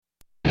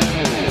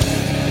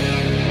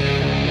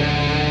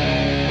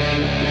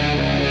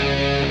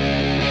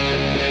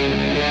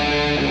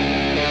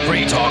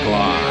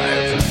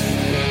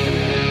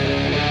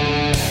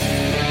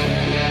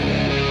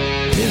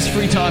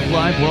Free Talk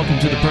Live. Welcome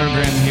to the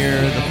program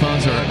here. The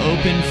phones are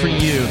open for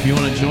you. If you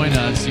want to join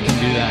us, you can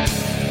do that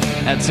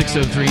at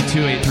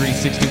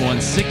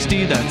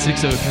 603-283-6160. That's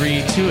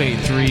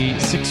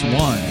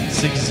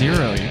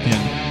 603-283-6160. You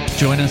can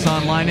join us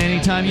online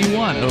anytime you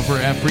want over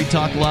at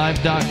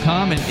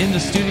freetalklive.com. And in the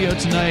studio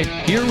tonight,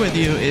 here with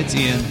you, it's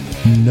Ian.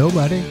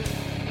 Nobody.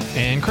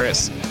 And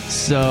Chris.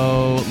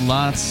 So,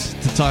 lots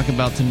to talk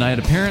about tonight.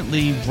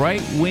 Apparently,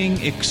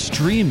 right-wing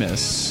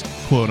extremists,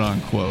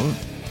 quote-unquote,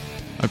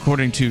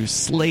 according to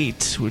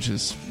Slate, which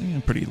is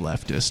a pretty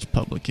leftist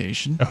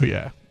publication. Oh,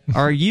 yeah.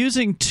 Are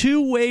using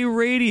two-way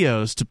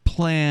radios to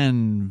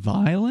plan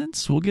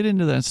violence. We'll get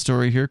into that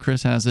story here.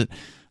 Chris has it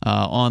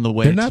on the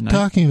way tonight. They're not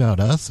talking about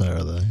us,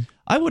 are they?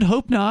 I would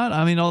hope not.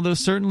 I mean, although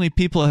certainly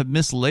people have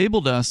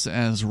mislabeled us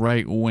as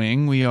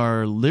right-wing, we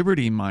are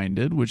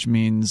liberty-minded, which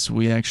means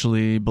we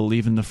actually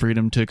believe in the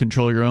freedom to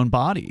control your own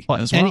body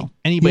as well.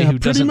 Anybody who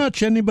pretty doesn't...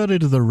 much anybody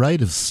to the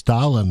right of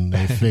Stalin,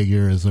 they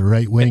figure, is a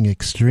right-wing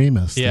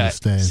extremist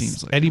these days.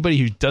 Seems like anybody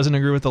who doesn't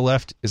agree with the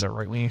left is a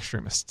right-wing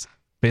extremist,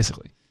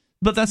 basically.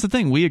 But that's the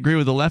thing. We agree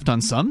with the left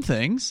on some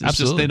things. It's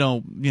Absolutely.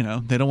 just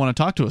they don't want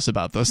to talk to us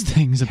about those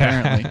things,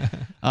 apparently.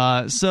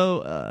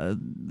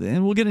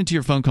 And we'll get into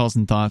your phone calls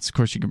and thoughts. Of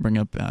course, you can bring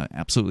up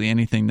absolutely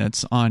anything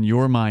that's on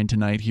your mind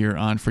tonight here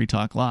on Free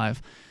Talk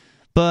Live.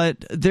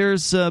 But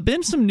there's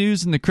been some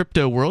news in the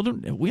crypto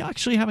world. We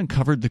actually haven't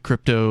covered the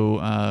crypto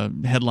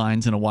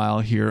headlines in a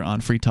while here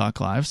on Free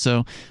Talk Live.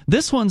 So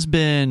this one's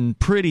been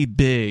pretty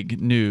big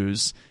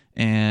news,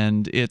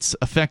 and it's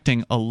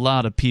affecting a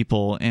lot of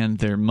people and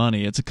their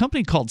money. It's a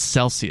company called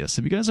Celsius.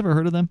 Have you guys ever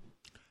heard of them?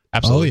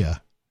 Absolutely. Oh, yeah.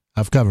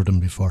 I've covered them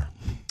before.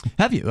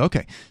 Have you?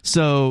 Okay.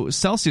 So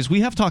Celsius,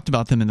 we have talked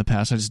about them in the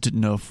past. I just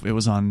didn't know if it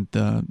was on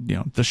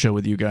the show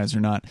with you guys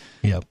or not.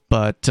 Yep.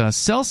 But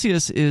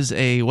Celsius is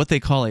what they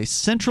call a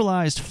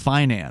centralized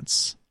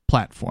finance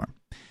platform.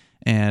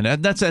 And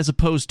that's as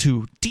opposed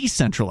to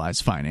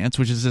decentralized finance,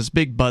 which is this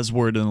big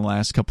buzzword in the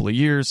last couple of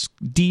years.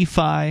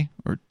 DeFi,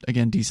 or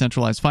again,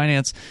 decentralized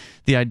finance.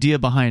 The idea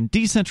behind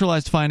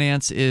decentralized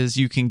finance is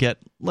you can get,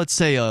 let's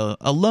say, a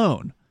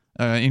loan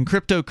in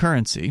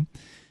cryptocurrency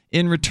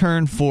in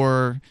return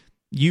for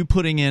you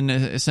putting in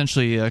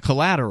essentially a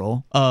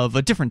collateral of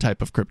a different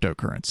type of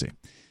cryptocurrency.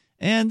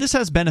 And this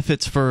has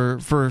benefits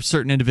for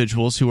certain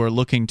individuals who are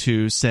looking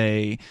to,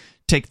 say,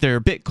 take their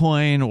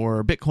Bitcoin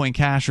or Bitcoin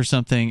Cash or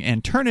something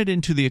and turn it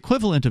into the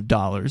equivalent of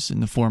dollars in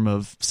the form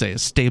of, say, a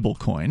stable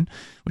coin,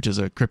 which is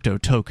a crypto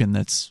token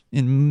that's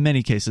in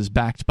many cases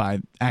backed by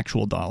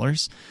actual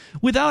dollars,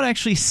 without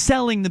actually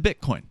selling the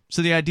Bitcoin.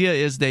 So the idea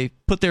is they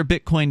put their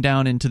Bitcoin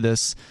down into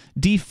this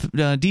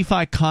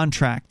DeFi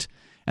contract,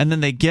 and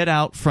then they get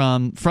out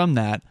from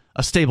that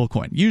a stable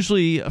coin,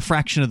 usually a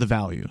fraction of the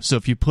value. So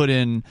if you put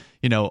in,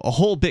 a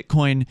whole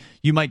Bitcoin,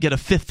 you might get a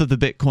fifth of the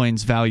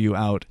Bitcoin's value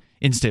out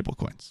in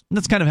stablecoins. And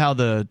that's kind of how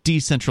the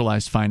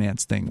decentralized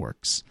finance thing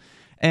works.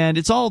 And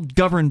it's all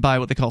governed by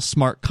what they call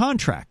smart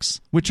contracts,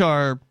 which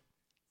are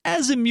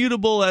as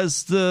immutable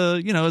as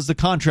the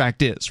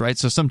contract is, right?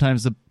 So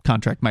sometimes the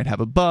contract might have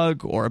a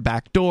bug or a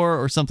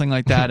backdoor or something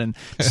like that, and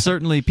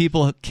certainly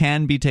people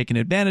can be taken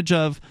advantage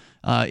of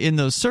in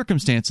those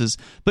circumstances.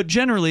 But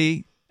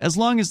generally, as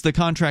long as the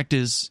contract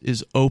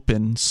is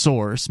open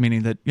source,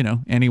 meaning that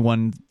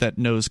anyone that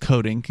knows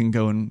coding can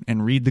go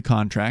and read the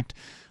contract,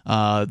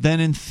 then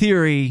in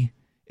theory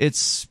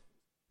it's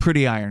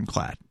pretty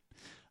ironclad.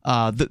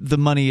 The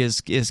money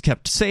is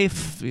kept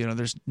safe.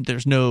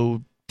 There's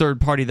no third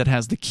party that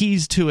has the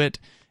keys to it,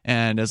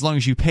 and as long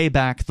as you pay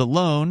back the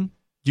loan,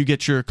 you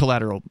get your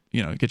collateral.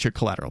 Get your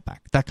collateral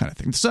back. That kind of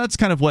thing. So that's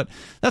kind of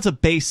that's a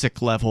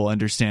basic level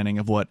understanding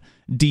of what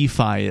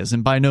DeFi is.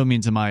 And by no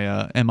means am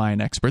I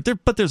an expert there,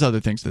 but there's other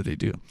things that they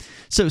do.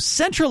 So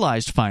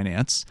centralized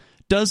finance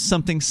does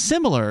something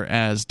similar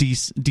as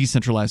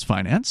decentralized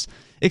finance,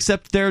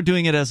 except they're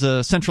doing it as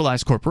a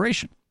centralized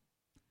corporation.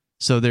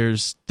 So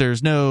there's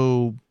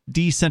no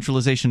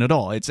decentralization at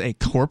all. It's a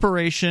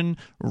corporation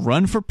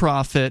run for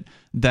profit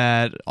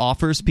that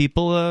offers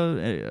people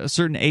a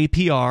certain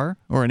APR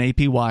or an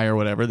APY or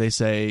whatever. They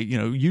say,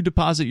 you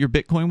deposit your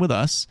Bitcoin with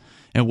us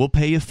and we'll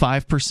pay you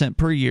 5%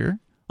 per year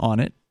on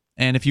it.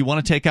 And if you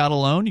want to take out a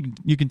loan,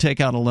 you can take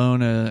out a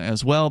loan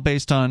as well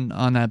based on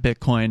that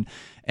Bitcoin.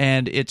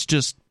 And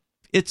it's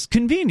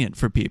convenient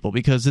for people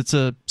because it's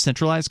a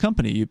centralized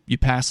company. You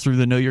pass through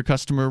the Know Your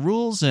Customer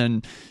rules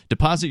and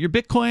deposit your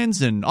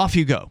Bitcoins and off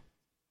you go.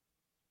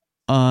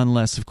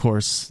 Unless, of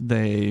course,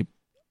 they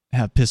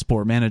have piss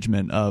poor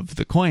management of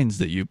the coins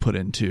that you put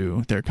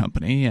into their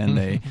company and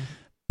they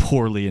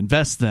poorly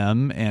invest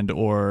them and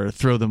or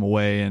throw them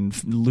away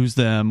and lose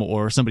them,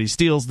 or somebody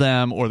steals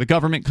them, or the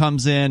government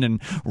comes in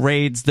and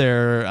raids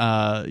their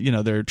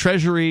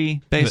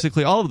treasury.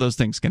 Basically, all of those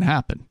things can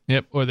happen.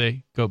 Yep, or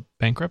they go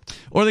bankrupt.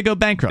 Well,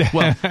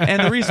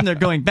 and the reason they're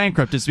going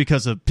bankrupt is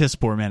because of piss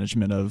poor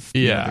management of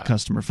the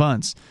customer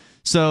funds.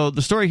 So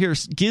the story here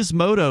is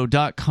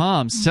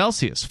Gizmodo.com.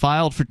 Celsius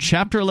filed for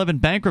Chapter 11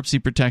 bankruptcy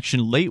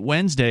protection late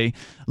Wednesday,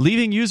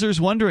 leaving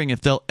users wondering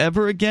if they'll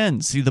ever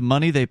again see the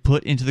money they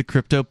put into the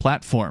crypto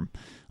platform.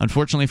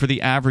 Unfortunately for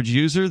the average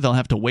user, they'll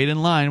have to wait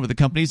in line with the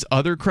company's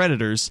other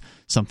creditors,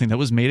 something that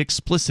was made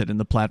explicit in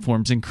the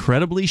platform's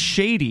incredibly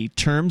shady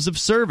terms of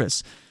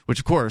service, which,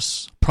 of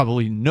course,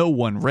 probably no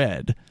one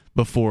read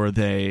before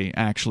they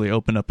actually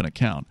opened up an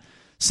account.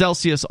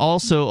 Celsius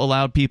also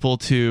allowed people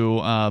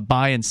to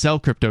buy and sell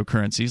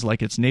cryptocurrencies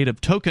like its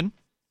native token,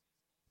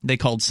 they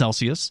called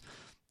Celsius,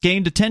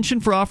 gained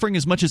attention for offering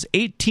as much as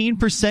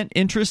 18%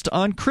 interest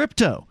on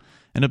crypto,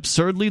 an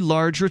absurdly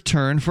large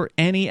return for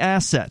any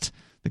asset.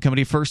 The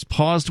company first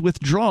paused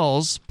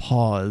withdrawals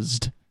for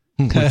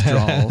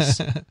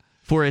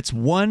its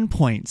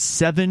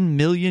 1.7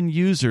 million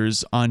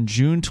users on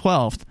June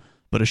 12th,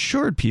 but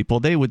assured people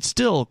they would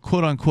still,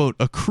 quote-unquote,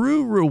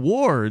 accrue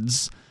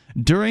rewards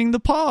during the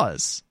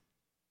pause.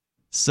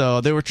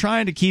 So they were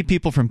trying to keep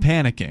people from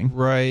panicking,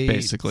 right?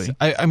 Basically,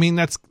 I mean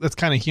that's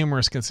kind of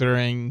humorous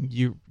considering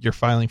you're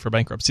filing for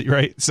bankruptcy,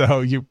 right?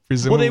 So you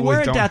presumably they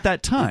weren't at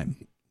that time.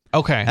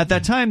 Okay, at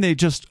that time they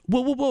just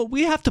well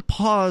we have to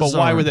pause. But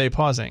why were they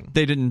pausing?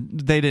 They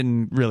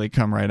didn't really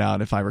come right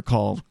out, if I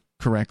recall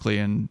correctly,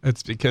 and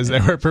it's because they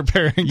were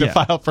preparing to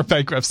file for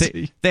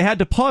bankruptcy. They had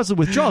to pause the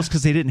withdrawals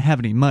because they didn't have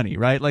any money,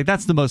 right? Like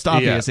that's the most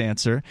obvious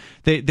answer.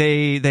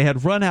 They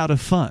had run out of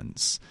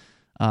funds.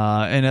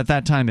 And at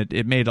that time,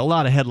 it made a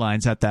lot of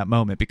headlines at that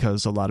moment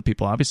because a lot of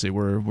people obviously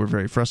were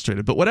very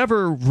frustrated. But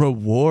whatever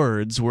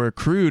rewards were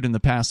accrued in the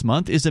past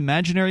month is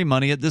imaginary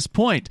money at this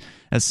point,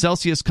 as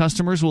Celsius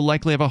customers will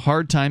likely have a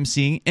hard time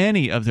seeing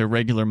any of their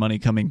regular money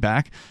coming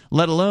back,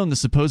 let alone the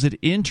supposed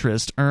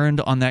interest earned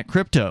on that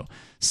crypto.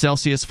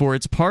 Celsius, for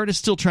its part, is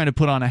still trying to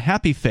put on a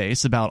happy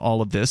face about all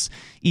of this,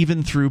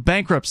 even through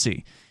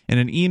bankruptcy. In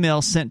an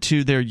email sent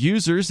to their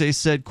users, they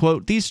said,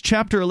 quote, "These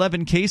Chapter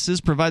 11 cases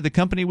provide the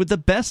company with the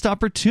best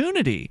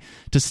opportunity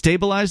to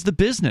stabilize the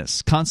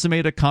business,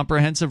 consummate a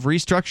comprehensive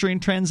restructuring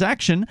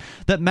transaction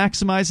that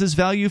maximizes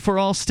value for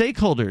all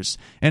stakeholders,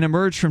 and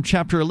emerge from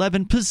Chapter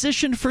 11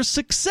 positioned for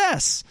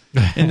success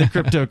in the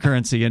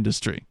cryptocurrency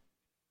industry."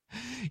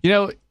 You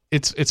know,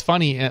 it's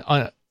funny.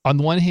 On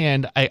the one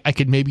hand, I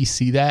could maybe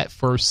see that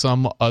for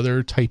some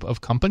other type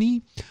of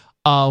company.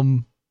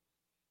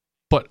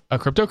 But a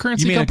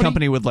cryptocurrency You mean company? a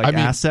company with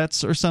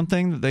assets or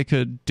something that they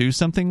could do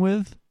something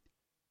with?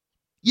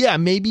 Yeah,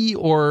 maybe,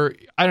 or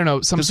I don't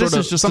know, some sort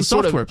of just a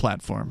software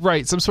platform,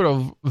 right? Some sort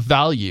of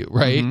value,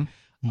 right?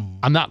 Mm-hmm.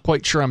 I'm not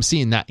quite sure I'm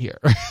seeing that here.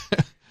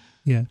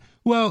 Yeah.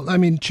 Well, I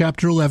mean,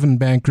 Chapter 11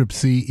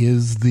 bankruptcy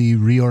is the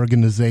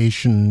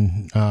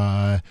reorganization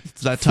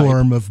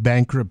form of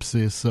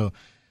bankruptcy. So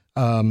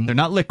they're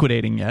not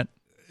liquidating yet.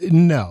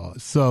 No.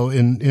 So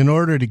in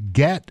order to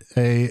get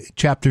a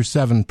Chapter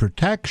 7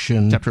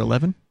 protection... Chapter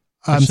 11?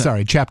 I'm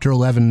sorry, Chapter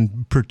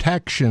 11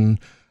 protection,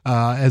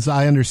 as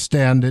I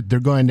understand it, they're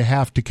going to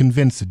have to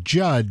convince a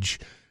judge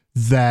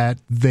that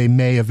they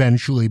may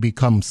eventually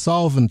become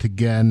solvent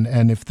again,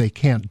 and if they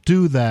can't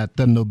do that,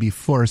 then they'll be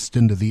forced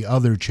into the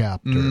other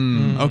chapter.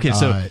 Okay,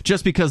 so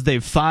just because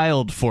they've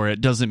filed for it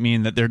doesn't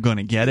mean that they're going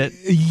to get it?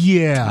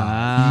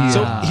 Yeah.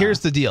 So here's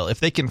the deal. If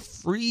they can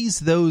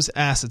freeze those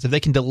assets, if they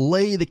can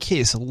delay the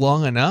case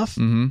long enough,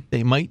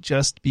 they might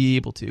just be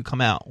able to come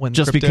out when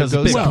just crypto because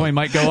goes Bitcoin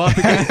might go up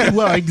again?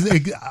 Well,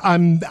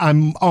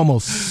 I'm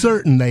almost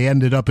certain they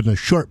ended up in a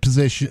short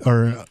position,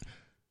 or...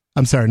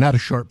 I'm sorry, not a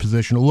short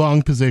position, a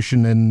long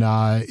position in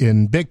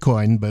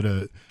Bitcoin,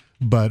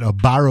 but a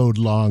borrowed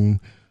long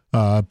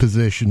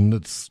position.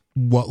 That's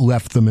what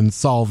left them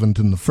insolvent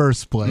in the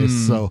first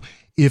place. So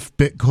if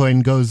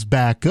Bitcoin goes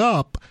back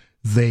up,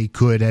 they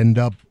could end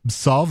up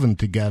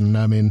solvent again.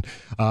 I mean,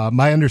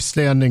 my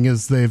understanding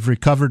is they've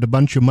recovered a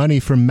bunch of money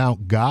from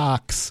Mt.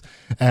 Gox,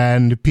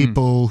 and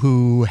people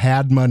who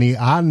had money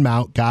on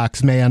Mt.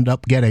 Gox may end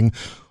up getting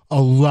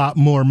a lot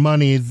more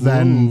money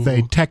than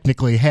they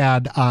technically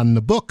had on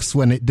the books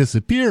when it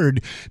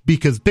disappeared,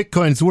 because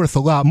Bitcoin's worth a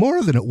lot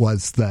more than it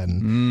was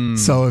then.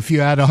 So if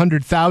you had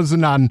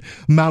 100,000 on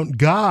Mt.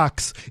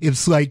 Gox,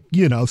 it's like,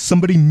 you know,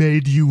 somebody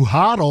made you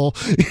hodl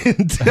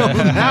until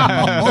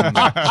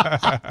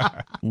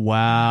now.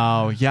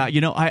 Wow. Yeah.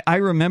 You know, I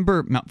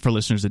remember, for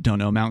listeners that don't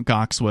know, Mt.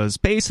 Gox was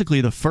basically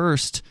the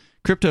first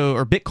crypto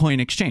or Bitcoin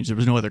exchange. There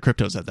was no other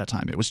cryptos at that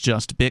time. It was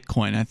just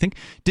Bitcoin. I think,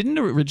 didn't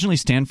it originally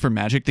stand for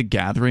Magic the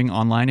Gathering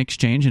online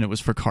exchange, and it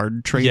was for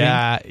card trading?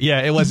 Yeah,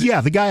 it was.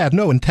 Yeah, the guy had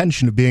no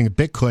intention of being a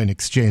Bitcoin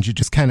exchange. It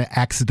just kind of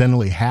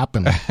accidentally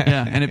happened.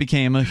 Yeah, and it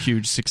became a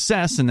huge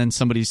success, and then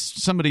somebody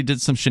did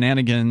some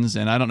shenanigans,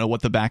 and I don't know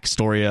what the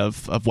backstory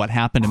of what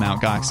happened to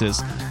Mt. Gox is,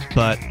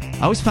 but I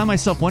always found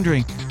myself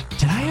wondering,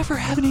 did I ever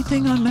have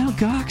anything on Mt.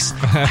 Gox?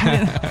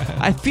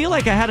 I feel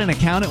like I had an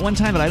account at one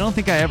time, but I don't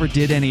think I ever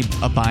did any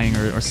buying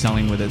or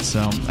selling with it.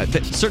 So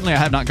certainly I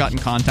have not gotten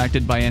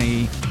contacted by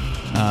any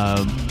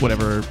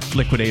whatever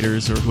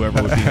liquidators or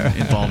whoever would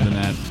be involved in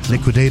that.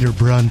 Liquidator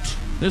Brunt.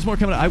 There's more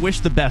coming up. I wish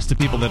the best to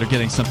people that are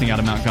getting something out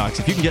of Mt. Gox.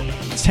 If you can get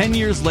 10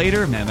 years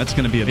later, man, that's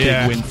going to be a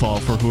big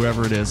windfall for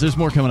whoever it is. There's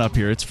more coming up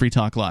here. It's Free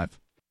Talk Live.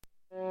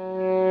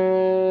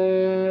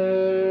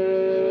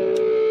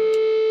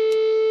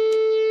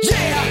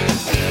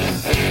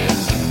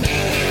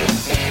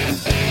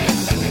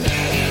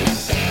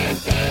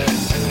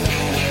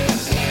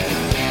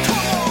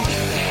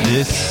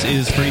 This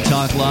is Free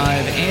Talk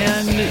Live,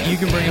 and you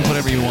can bring up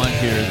whatever you want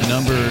here. The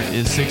number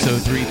is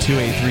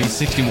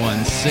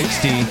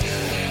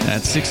 603-283-6160.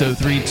 That's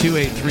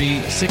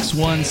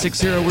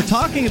 603-283-6160. We're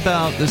talking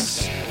about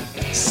this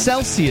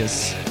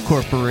Celsius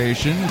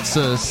Corporation.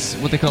 It's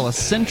what they call a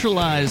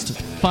centralized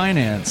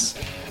finance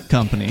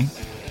company,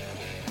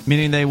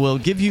 meaning they will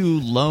give you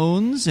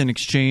loans in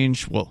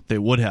exchange. Well, they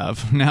would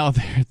have. Now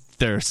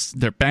they're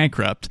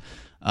bankrupt.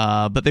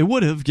 But they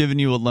would have given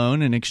you a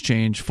loan in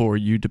exchange for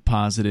you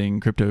depositing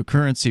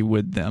cryptocurrency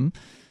with them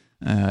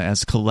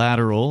as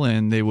collateral,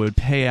 and they would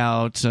pay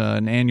out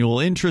an annual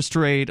interest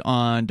rate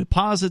on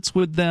deposits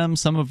with them,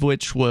 some of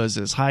which was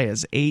as high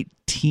as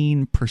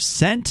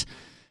 18%.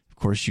 Of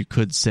course, you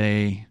could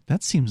say,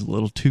 that seems a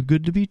little too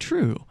good to be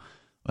true.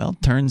 Well,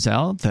 it turns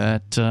out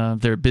that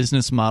their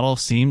business model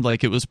seemed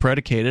like it was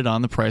predicated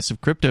on the price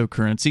of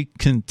cryptocurrency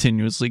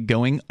continuously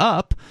going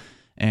up,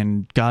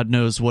 and God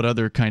knows what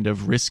other kind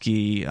of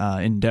risky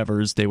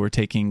endeavors they were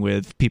taking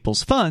with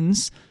people's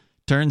funds.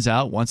 Turns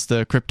out once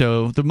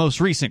the most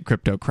recent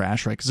crypto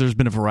crash, right, because there's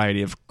been a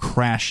variety of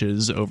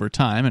crashes over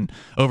time, and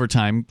over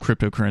time,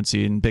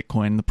 cryptocurrency and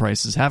Bitcoin, the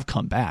prices have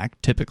come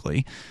back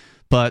typically.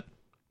 But,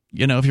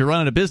 you know, if you're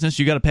running a business,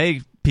 you got to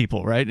pay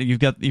people, right? You've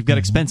got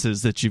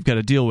expenses that you've got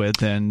to deal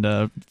with, and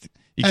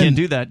you can't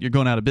do that. You're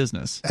going out of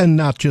business. And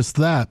not just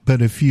that,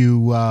 but if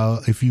you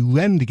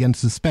lend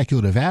against a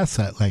speculative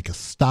asset like a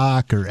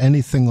stock or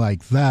anything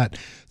like that,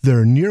 there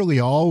are nearly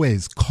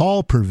always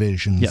call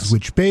provisions, yes,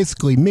 which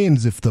basically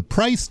means if the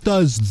price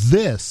does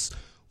this,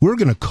 we're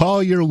going to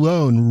call your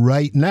loan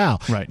right now.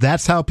 Right.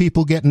 That's how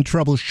people get in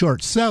trouble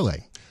short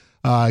selling,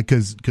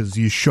 because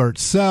you short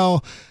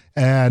sell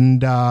and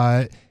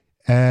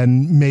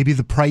maybe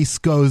the price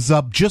goes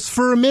up just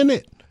for a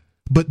minute,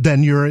 but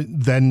then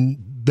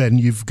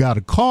you've got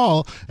a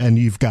call and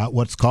you've got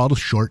what's called a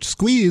short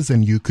squeeze,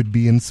 and you could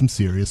be in some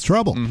serious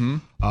trouble.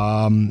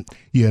 Mm-hmm.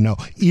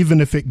 Even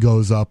if it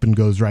goes up and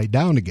goes right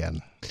down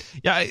again.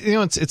 Yeah,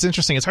 it's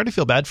interesting. It's hard to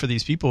feel bad for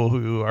these people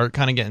who are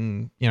kind of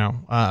getting,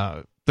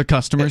 the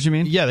customers, you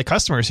mean? Yeah, the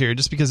customers here,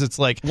 just because it's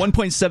like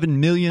 1.7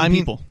 million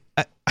people.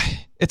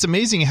 It's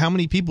amazing how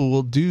many people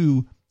will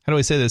do, how do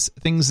I say this,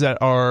 things that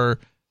are,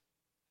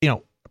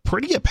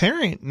 pretty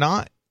apparent,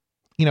 not,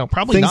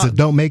 probably things not that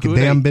don't make good,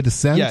 a damn bit of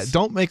sense.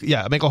 Make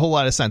a whole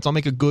lot of sense. Don't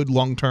make a good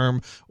long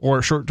term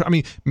or short term. I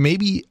mean,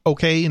 maybe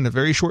okay in the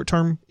very short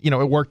term,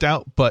 it worked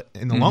out, but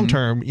in the long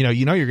term, you're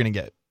going to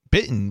get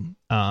bitten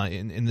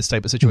in this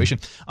type of situation.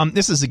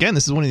 This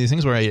is one of these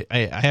things where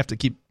I have to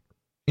keep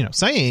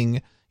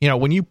saying,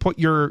 when you put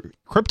your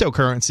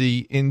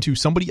cryptocurrency into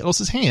somebody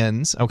else's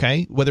hands,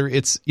 okay, whether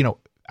it's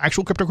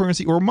actual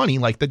cryptocurrency or money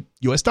like the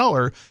US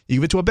dollar, you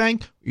give it to a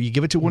bank, or you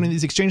give it to one of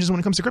these exchanges. When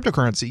it comes to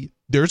cryptocurrency,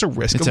 there's a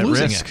risk of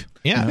losing it.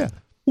 Yeah.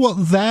 Well,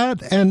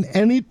 that, and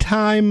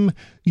anytime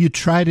you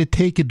try to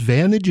take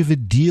advantage of a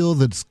deal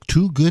that's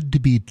too good to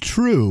be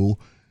true,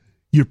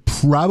 you're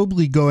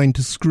probably going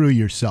to screw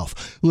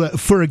yourself.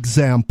 For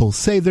example,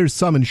 say there's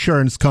some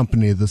insurance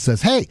company that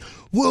says, hey,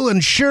 we'll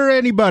insure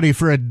anybody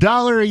for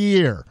 $1 a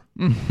year.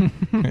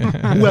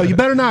 Well, you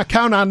better not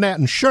count on that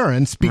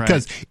insurance,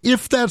 because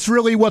if that's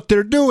really what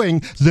they're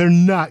doing, they're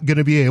not going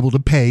to be able to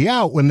pay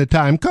out when the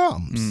time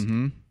comes.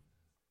 Mm-hmm.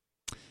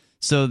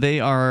 So they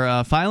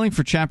are filing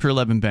for Chapter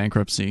 11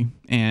 bankruptcy,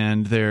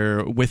 and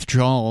their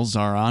withdrawals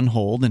are on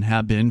hold and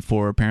have been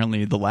for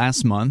apparently the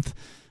last month.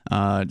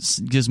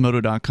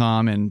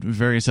 Gizmodo.com and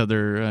various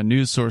other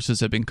news sources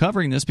have been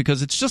covering this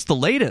because it's just the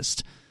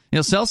latest.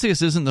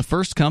 Celsius isn't the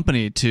first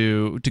company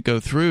to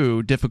go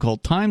through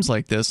difficult times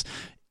like this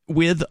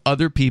with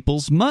other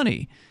people's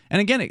money. And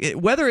again,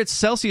 whether it's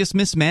Celsius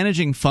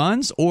mismanaging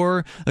funds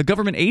or a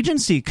government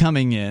agency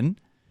coming in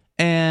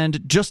and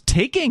just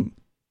taking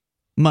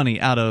money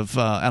out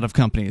of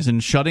companies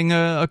and shutting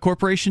a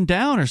corporation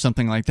down or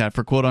something like that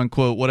for quote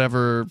unquote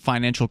whatever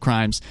financial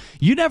crimes,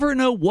 you never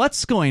know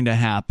what's going to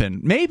happen.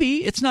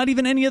 Maybe it's not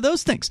even any of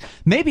those things.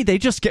 Maybe they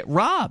just get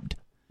robbed.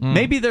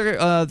 Maybe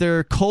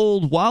their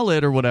cold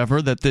wallet or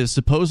whatever that the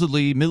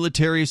supposedly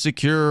military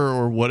secure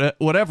or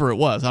whatever it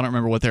was. I don't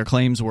remember what their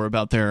claims were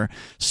about their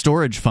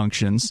storage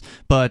functions,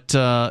 but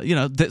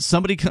that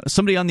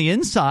somebody on the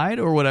inside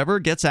or whatever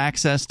gets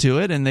access to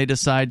it, and they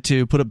decide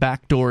to put a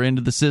backdoor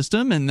into the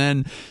system, and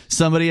then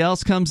somebody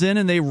else comes in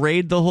and they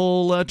raid the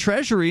whole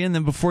treasury, and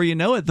then before you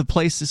know it, the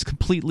place is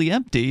completely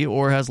empty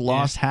or has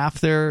lost half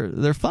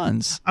their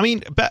funds. I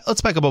mean,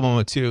 let's back up a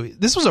moment too.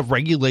 This was a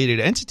regulated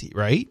entity,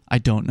 right? I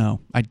don't know.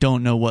 I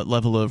don't know what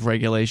level of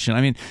regulation.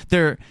 I mean,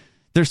 they're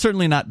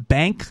certainly not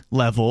bank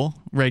level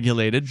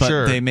regulated,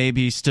 but they may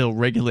be still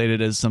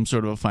regulated as some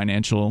sort of a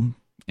financial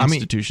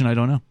institution. I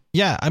don't know.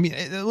 Yeah, I mean,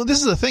 well, this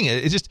is the thing.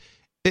 It's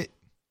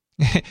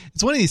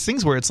one of these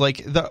things where it's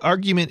like the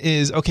argument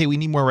is, okay, we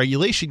need more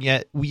regulation.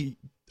 Yet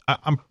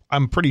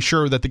I'm pretty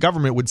sure that the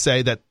government would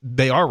say that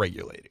they are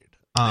regulated.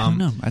 I don't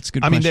know. That's a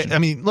good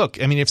question. Look,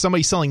 if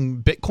somebody's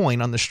selling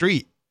Bitcoin on the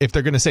street, if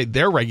they're going to say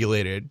they're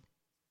regulated,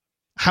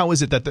 how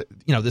is it that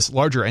this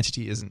larger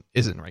entity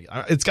isn't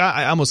regular?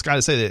 I almost got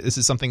to say that this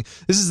is something.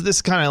 This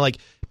is kind of like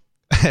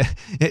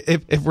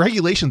if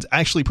regulations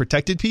actually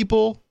protected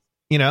people,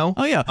 you know.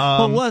 Oh yeah.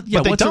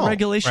 What's a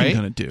regulation right?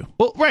 going to do?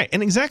 Well, right,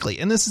 and exactly,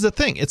 and this is the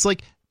thing. It's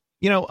like,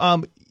 you know,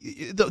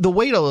 the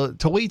way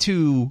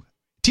to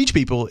teach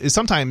people is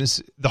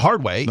sometimes the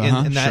hard way,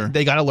 and that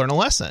they got to learn a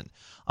lesson.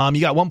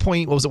 You got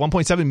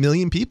 1.7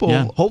 million people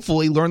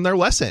hopefully learn their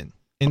lesson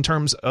in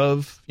terms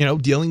of, you know,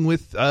 dealing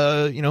with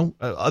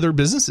other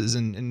businesses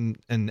and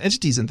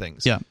entities and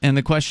things. Yeah, and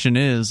the question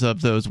is,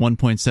 of those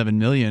 1.7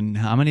 million,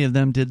 how many of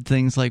them did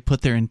things like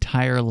put their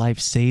entire life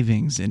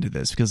savings into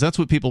this? Because that's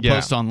what people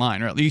post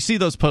online. Right? You see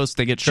those posts,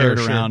 they get shared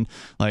around,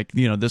 like,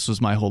 you know, this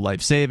was my whole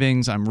life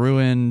savings, I'm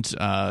ruined,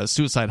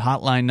 suicide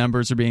hotline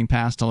numbers are being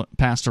passed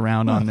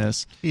around on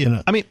this. You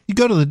know, I mean, you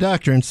go to the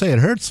doctor and say it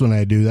hurts when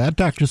I do that.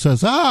 Doctor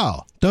says,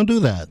 oh, don't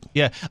do that.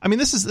 Yeah, I mean,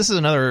 this is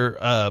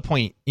another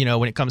point, you know,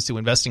 when it comes to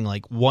investing,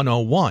 like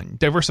 101,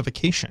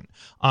 diversification.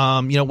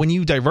 You know, when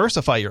you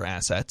diversify your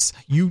assets,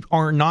 you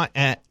are not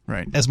at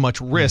as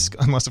much risk,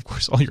 unless, of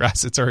course, all your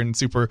assets are in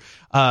super,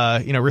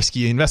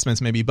 risky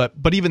investments, maybe.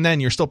 But even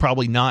then, you're still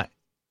probably not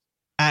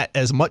at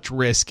as much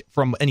risk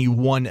from any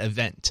one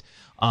event.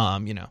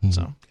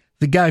 So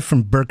the guy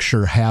from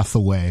Berkshire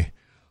Hathaway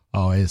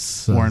always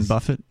says, Warren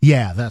Buffett.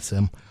 Yeah, that's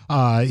him.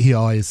 He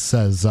always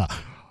says,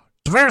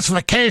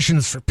 diversification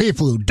is for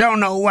people who don't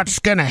know what's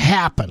going to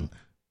happen.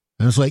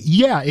 And it's like,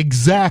 yeah,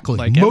 exactly.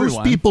 Like most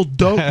everyone. people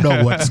don't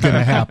know what's going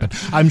to happen.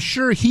 I'm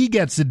sure he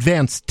gets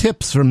advanced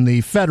tips from the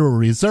Federal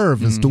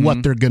Reserve as to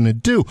what they're going to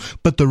do,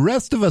 but the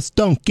rest of us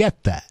don't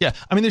get that. Yeah,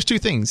 I mean, there's two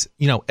things.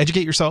 You know,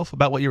 educate yourself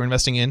about what you're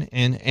investing in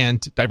and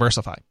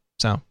diversify.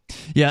 So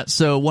yeah,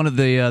 so one of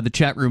the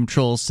chat room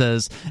trolls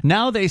says,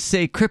 now they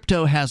say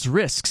crypto has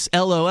risks,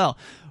 LOL.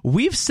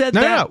 We've said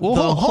that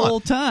the whole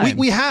time.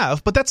 We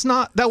have, but that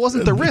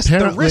wasn't the risk.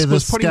 Apparently, the risk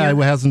was this putting guy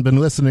hasn't been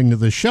listening to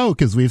the show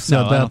because we've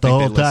said that the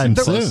whole time.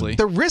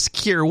 The risk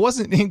here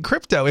wasn't in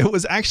crypto; it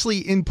was actually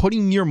in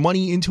putting your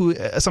money into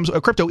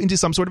crypto into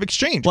some sort of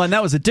exchange. Well, and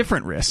that was a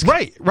different risk.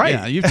 Right.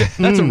 Yeah,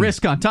 that's a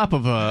risk on top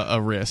of a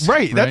risk.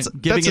 Right. That's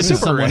giving that's it a to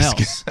super someone risk.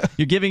 else.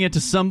 You're giving it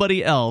to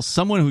somebody else,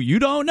 someone who you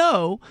don't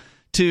know,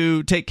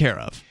 to take care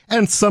of.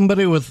 And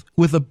somebody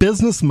with a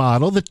business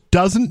model that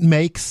doesn't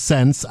make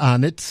sense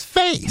on its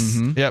face.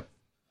 Mm-hmm. Yep.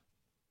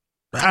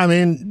 I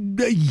mean,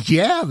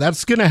 yeah,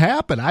 that's going to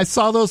happen. I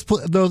saw those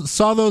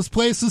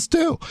places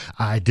too.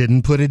 I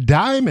didn't put a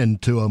dime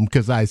into them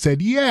because I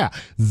said, yeah,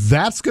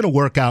 that's going to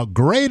work out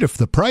great if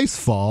the price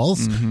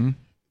falls. Mm-hmm.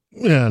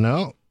 You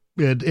know,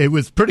 it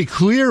was pretty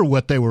clear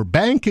what they were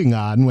banking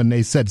on when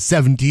they said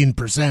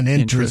 17%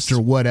 interest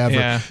or whatever.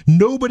 Yeah.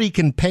 Nobody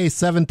can pay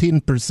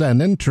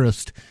 17%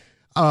 interest.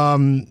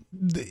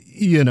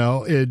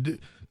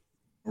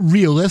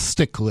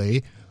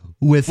 Realistically,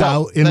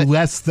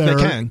 unless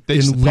their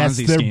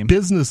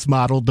business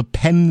model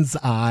depends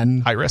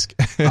on high risk,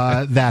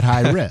 that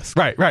high risk.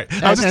 Right.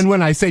 And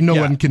when I say no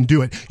one can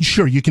do it,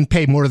 sure, you can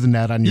pay more than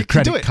that on your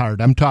credit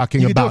card. I'm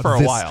talking about for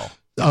a while.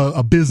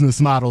 A business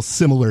model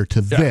similar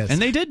to this.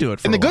 And they did do it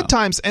for in a the while. good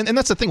times, and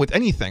that's the thing with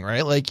anything,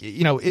 right? Like,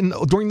 you know,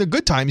 during the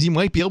good times, you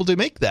might be able to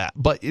make that,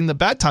 but in the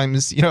bad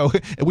times, you know,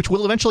 which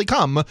will eventually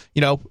come,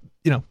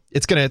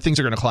 things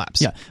are gonna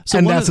collapse. Yeah. So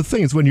and that's the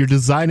thing is when you're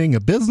designing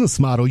a business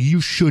model, you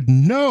should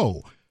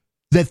know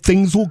that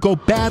things will go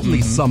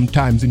badly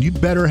sometimes, and you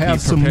better have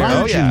some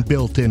margin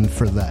built in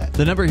for that.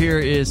 The number here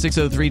is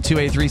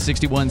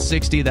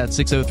 603-283-6160. That's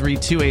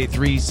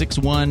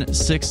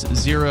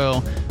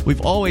 603-283-6160.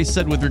 We've always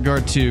said with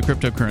regard to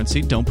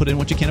cryptocurrency, don't put in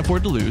what you can't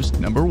afford to lose,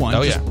 number one,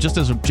 just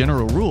as a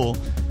general rule.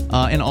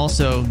 And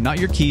also, not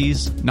your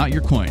keys, not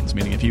your coins.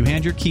 Meaning if you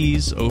hand your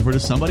keys over to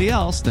somebody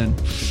else, then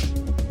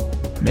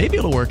maybe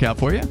it'll work out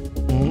for you.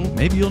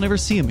 Maybe you'll never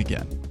see them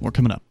again. More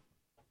coming up.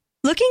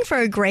 Looking for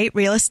a great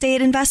real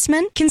estate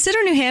investment?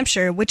 Consider New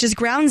Hampshire, which is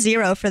ground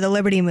zero for the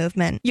Liberty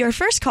Movement. Your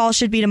first call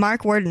should be to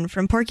Mark Worden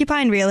from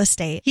Porcupine Real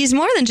Estate. He's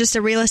more than just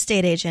a real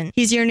estate agent.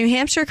 He's your New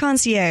Hampshire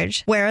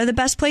concierge. Where are the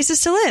best places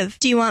to live?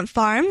 Do you want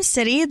farm,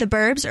 city, the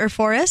burbs, or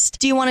forest?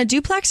 Do you want a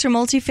duplex or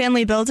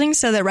multifamily building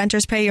so that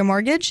renters pay your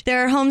mortgage?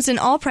 There are homes in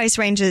all price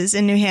ranges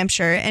in New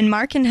Hampshire, and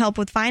Mark can help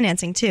with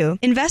financing too.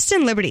 Invest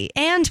in Liberty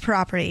and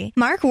property.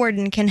 Mark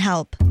Worden can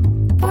help.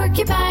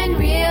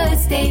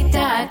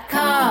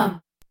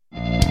 PorcupineRealEstate.com.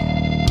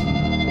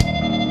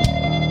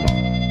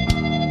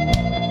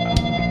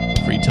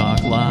 Free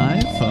Talk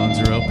Live. Phones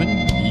are open.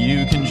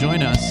 You can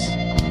join us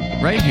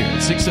right here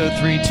at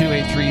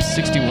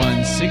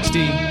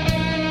 603-283-6160.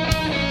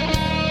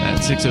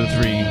 That's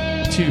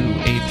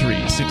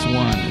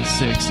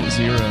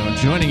 603-283-6160.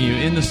 Joining you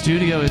in the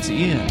studio, it's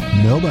Ian.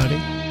 Nobody.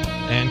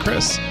 And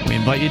Chris. We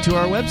invite you to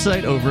our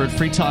website over at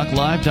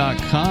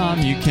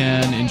freetalklive.com. You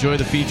can enjoy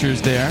the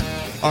features there.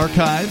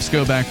 Archives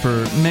go back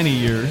for many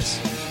years.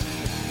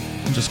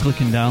 Just click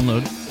and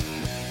download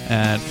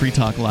at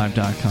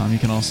freetalklive.com. You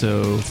can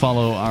also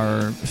follow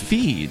our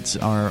feeds,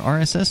 our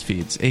RSS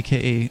feeds,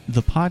 aka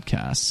the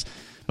podcasts,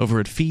 over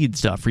at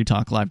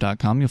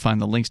feeds.freetalklive.com. You'll find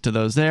the links to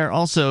those there.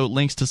 Also,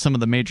 links to some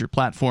of the major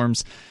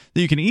platforms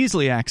that you can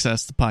easily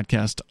access the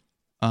podcast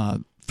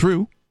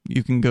through.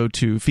 you can go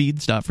to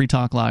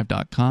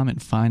feeds.freetalklive.com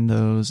and find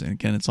those. And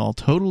again, it's all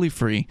totally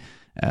free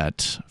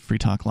at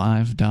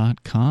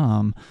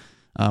freetalklive.com.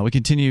 We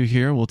continue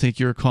here. We'll take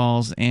your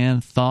calls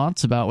and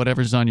thoughts about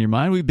whatever's on your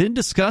mind. We've been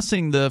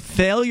discussing the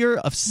failure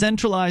of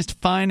centralized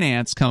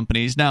finance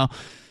companies. Now,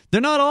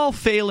 they're not all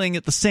failing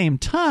at the same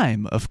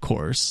time, of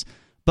course,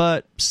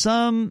 but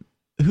some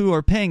who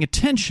are paying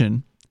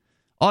attention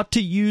ought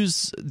to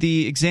use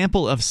the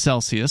example of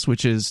Celsius,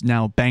 which is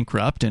now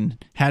bankrupt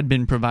and had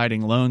been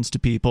providing loans to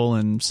people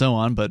and so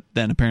on, but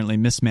then apparently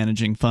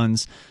mismanaging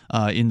funds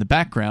in the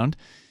background.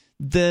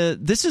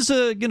 This is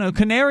a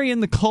canary in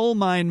the coal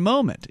mine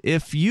moment.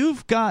 If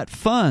you've got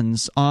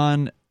funds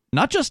on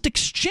not just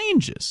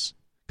exchanges,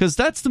 because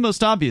that's the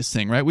most obvious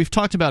thing, right? We've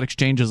talked about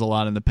exchanges a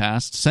lot in the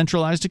past.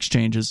 Centralized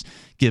exchanges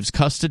gives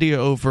custody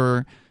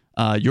over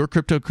your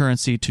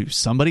cryptocurrency to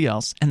somebody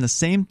else, and the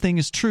same thing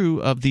is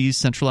true of these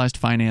centralized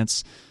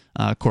finance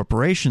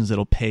corporations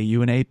that'll pay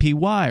you an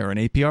APY or an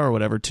APR or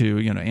whatever to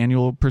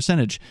annual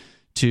percentage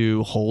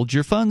to hold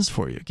your funds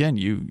for you.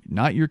 Again,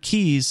 not your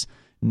keys,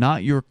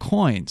 not your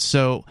coins.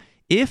 So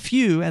if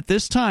you at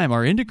this time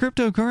are into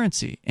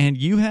cryptocurrency and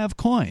you have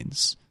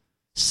coins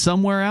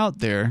somewhere out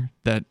there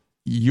that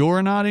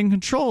you're not in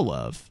control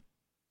of,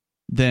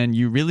 then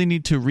you really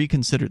need to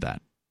reconsider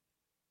that.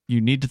 You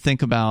need to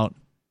think about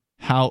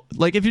how,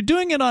 like, if you're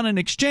doing it on an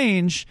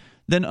exchange,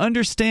 then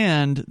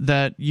understand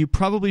that you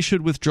probably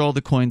should withdraw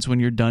the coins when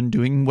you're done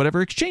doing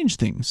whatever exchange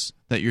things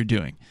that you're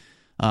doing.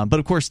 But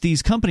of course,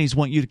 these companies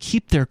want you to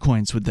keep their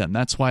coins with them.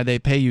 That's why they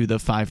pay you the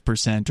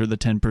 5% or the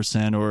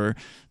 10% or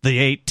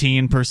the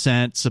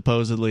 18%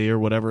 supposedly, or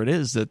whatever it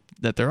is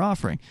that they're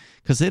offering,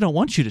 because they don't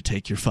want you to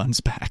take your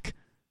funds back.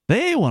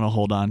 They want to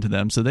hold on to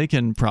them so they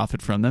can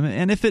profit from them.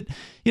 And if it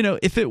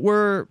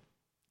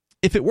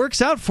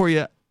works out for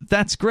you,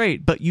 that's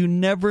great. But you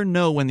never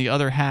know when the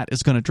other hat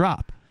is going to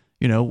drop.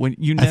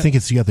 I think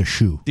it's the other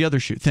shoe. The other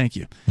shoe. Thank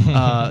you.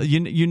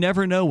 You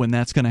never know when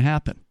that's going to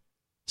happen.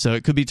 So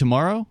it could be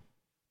tomorrow.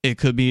 It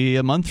could be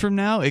a month from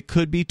now. It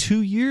could be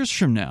 2 years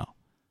from now.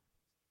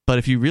 But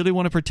if you really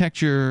want to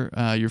protect your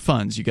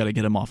funds, you got to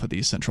get them off of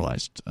these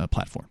centralized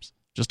platforms.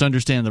 Just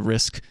understand the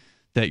risk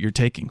that you're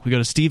taking. We go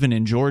to Stephen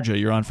in Georgia.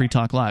 You're on Free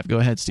Talk Live. Go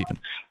ahead, Stephen.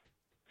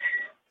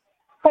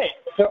 Hey,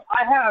 so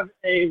I have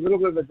a little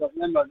bit of a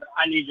dilemma that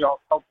I need y'all's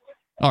help with.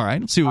 All right,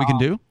 let's see what we can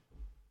do.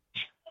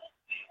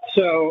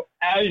 So,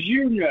 as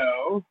you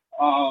know,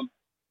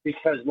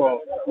 because,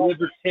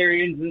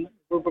 libertarians and a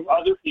group of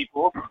other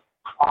people,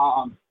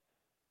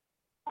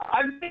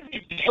 I've been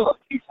in jail a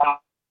few times.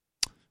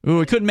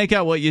 Ooh, I couldn't make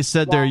out what you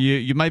said there.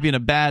 You might be in a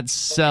bad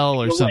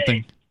cell or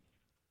something.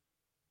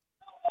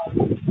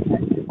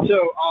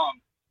 So,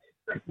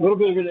 a little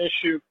bit of an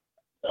issue.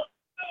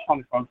 On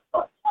the phone.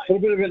 A little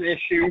bit of an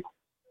issue.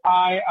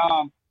 I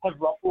have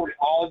ruffled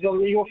all the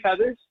legal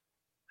feathers.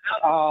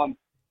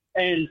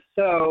 And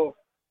so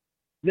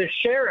the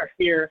sheriff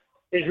here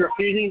is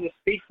refusing to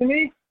speak to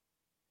me,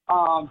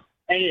 and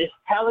is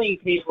telling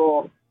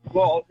people,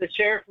 the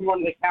sheriff from one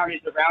of the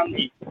counties around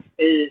me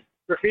is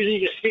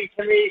refusing to speak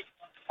to me,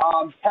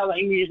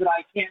 telling me that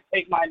I can't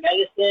take my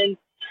medicine,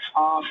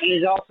 and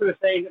is also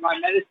saying that my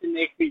medicine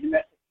makes me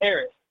domestic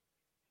terrorist.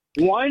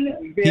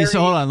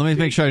 Hold on, let me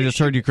make sure I just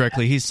heard you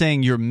correctly. He's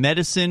saying your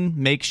medicine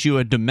makes you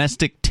a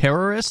domestic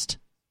terrorist?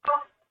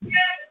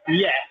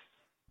 Yes.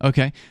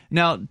 Okay.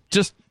 Now,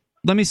 just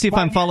let me see if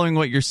I'm following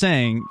what you're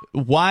saying.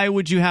 Why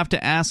would you have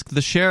to ask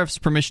the sheriff's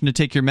permission to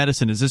take your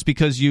medicine? Is this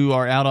because you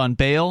are out on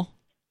bail?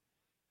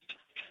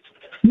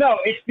 No,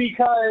 it's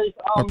because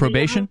or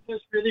probation? We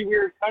live in this really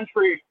weird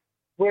country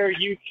where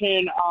you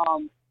can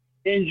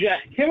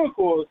ingest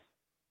chemicals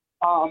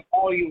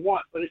all you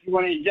want, but if you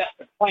want to ingest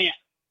a plant,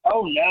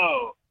 oh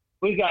no,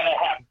 we got to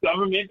have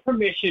government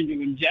permission to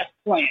ingest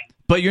plants.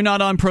 But you're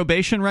not on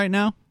probation right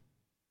now?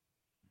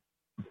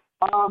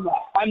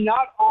 I'm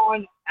not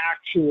on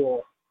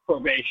actual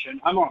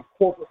probation. I'm on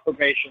corporate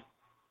probation.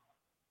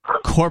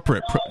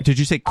 Did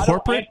you say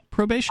corporate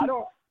probation?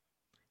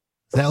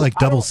 Is that like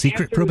double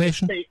secret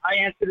probation? I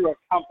answer to a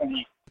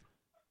company.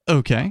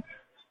 Okay.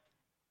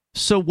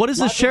 So what does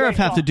the sheriff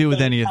have to do with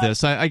any of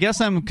this? I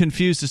guess I'm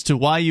confused as to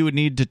why you would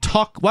need to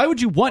talk. Why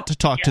would you want to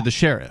talk to the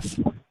sheriff?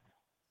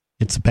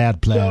 It's a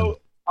bad plan.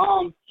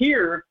 So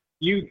here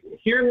in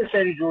the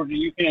state of Georgia,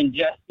 you can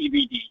ingest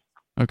CBD.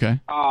 Okay.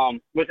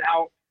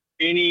 Without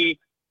any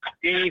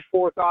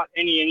forethought,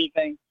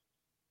 anything.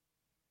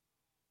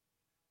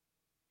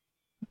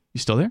 You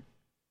still there?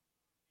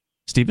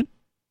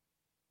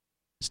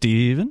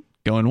 Steven,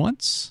 going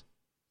once?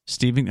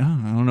 Steven,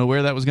 I don't know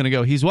where that was going to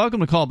go. He's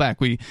welcome to call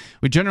back. We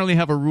generally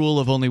have a rule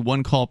of only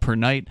one call per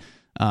night,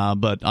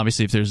 but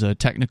obviously if there's a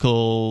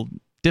technical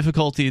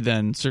difficulty,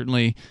 then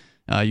certainly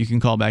you can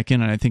call back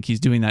in, and I think he's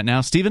doing that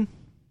now. Steven?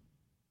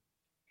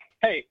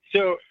 Hey,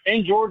 so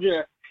in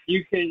Georgia,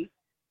 you can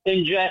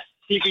ingest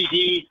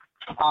CBD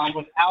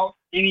without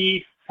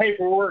any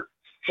paperwork,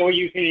 or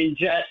you can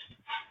ingest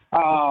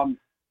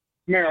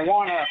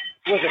marijuana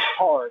with a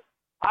card.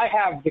 I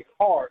have the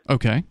card.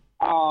 Okay.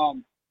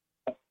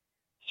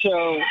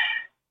 So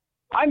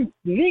I'm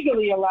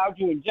legally allowed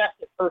to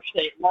ingest it per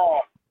state law.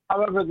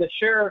 However, the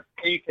sheriff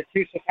in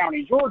Catoosa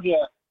County,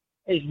 Georgia,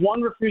 is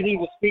one, refusing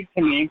to speak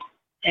to me,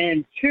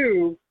 and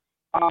two,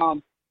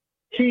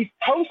 he's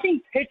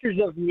posting pictures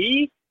of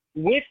me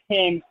with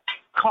him,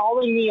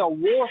 calling me a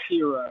war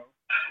hero,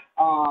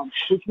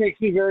 which makes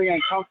me very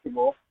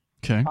uncomfortable.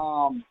 Okay.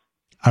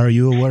 Are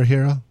you a war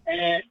hero?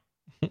 And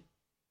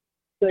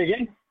say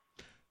again.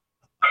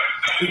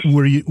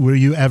 Were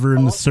you ever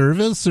in the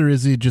service, or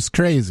is he just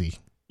crazy?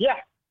 Yeah.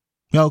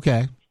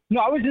 Okay. No,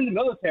 I was in the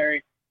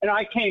military, and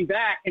I came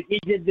back, and he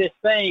did this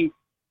thing.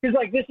 He's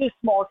like, this is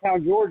small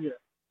town Georgia.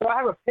 So I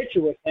have a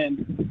picture with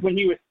him when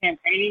he was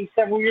campaigning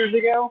several years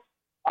ago,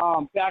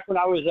 back when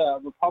I was a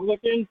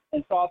Republican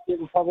and thought that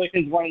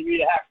Republicans wanted me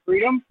to have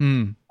freedom.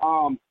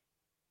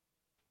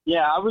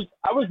 Yeah, I was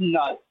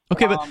nuts.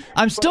 Okay, but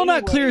I'm still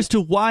not clear anyway, as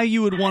to why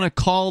you would want to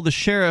call the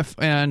sheriff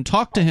and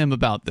talk to him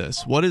about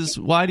this.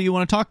 Why do you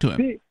want to talk to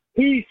him?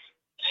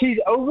 She's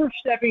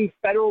overstepping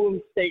federal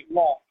and state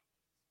law,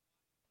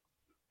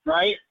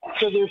 right?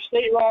 So there's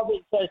state law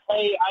that says,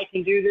 hey, I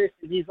can do this.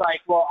 And he's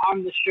like, well,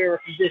 I'm the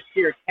sheriff of this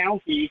here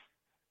county.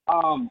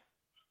 And,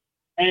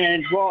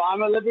 well,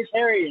 I'm a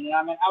libertarian, and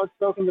I'm an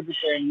outspoken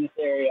libertarian in this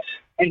area.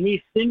 And he's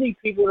sending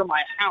people to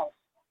my house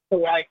to,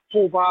 like,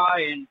 pull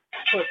by and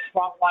put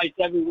spotlights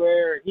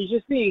everywhere. He's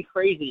just being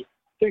crazy.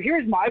 So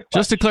here's my question.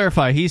 Just to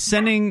clarify, he's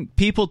sending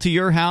people to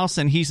your house,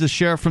 and he's the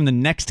sheriff from the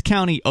next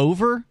county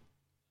over?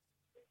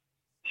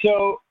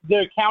 So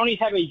the counties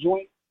have a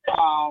joint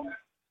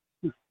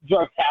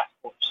drug task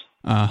force.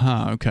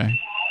 Uh-huh, okay.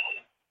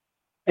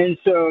 And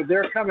so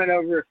they're coming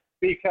over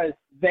because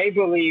they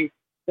believe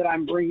that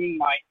I'm bringing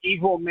my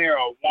evil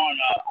marijuana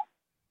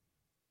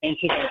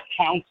into their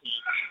county,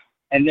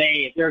 and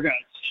they're going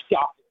to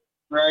stop it,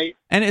 right?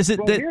 And is it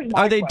Well, that here's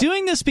my are they question.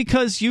 doing this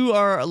because you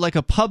are like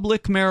a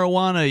public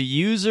marijuana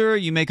user?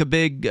 You make a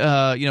big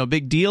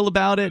big deal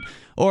about it,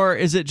 or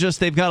is it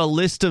just they've got a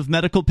list of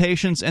medical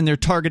patients and they're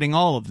targeting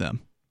all of them?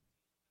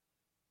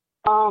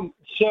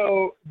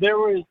 So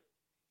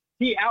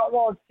he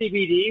outlawed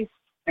CBD,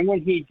 and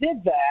when he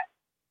did that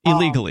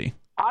Illegally.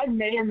 I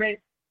may or may,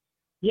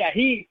 yeah,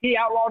 he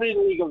outlawed it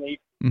illegally.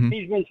 Mm-hmm.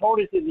 He's been told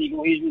it's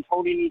illegal. He's been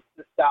told he needs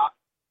to stop.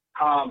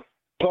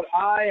 But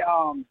I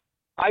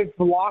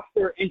blocked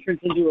their entrance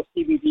into a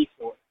CBD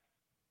store.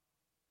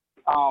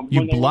 You when they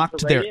went blocked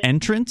to their raid it.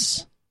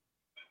 entrance?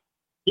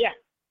 Yeah.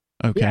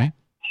 Okay.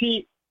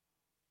 Yeah.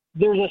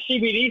 There's a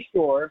CBD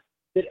store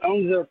that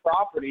owns their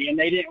property, and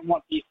they didn't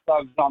want these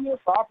thugs on their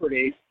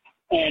property.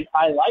 And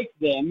I liked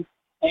them,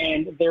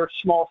 and they're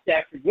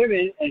small-statured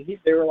women, and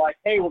they were like,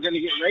 hey, we're going to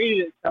get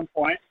raided at some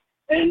point.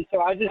 And so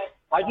I just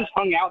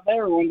hung out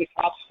there, and when the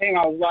cops came,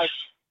 I was like,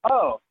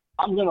 oh,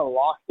 I'm going to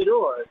lock the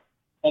door.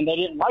 And they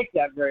didn't like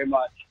that very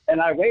much.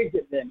 And I waved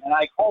at them, and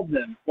I called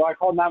them. So I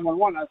called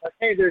 911. I was like,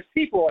 hey, there's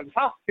people in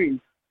costumes,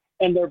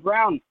 and they're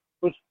brown,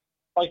 with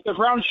like their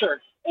brown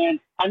shirts, and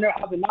I know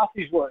how the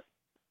Nazis work.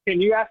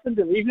 Can you ask them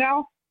to leave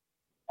now?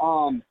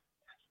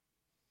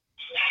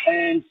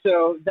 And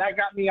so that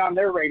got me on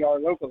their radar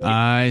locally.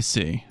 I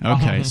see.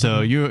 Okay,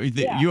 so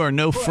you are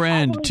no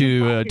friend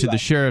to the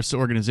sheriff's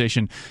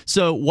organization.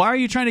 So why are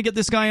you trying to get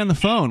this guy on the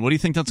phone? What do you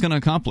think that's going to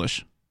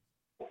accomplish?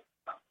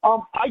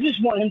 I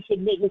just want him to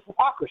admit his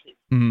hypocrisy.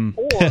 Or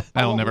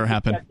That'll never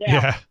happen.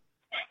 Yeah.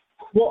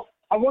 Well,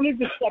 I want him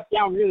to step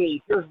down,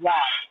 really. Here's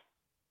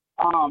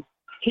why.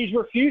 He's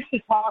refused to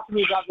talk to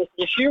me about this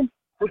issue,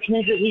 which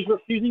means that he's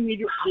refusing me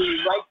the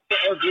right to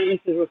air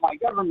grievances with my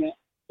government,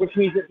 which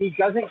means that he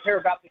doesn't care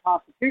about the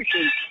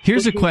Constitution.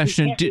 Here's a which means he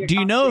question. can't be a Do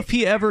you know if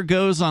he ever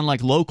goes on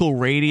like local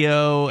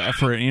radio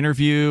for an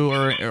interview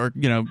or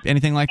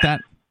anything like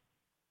that?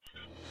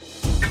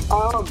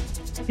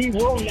 He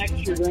will next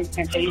year during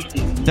campaign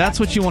season. That's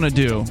what you want to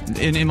do,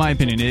 in my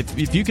opinion.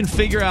 If you can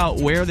figure out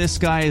where this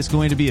guy is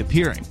going to be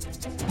appearing,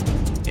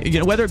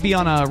 whether it be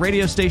on a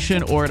radio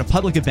station or at a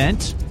public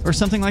event or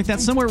something like that,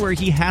 somewhere where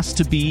he has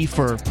to be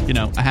for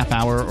a half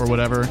hour or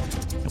whatever,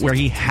 where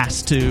he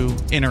has to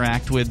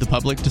interact with the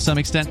public to some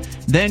extent,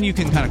 then you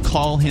can kind of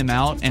call him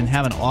out and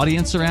have an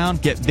audience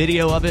around, get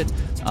video of it.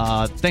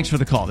 Thanks for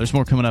the call. There's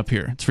more coming up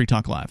here. It's Free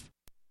Talk Live.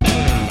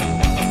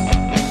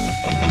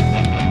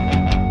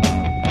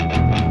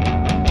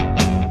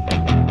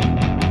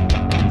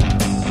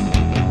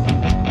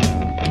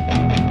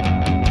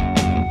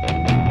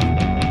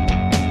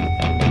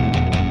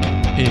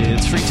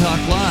 It's Free Talk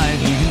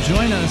Live. You can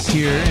join us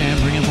here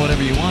and bring up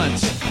whatever you want.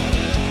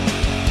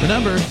 The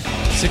number,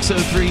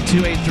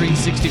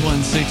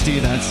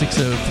 603-283-6160. That's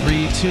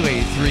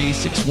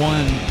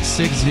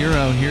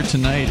 603-283-6160. Here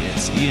tonight,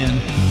 it's Ian.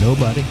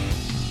 Nobody.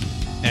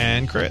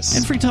 And Chris.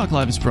 And Free Talk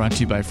Live is brought to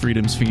you by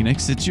Freedom's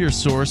Phoenix. It's your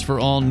source for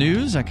all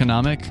news,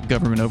 economic,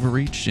 government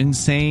overreach,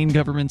 insane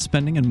government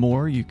spending, and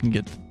more. You can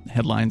get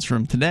headlines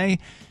from today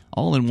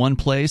all in one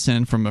place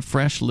and from a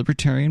fresh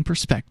libertarian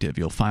perspective.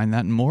 You'll find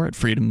that and more at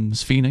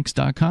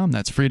freedomsphoenix.com.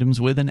 That's freedoms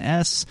with an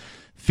S,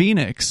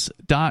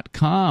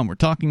 phoenix.com. We're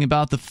talking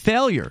about the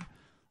failure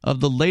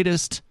of the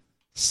latest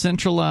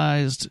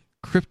centralized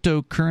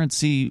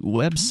cryptocurrency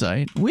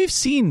website. We've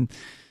seen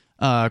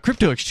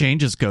crypto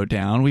exchanges go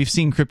down. We've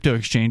seen crypto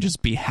exchanges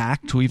be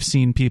hacked. We've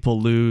seen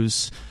people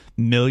lose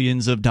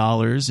millions of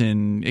dollars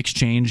in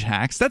exchange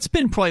hacks. That's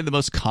been probably the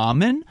most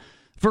common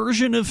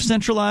version of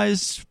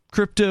centralized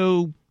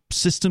crypto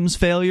systems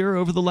failure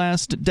over the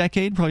last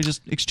decade. Probably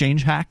just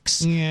exchange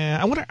hacks. Yeah,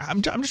 I wonder.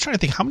 I'm just trying to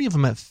think how many of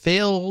them have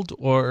failed,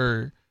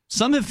 or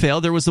some have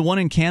failed. There was the one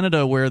in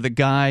Canada where the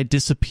guy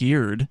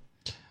disappeared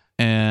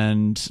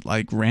and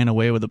ran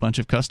away with a bunch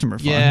of customer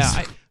funds.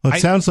 Yeah, well,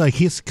 it sounds like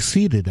he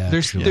succeeded.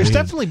 Actually, there's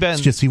definitely been.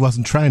 It's just he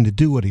wasn't trying to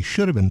do what he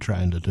should have been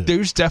trying to do.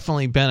 There's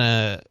definitely been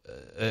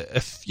a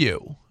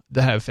few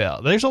that have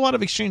failed. There's a lot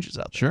of exchanges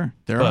out there. Sure,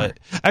 there but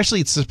are.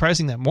 Actually, it's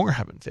surprising that more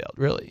haven't failed.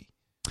 Really,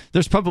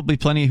 there's probably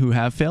plenty who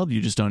have failed. You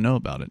just don't know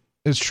about it.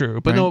 It's true,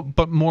 but right?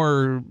 but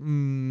more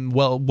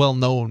well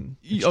known.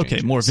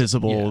 Okay, more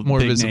visible, more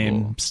big visible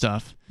name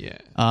stuff. Yeah.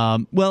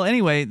 Well,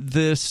 anyway,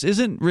 this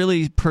isn't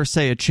really per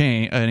se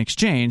an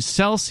exchange.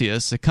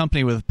 Celsius, a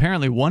company with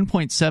apparently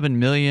 1.7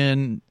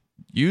 million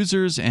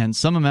users and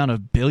some amount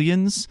of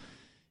billions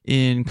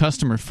in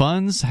customer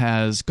funds,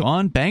 has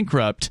gone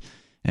bankrupt.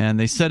 And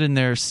they said in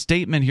their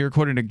statement here,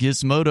 according to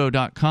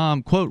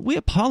Gizmodo.com, quote, "We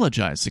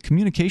apologize. The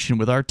communication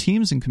with our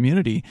teams and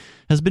community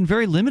has been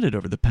very limited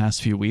over the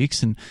past few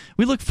weeks, and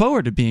we look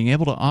forward to being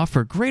able to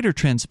offer greater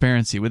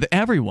transparency with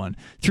everyone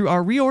through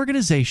our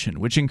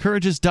reorganization, which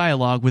encourages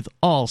dialogue with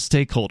all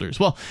stakeholders."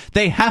 Well,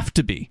 they have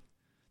to be.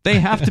 They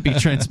have to be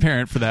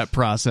transparent for that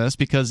process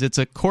because it's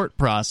a court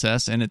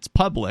process and it's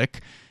public.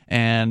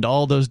 And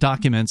all those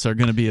documents are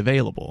going to be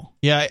available.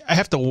 Yeah, I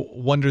have to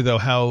wonder, though,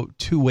 how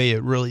two-way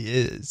it really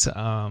is.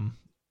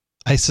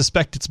 I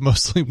suspect it's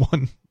mostly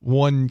one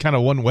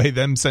way,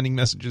 them sending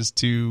messages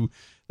to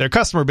their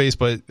customer base,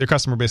 but their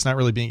customer base not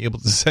really being able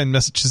to send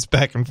messages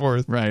back and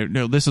forth. Right.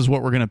 No, this is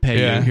what we're going to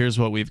pay you. Here's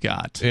what we've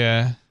got.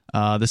 Yeah.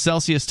 The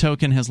Celsius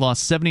token has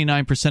lost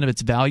 79% of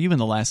its value in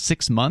the last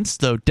 6 months,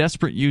 though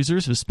desperate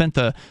users have spent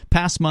the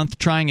past month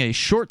trying a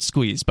short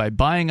squeeze by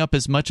buying up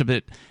as much of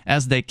it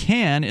as they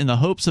can in the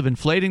hopes of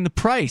inflating the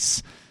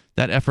price.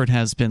 That effort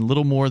has been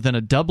little more than a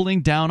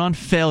doubling down on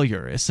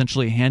failure,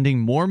 essentially handing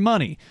more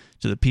money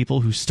to the people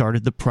who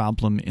started the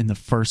problem in the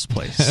first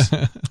place.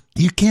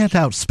 You can't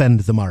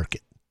outspend the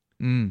market.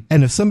 And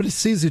if somebody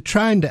sees you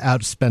trying to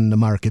outspend the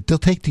market, they'll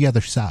take the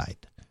other side.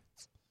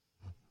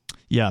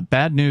 Yeah,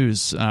 bad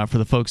news for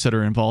the folks that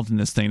are involved in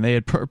this thing. They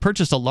had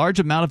purchased a large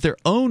amount of their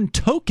own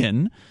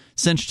token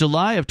since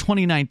July of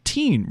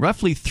 2019,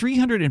 roughly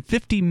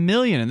 $350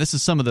 million. And this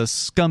is some of the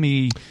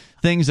scummy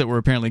things that were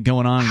apparently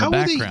going on in the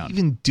background. How are they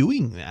even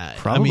doing that?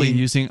 Probably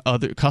using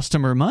other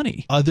customer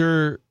money.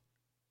 The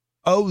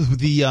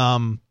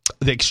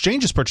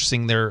exchange is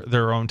purchasing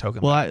their own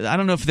token. Well, I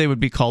don't know if they would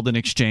be called an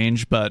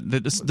exchange, but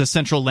the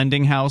central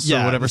lending house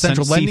or whatever. The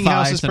central lending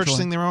house is central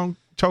purchasing their own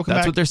token.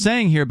 That's back? what they're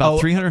saying here, about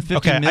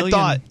 $350 million. I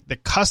thought the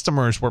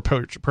customers were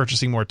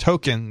purchasing more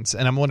tokens,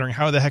 and I'm wondering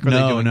how the heck are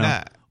they doing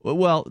that?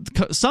 Well,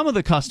 some of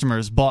the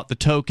customers bought the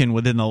token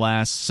within the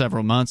last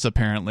several months,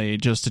 apparently,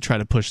 just to try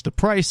to push the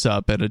price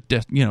up at a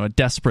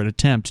desperate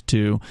attempt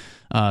to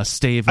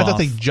stave off. I thought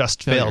they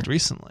just failure. failed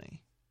recently.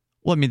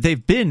 Well, I mean,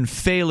 they've been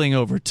failing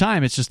over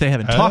time. It's just they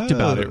haven't talked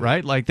about it,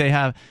 right? Like they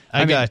have.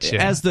 I got you.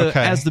 As the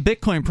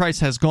Bitcoin price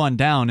has gone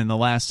down in the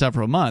last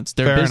several months,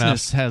 their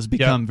business has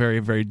become very,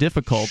 very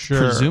difficult. Sure.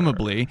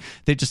 Presumably,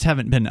 they just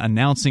haven't been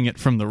announcing it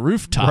from the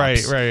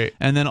rooftops. Right.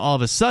 And then all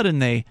of a sudden,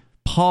 they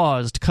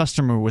paused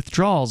customer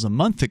withdrawals a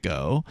month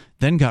ago,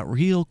 then got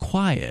real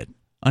quiet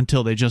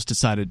until they just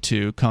decided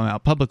to come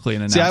out publicly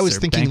and announce I was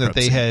their thinking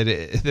bankruptcy.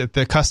 that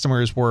the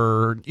customers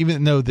were,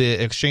 even though the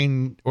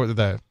exchange or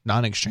the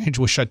non-exchange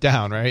was shut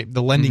down, right?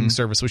 The lending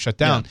service was shut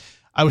down. Yeah.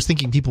 I was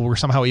thinking people were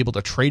somehow able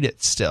to trade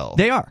it still.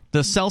 They are.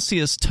 The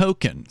Celsius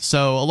token.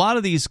 So a lot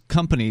of these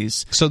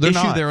companies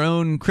issue their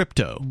own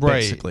crypto,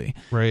 basically.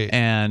 Right.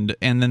 And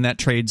then that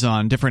trades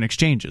on different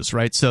exchanges,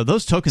 right? So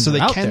those tokens are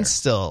out there.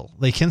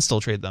 They can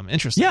still trade them.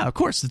 Interesting. Yeah, of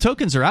course. The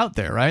tokens are out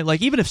there, right?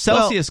 Like even if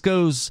Celsius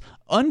goes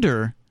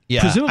under...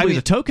 Yeah, presumably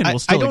the token will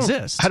still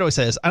exist. How do I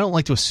say this? I don't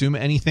like to assume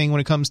anything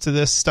when it comes to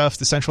this stuff,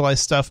 the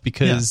centralized stuff,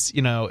 because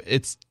half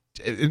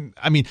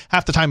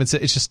the time it's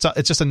just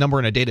a number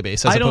in a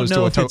database as opposed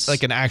to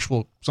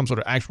some sort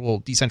of actual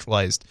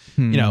decentralized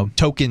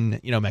token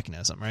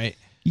mechanism, right?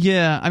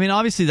 Yeah, I mean,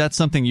 obviously that's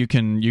something you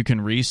can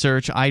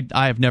research. I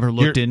have never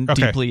looked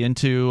deeply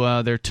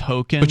into their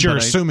token, but you're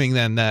assuming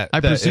then that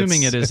I'm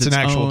presuming it's an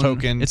actual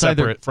token, it's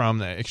separate from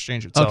the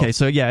exchange itself. Okay,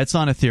 so yeah, it's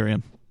on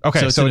Ethereum.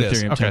 Okay, so it is.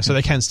 Ethereum Okay, token. so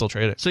they can still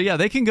trade it. So yeah,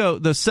 they can go.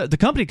 The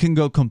company can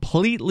go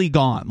completely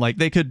gone. Like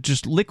they could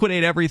just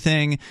liquidate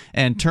everything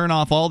and turn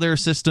off all their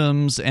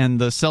systems,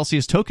 and the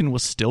Celsius token will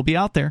still be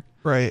out there.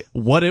 Right.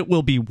 What it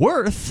will be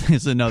worth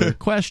is another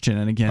question.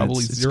 And again,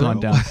 it's gone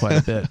down quite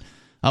a bit.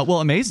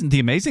 Well, the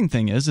amazing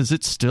thing is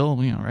it's still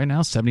right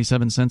now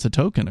 77 cents a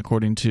token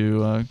according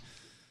to.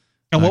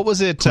 And what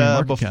was it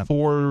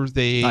before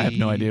they? I have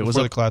no idea. It was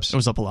the collapse. It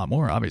was up a lot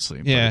more,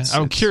 obviously. Yeah,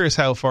 I'm curious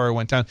how far it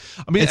went down.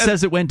 I mean, it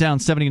says it went down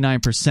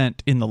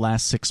 79% in the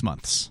last 6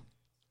 months.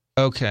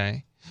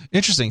 Okay,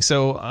 interesting.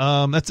 So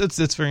that's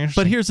very interesting.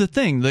 But here's the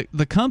thing: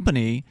 the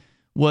company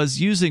was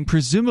using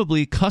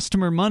presumably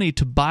customer money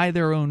to buy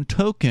their own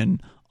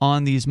token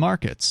on these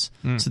markets.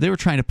 So they were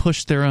trying to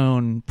push their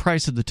own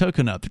price of the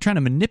token up. They're trying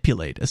to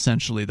manipulate,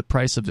 essentially, the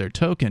price of their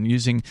token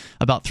using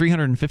about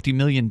 $350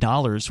 million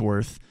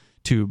worth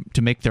to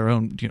make their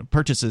own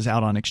purchases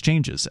out on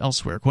exchanges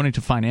elsewhere, according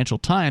to Financial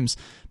Times.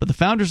 But the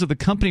founders of the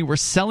company were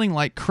selling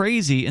like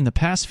crazy in the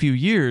past few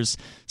years.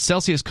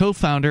 Celsius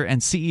co-founder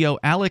and CEO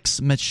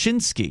Alex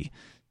Mashinsky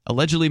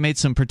allegedly made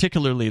some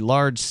particularly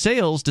large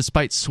sales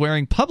despite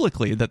swearing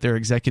publicly that their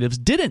executives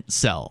didn't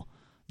sell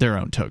their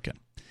own token.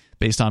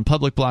 Based on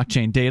public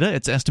blockchain data,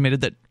 it's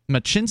estimated that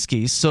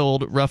Mashinsky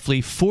sold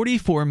roughly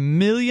 $44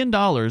 million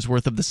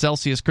worth of the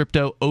Celsius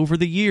crypto over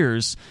the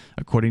years,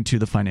 according to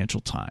the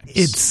Financial Times.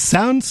 It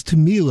sounds to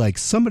me like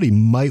somebody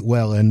might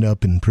well end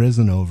up in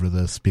prison over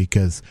this,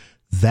 because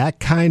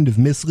that kind of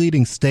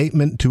misleading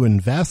statement to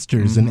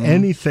investors and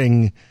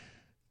anything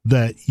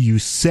that you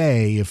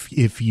say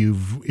if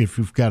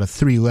you've got a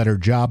 3-letter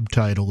job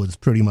title is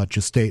pretty much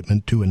a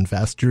statement to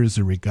investors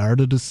or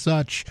regarded as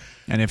such.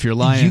 And if you're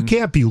lying, you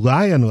can't be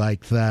lying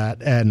like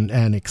that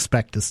and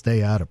expect to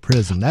stay out of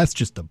prison. That's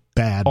just a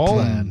bad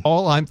plan.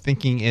 All I'm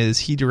thinking is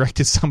he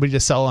directed somebody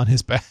to sell on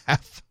his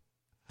behalf.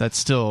 That's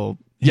still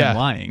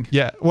lying.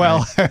 Yeah.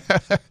 Well, right?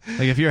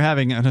 Like if you're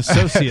having an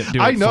associate do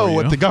it I know for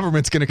what you. the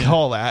government's going to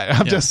call that.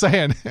 I'm just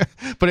saying.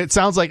 But it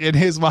sounds like in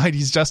his mind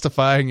he's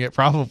justifying it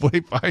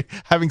probably by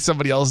having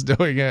somebody else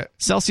doing it.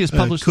 Celsius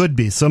published could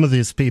be. Some of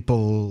these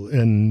people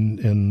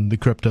in the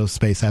crypto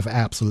space have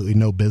absolutely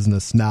no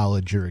business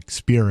knowledge or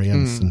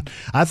experience, and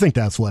I think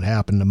that's what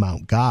happened to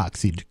Mt.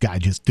 Gox. The guy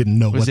just didn't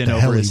know what the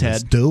hell he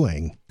was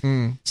doing.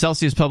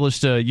 Celsius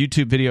published a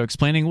YouTube video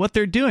explaining what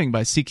they're doing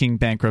by seeking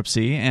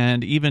bankruptcy,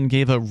 and even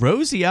gave a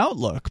rosy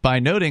outlook by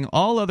noting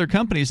all other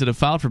companies that have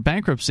filed for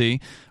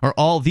bankruptcy, or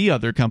all the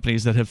other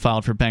companies that have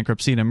filed for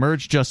bankruptcy and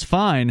emerged just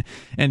fine.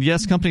 And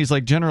yes, companies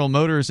like General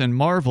Motors and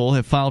Marvel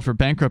have filed for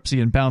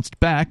bankruptcy and bounced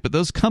back, but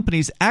those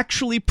companies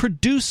actually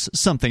produce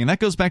something. And that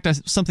goes back to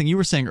something you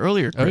were saying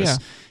earlier, Chris,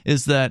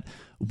 is that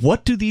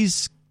what do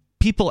these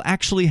people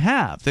actually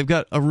have? They've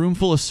got a room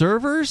full of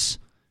servers?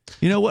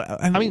 You know what?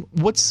 I mean,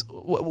 what?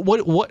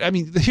 I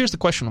mean, here's the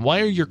question: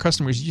 why are your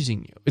customers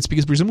using you? It's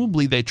because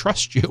presumably they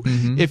trust you.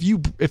 If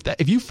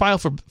you file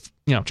for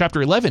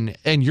Chapter 11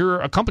 and you're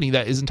a company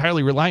that is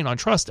entirely reliant on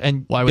trust,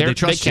 and why would they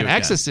trust they can't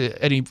access it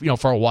any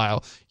for a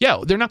while,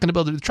 they're not going to be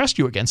able to trust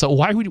you again. So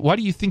why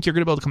do you think you're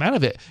going to be able to come out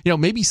of it?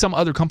 Maybe some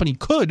other company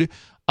could,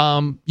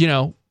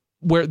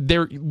 where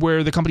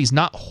the company's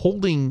not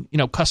holding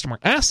customer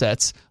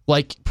assets,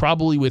 like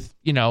probably with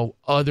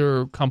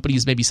other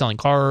companies maybe selling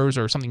cars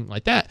or something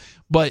like that.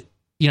 But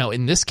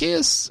in this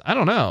case, I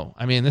don't know.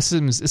 I mean, this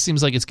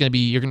seems like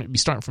you're going to be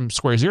starting from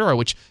square zero,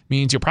 which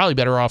means you're probably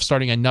better off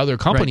starting another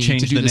company to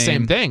do the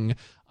same thing.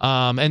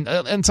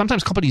 And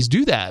sometimes companies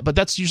do that, but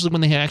that's usually when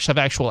they actually have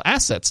actual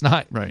assets,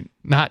 not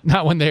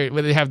when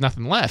they have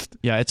nothing left.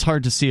 Yeah, it's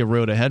hard to see a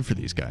road ahead for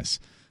these guys.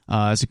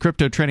 As a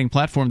crypto trading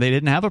platform, they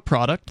didn't have a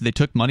product. They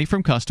took money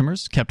from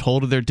customers, kept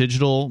hold of their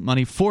digital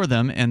money for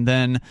them, and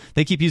then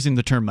they keep using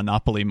the term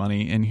monopoly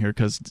money in here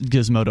because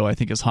Gizmodo, I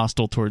think, is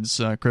hostile towards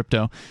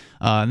crypto.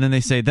 And then they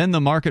say, then the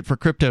market for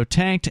crypto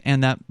tanked,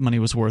 and that money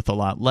was worth a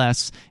lot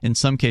less. In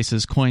some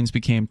cases, coins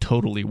became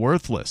totally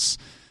worthless.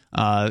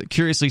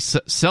 Curiously,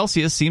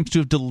 Celsius seems to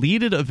have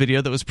deleted a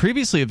video that was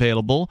previously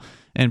available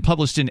and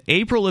published in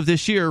April of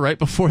this year, right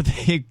before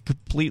they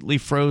completely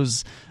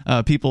froze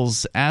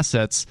people's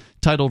assets,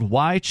 titled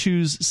 "Why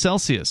Choose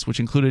Celsius?", which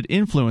included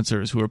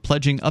influencers who were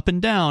pledging up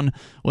and down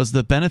was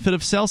the benefit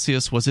of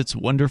Celsius was its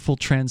wonderful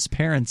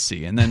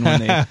transparency. And then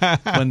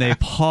when they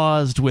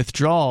paused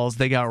withdrawals,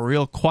 they got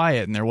real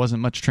quiet and there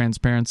wasn't much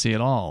transparency at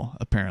all,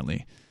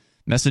 apparently.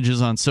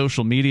 Messages on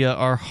social media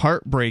are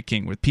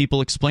heartbreaking, with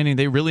people explaining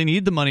they really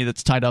need the money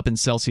that's tied up in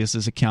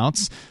Celsius's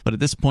accounts, but at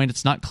this point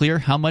it's not clear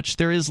how much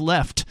there is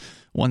left.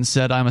 One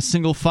said, "I'm a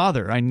single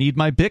father. I need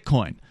my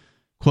Bitcoin."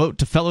 Quote,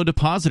 to fellow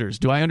depositors,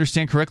 "Do I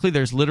understand correctly?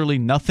 There's literally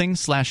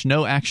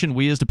nothing/no action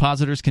we as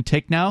depositors can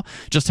take now?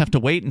 Just have to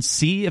wait and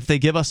see if they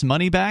give us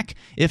money back?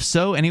 If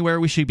so, anywhere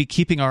we should be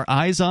keeping our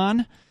eyes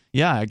on?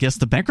 Yeah, I guess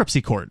the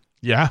bankruptcy court."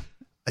 Yeah.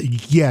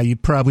 Yeah, you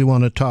probably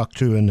want to talk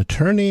to an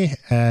attorney,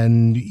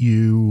 and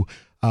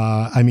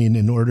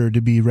in order to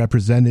be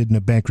represented in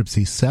a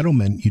bankruptcy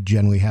settlement, you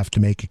generally have to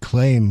make a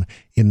claim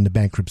in the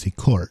bankruptcy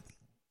court.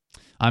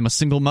 "I'm a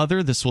single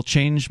mother. This will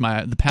change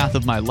the path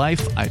of my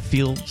life. I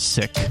feel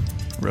sick,"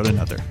 wrote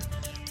another.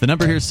 The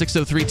number here is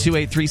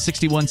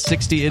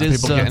 603-283-6160. It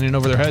is people getting in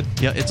over their head.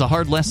 Yeah, it's a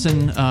hard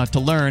lesson to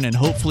learn, and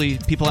hopefully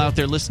people out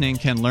there listening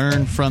can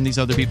learn from these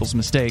other people's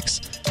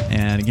mistakes.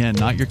 And again,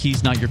 not your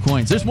keys, not your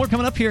coins. There's more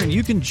coming up here, and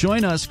you can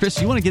join us.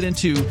 Chris, you want to get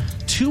into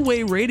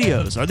two-way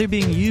radios. Are they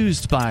being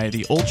used by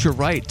the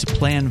ultra-right to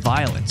plan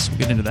violence? We'll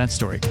get into that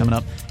story coming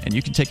up, and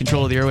you can take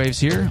control of the airwaves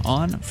here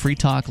on Free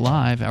Talk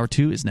Live. Hour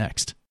 2 is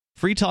next.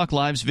 Free Talk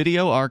Live's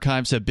video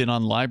archives have been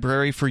on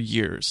LBRY for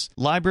years.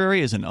 LBRY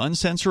is an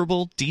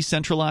uncensorable,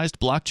 decentralized,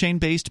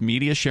 blockchain-based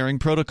media sharing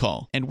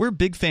protocol, and we're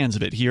big fans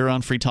of it here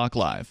on Free Talk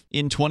Live.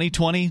 In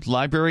 2020,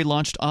 LBRY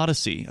launched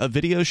Odysee, a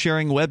video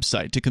sharing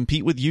website to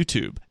compete with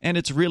YouTube, and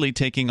it's really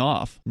taking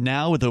off.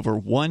 Now with over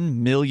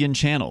 1 million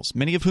channels,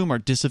 many of whom are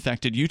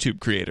disaffected YouTube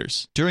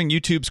creators. During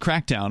YouTube's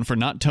crackdown for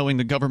not towing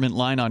the government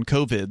line on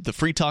COVID, the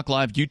Free Talk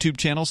Live YouTube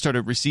channel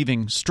started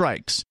receiving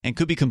strikes and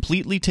could be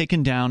completely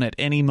taken down at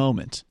any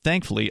moment.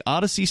 Thankfully,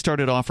 Odysee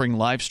started offering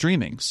live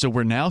streaming, so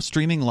we're now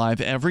streaming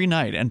live every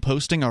night and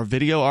posting our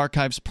video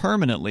archives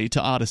permanently to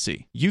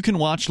Odysee. You can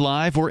watch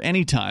live or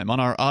anytime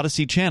on our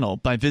Odysee channel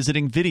by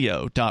visiting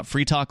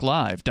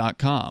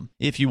video.freetalklive.com.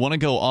 If you want to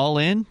go all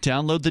in,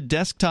 download the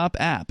desktop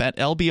app at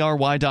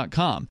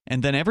lbry.com,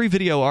 and then every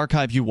video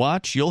archive you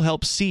watch, you'll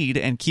help seed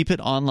and keep it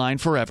online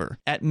forever.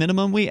 At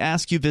minimum, we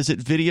ask you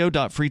visit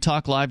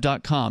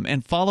video.freetalklive.com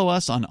and follow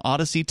us on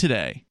Odysee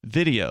today.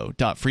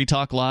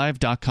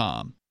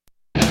 video.freetalklive.com.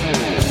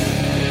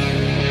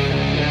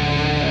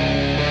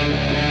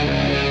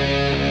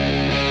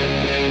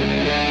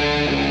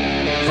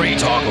 Free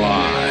Talk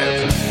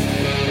Live.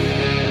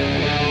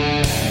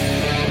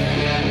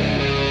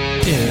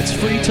 It's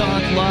Free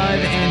Talk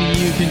Live, and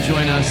you can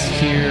join us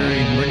here.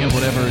 You can bring up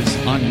whatever is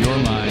on your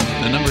mind.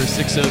 The number is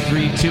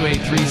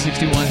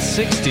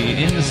 603-283-6160.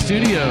 In the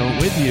studio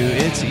with you,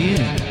 it's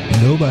Ian.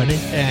 Nobody.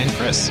 And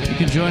Chris. You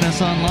can join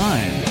us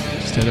online.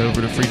 Just head over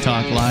to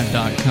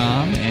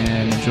freetalklive.com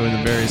and enjoy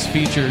the various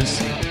features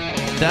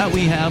that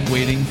we have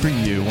waiting for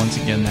you. Once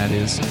again, that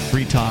is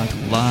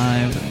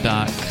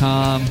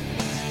freetalklive.com.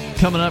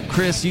 Coming up,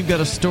 Chris, you've got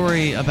a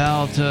story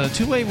about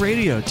two-way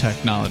radio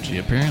technology.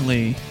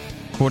 Apparently,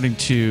 according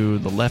to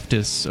the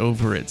leftists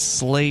over at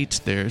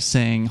Slate, they're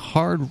saying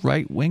hard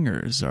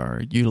right-wingers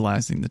are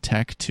utilizing the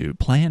tech to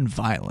plan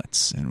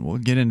violence. And we'll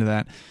get into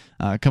that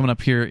coming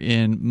up here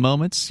in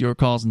moments. Your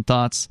calls and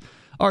thoughts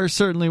are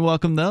certainly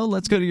welcome, though.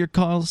 Let's go to your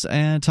calls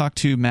and talk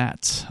to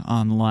Matt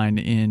on the line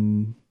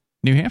in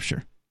New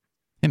Hampshire.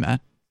 Hey, Matt.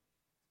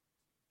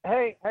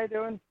 Hey, how you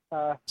doing?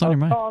 What's on your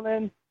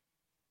mind?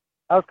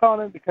 I was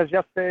calling in because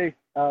yesterday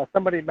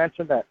somebody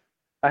mentioned that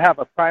I have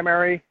a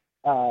primary,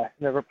 in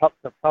the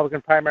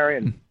Republican primary,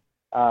 and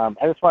I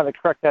just wanted to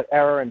correct that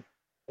error and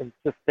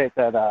just state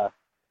that I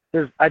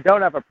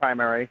don't have a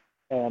primary.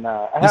 And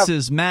this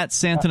is Matt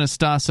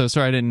Santanastasso.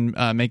 Sorry, I didn't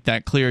make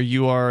that clear.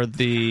 You are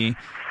the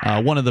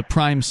one of the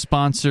prime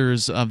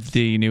sponsors of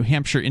the New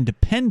Hampshire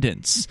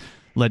independence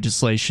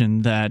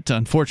legislation that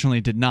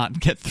unfortunately did not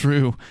get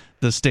through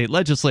the state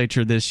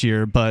legislature this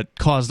year, but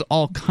caused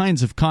all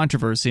kinds of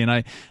controversy. And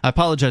I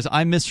apologize,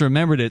 I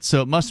misremembered it.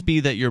 So it must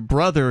be that your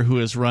brother, who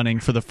is running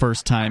for the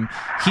first time,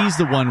 he's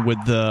the one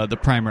with the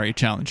primary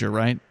challenger,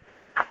 right?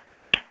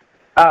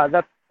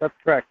 That's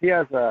correct. He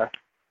has an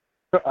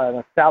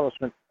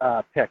establishment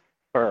pick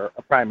for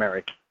a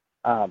primary.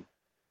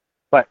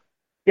 But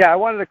yeah, I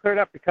wanted to clear it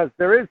up because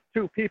there is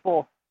two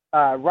people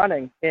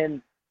running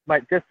in my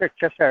district,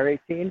 Cheshire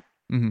 18.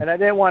 And I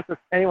didn't want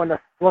anyone to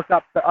look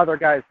up the other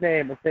guy's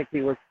name and think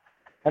he was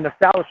an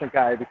establishment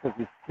guy, because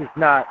he's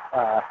not.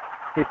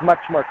 He's much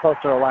more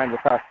closer aligned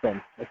with us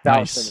than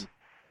establishment.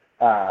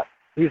 Nice.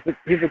 He's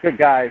a good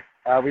guy.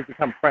 We've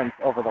become friends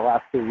over the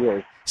last 2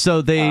 years.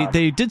 So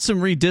they did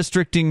some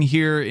redistricting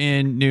here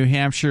in New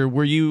Hampshire.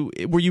 Were you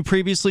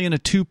previously in a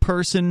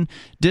 2-person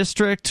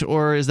district,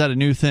 or is that a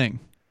new thing?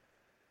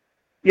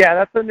 Yeah,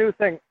 that's a new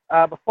thing.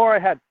 Before I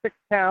had 6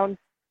 towns.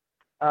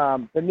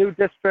 The new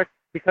district,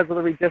 because of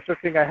the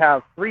redistricting, I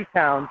have 3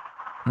 towns.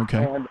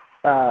 Okay. And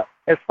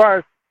as far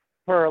as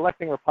for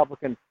electing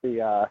Republicans,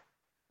 the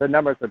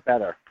numbers are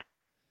better.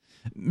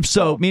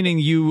 So, meaning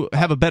you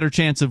have a better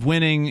chance of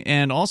winning,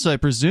 and also I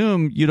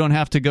presume you don't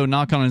have to go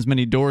knock on as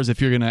many doors if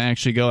you're going to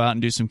actually go out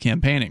and do some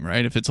campaigning,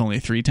 right? If it's only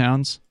 3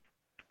 towns?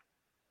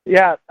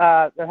 Yeah,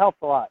 that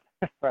helps a lot,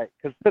 right?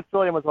 Because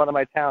Fitzwilliam was one of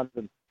my towns,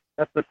 and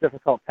that's a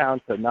difficult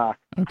town to knock.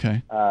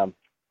 Okay.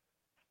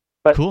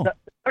 But cool. The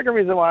second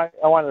reason why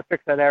I wanted to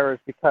fix that error is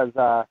because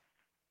the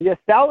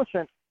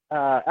establishment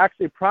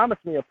actually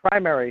promised me a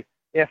primary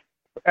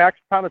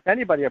actually promised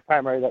anybody a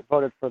primary that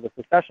voted for the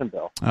secession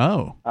bill.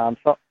 Oh.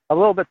 So a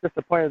little bit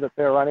disappointed that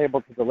they were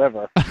unable to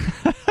deliver.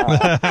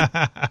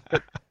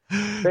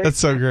 That's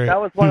so great.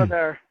 That was one of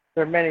their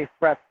many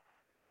threats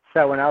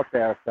that went out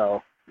there.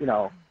 So, it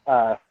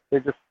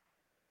was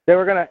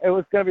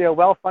gonna be a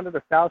well-funded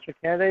establishment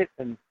candidate,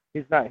 and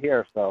he's not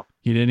here, so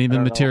he didn't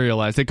even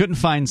materialize. They couldn't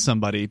find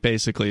somebody,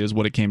 basically, is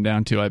what it came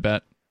down to, I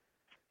bet.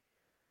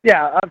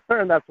 Yeah, I'm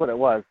certain that's what it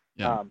was.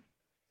 Yeah.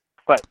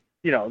 But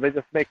they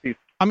just make these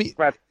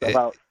threats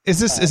about. Is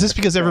this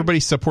because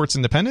everybody supports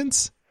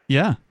independence?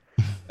 Yeah.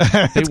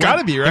 It's got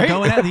to be, right?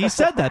 He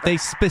said that. They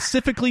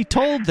specifically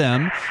told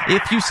them,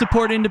 if you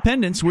support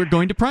independence, we're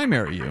going to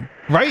primary you.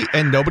 Right,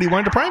 and nobody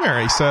wanted to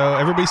primary, so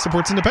everybody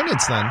supports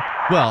independence then.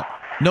 Well,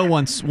 no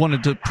one's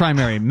wanted to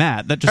primary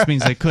Matt. That just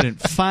means they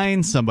couldn't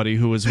find somebody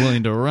who was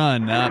willing to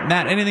run.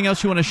 Matt, anything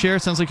else you want to share?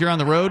 Sounds like you're on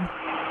the road.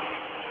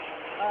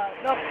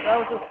 No,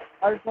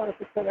 I just wanted to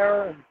fix that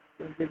error and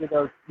give me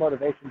those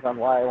motivations on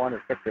why I want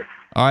to fix it.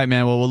 All right,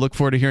 man. Well, we'll look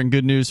forward to hearing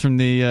good news from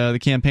the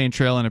campaign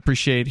trail, and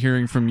appreciate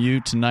hearing from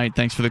you tonight.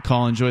 Thanks for the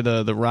call. Enjoy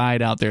the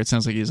ride out there. It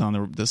sounds like he's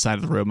on the side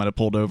of the road. Might have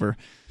pulled over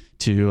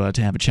to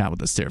have a chat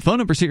with us there. Phone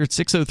number's here at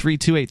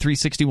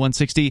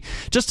 603-283-6160.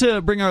 Just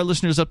to bring our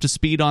listeners up to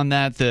speed on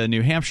that, the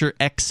New Hampshire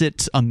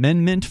exit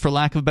amendment, for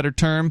lack of a better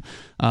term,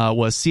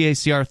 was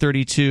CACR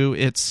 32.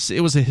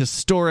 It was a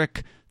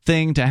historic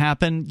thing to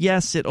happen.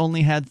 Yes, it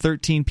only had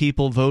 13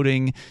 people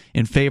voting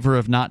in favor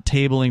of not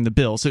tabling the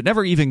bill. So it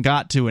never even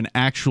got to an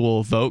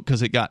actual vote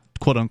because it got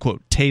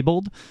quote-unquote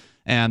tabled.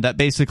 And that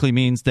basically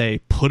means they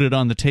put it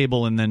on the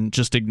table and then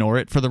just ignore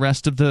it for the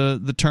rest of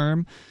the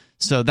term.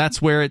 So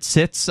that's where it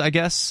sits, I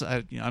guess.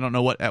 I don't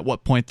know at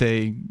what point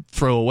they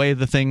throw away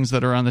the things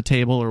that are on the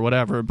table or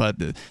whatever, but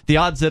the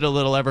odds that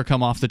it'll ever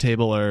come off the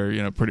table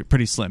are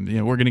pretty slim.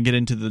 We're going to get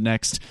into the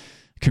next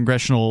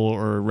congressional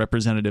or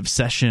representative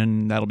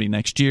session. That'll be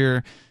next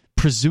year.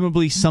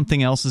 Presumably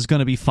something else is going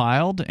to be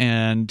filed,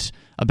 and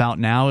about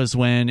now is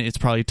when it's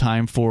probably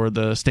time for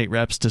the state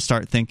reps to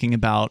start thinking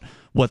about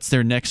what's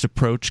their next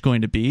approach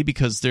going to be,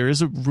 because there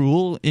is a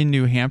rule in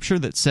New Hampshire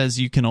that says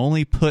you can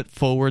only put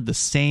forward the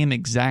same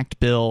exact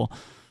bill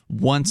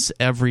once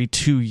every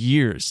 2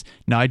 years.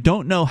 Now, I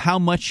don't know how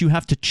much you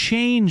have to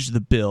change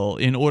the bill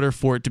in order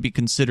for it to be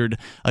considered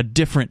a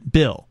different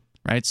bill,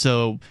 right?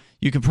 So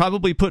you can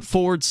probably put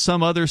forward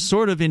some other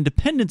sort of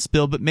independence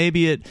bill, but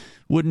maybe it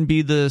wouldn't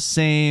be the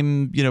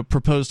same,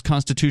 proposed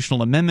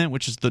constitutional amendment,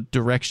 which is the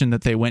direction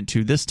that they went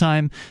to this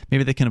time.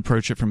 Maybe they can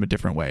approach it from a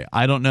different way.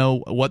 I don't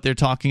know what they're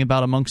talking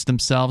about amongst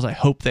themselves. I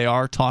hope they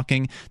are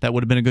talking. That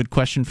would have been a good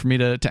question for me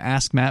to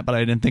ask Matt, but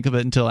I didn't think of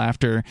it until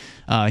after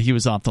he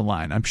was off the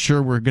line. I'm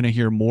sure we're going to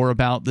hear more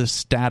about the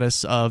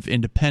status of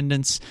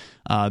independence.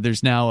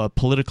 There's now a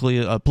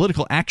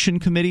political action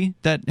committee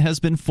that has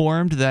been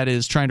formed that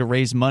is trying to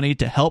raise money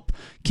to help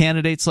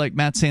candidates like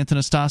Matt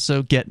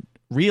Santonastasso get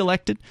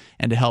reelected,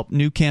 and to help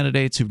new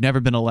candidates who've never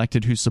been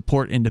elected who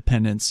support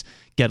independence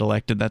get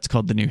elected. That's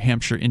called the New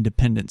Hampshire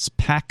Independence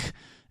PAC,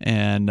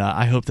 and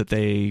I hope that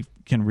they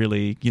can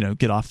really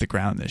get off the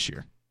ground this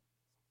year.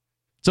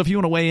 So if you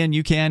want to weigh in,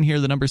 you can.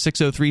 Hear the number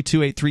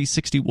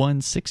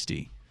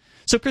 603-283-6160.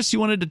 So, Chris, you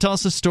wanted to tell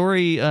us a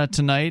story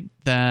tonight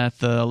that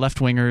the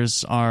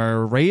left-wingers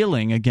are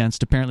railing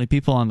against apparently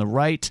people on the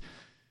right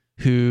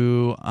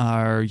who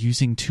are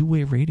using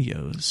two-way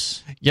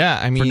radios. Yeah,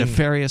 I mean, for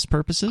nefarious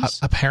purposes.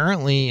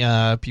 Apparently,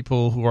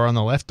 people who are on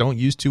the left don't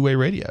use two-way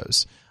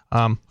radios.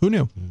 Who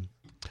knew?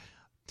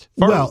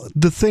 Well,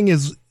 the thing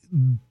is,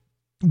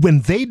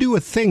 when they do a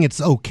thing, it's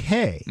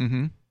okay.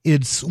 Mm-hmm.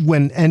 It's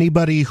when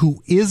anybody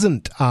who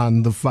isn't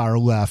on the far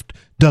left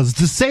does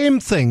the same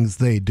things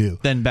they do,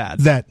 then bad,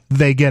 that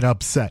they get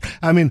upset.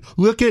 I mean,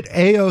 look at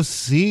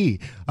AOC,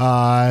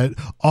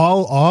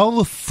 all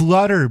the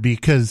flutter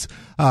because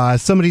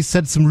somebody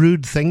said some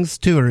rude things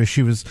to her as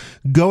she was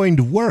going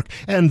to work.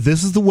 And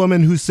this is the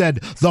woman who said,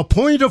 the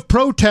point of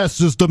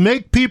protest is to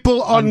make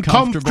people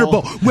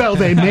uncomfortable. Well,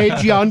 they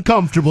made you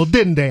uncomfortable,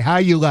 didn't they? How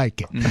you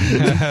like it?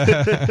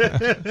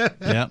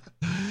 Yeah.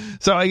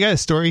 So I got a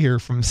story here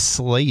from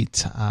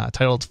Slate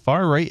titled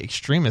 "Far-Right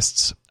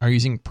Extremists Are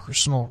Using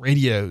Personal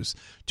Radios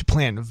to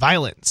Plan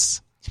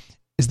Violence.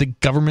 Is the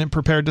government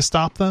prepared to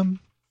stop them?"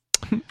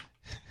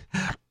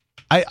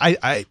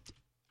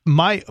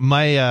 My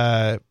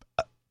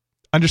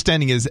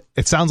understanding is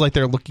it sounds like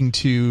they're looking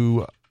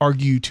to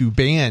argue to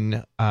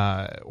ban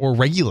or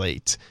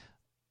regulate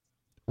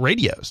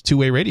radios,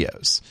 two-way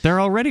radios.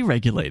 They're already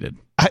regulated.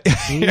 I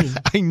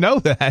know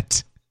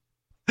that.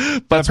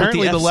 But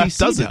apparently the left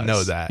doesn't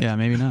know that. Yeah,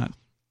 maybe not.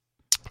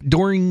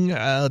 During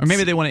or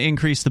maybe they want to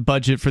increase the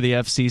budget for the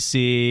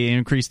FCC,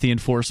 increase the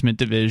enforcement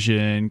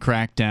division,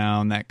 crack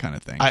down, that kind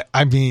of thing.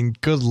 I mean,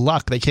 good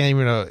luck. They can't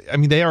even. I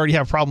mean, they already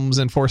have problems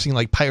enforcing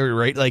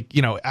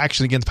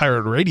action against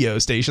pirate radio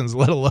stations,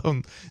 let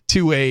alone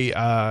two-way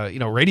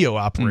radio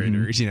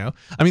operators. Mm-hmm.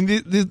 I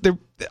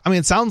mean,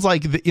 it sounds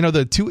like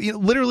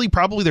literally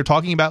probably they're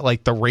talking about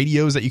like the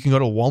radios that you can go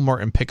to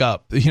Walmart and pick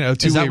up. Is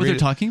that what they're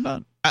talking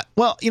about?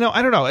 Well,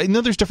 I don't know. I know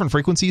there's different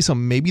frequencies, so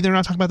maybe they're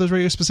not talking about those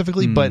radios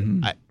specifically.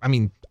 Mm-hmm. But I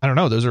mean, I don't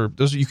know. Those are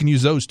you can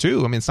use those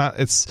too. I mean,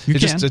 it's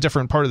just a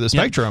different part of the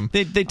spectrum.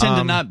 They tend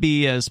to not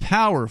be as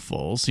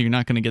powerful, so you're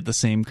not going to get the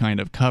same kind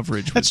of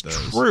coverage. That's with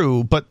those.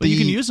 true, but you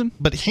can use them.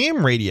 But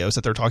ham radios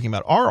that they're talking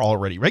about are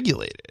already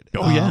regulated.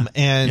 Oh yeah,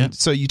 and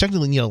so you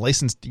technically need a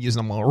license to use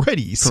them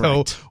already.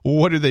 Correct. So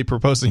what are they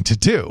proposing to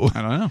do?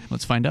 I don't know.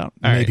 Let's find out.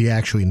 Maybe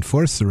actually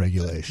enforce the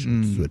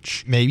regulations,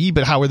 which maybe,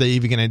 but how are they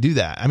even going to do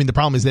that? I mean, the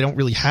problem is they don't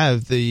really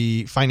have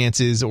the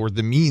finances or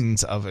the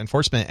means of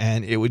enforcement,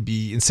 and it would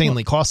be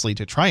insanely costly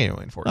to try to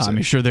enforce it.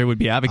 I'm sure they would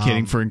be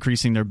advocating for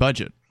increasing their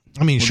budget.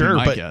 I mean, sure,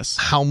 but guess.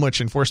 How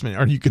much enforcement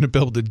are you going to be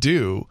able to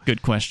do?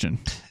 Good question.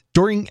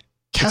 During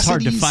It's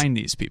hard to find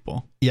these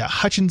people. Yeah,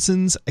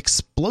 Hutchinson's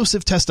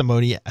explosive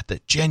testimony at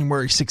the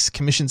January 6th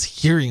Commission's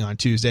hearing on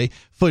Tuesday,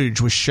 footage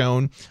was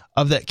shown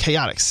of that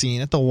chaotic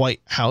scene at the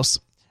White House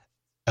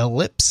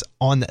ellipse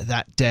on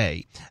that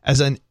day, as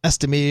an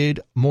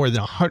estimated more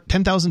than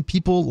 10,000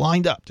 people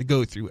lined up to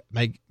go through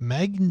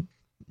magnetometers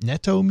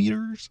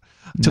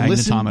to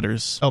listen.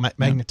 Magnetometers. Oh,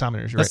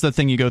 magnetometers. Right. That's the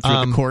thing you go through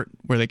at the court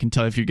where they can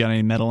tell if you've got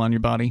any metal on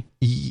your body.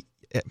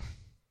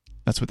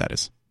 That's what that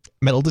is.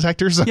 Metal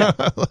detectors? Yeah.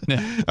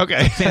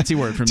 Okay. Fancy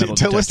word for metal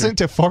detector. To listen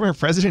to former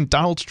President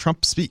Donald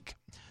Trump speak.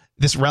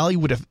 This rally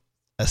would have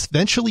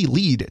eventually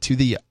lead to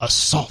the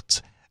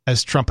assault,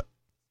 as Trump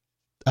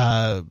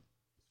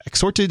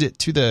exhorted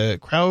to the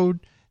crowd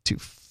to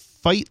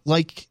fight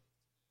like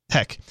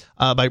heck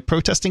by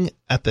protesting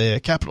at the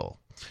Capitol.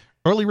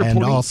 Early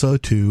reporting, and also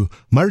to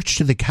march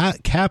to the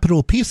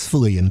Capitol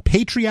peacefully and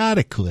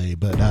patriotically,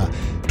 but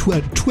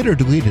Twitter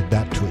deleted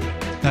that tweet.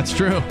 That's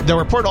true. The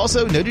report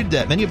also noted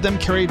that many of them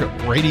carried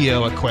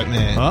radio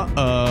equipment.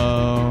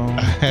 Uh-oh.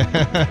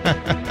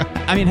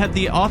 I mean, have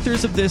the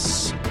authors of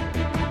this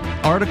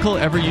article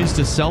ever used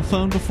a cell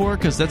phone before?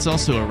 Because that's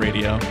also a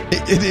radio.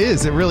 It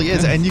is. It really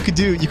is. And you can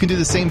do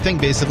the same thing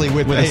basically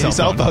with a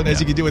cell phone as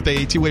you can do with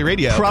a two-way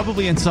radio.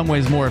 Probably in some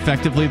ways more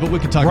effectively, but we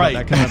can talk about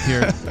that coming up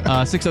here.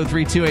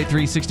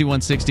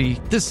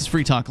 603-283-6160. This is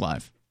Free Talk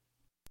Live.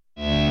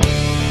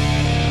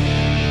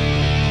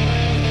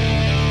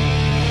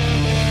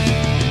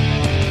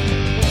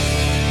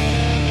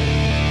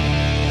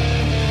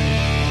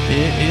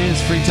 It is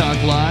Free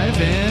Talk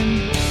Live, and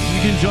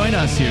you can join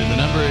us here. The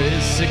number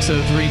is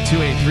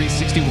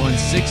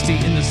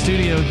 603-283-6160. In the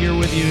studio here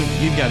with you,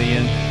 you've got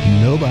Ian.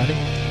 Nobody.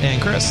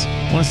 And Chris.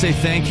 I want to say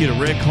thank you to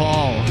Rick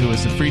Hall, who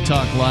is a Free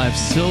Talk Live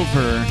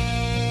Silver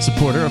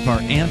supporter of our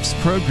AMPS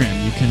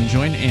program. You can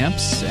join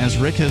AMPS, as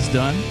Rick has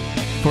done,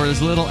 for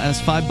as little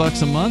as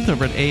 $5 a month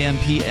over at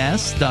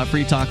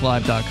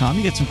amps.freetalklive.com.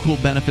 You get some cool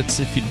benefits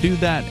if you do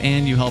that,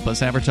 and you help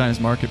us advertise,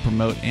 market,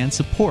 promote, and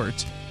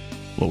support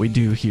what we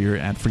do here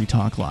at Free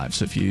Talk Live.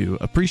 So if you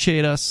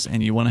appreciate us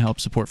and you want to help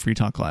support Free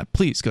Talk Live,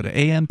 please go to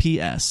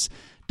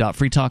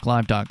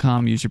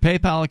amps.freetalklive.com. Use your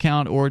PayPal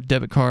account or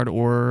debit card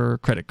or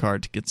credit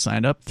card to get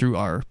signed up through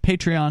our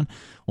Patreon.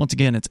 Once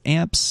again, it's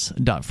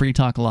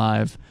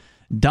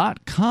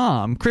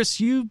amps.freetalklive.com. Chris,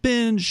 you've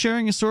been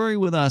sharing a story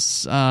with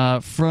us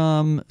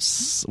from,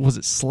 was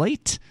it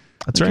Slate?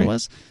 That's right. It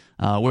was,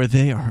 where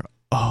they are,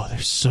 they're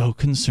so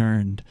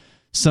concerned.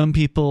 Some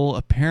people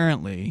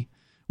apparently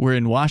were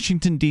in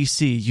Washington,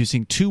 D.C.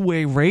 using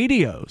two-way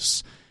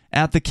radios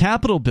at the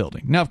Capitol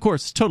building. Now, of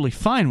course, it's totally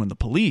fine when the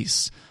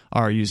police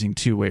are using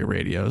two-way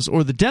radios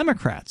or the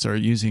Democrats are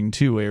using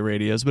two-way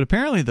radios, but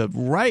apparently the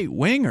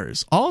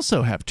right-wingers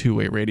also have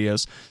two-way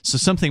radios, so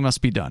something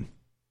must be done.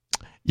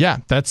 Yeah,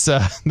 that's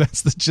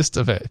the gist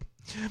of it.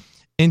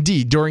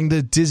 Indeed, during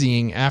the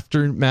dizzying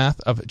aftermath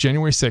of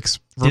January 6th...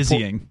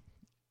 Dizzying?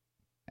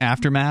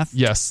 Aftermath?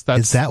 Yes.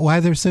 Is that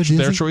why they're so dizzy?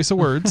 Their choice of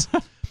words.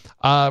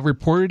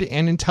 Reported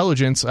and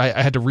intelligence.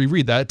 I had to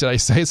reread that. Did I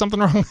say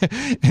something wrong?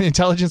 And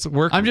intelligence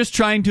work. I'm just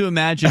trying to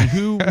imagine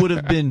who would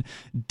have been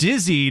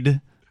dizzied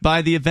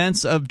by the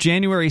events of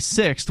January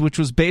 6th, which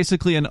was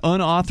basically an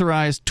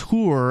unauthorized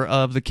tour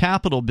of the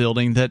Capitol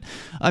building that,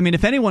 I mean,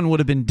 if anyone would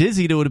have been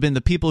dizzied, it would have been the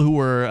people who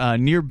were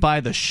nearby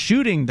the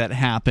shooting that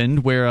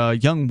happened, where a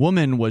young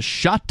woman was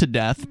shot to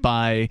death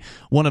by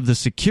one of the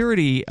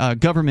security,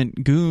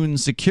 government goon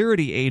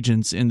security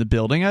agents in the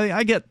building.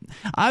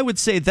 I would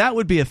say that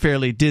would be a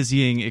fairly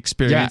dizzying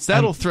experience. Yeah,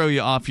 that'll throw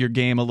you off your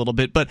game a little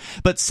bit. But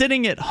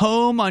sitting at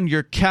home on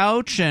your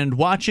couch and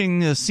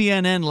watching a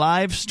CNN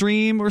live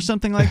stream or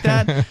something like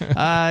that,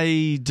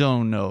 I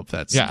don't know if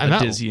that's a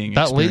dizzying experience.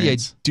 That lady, I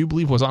do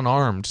believe, was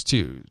unarmed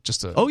too.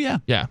 Yeah.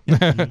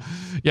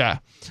 Yeah.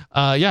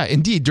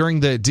 Indeed, during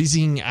the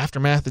dizzying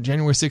aftermath of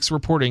January 6th,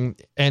 reporting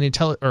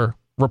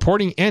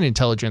and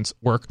intelligence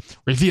work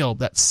revealed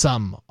that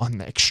some on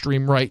the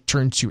extreme right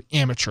turned to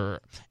amateur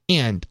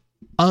and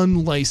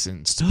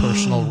unlicensed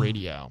personal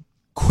radio.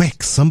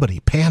 Quick,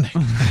 somebody panic.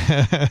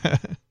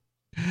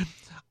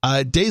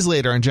 Days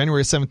later, on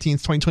January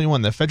 17th,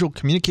 2021, the Federal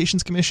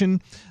Communications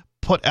Commission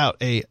put out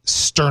a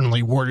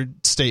sternly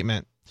worded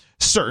statement.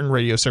 Certain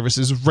radio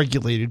services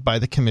regulated by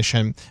the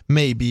commission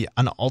may be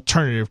an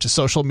alternative to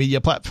social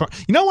media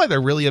platforms. You know why they're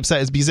really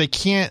upset is because they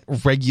can't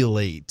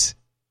regulate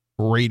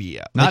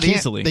radio. Not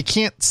easily. They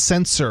can't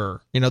censor.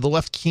 The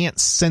left can't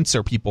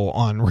censor people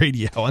on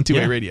radio, on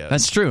two-way radios.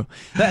 That's true.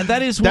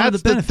 That is one of the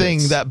benefits. That's the thing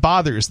that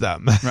bothers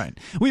them. Right.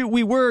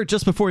 We were,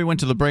 just before we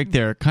went to the break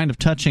there, kind of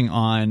touching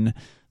on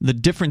the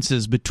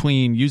differences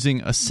between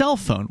using a cell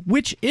phone,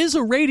 which is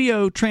a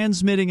radio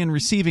transmitting and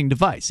receiving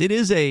device. It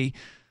is I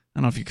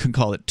don't know if you can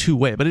call it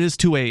two-way, but it is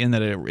two-way in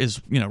that it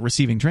is,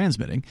 receiving,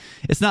 transmitting.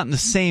 It's not in the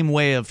same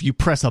way of you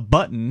press a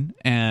button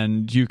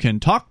and you can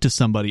talk to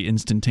somebody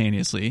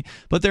instantaneously,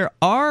 but there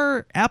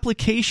are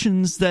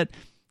applications that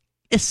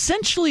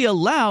essentially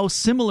allow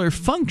similar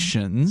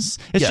functions.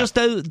 It's just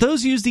that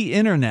those use the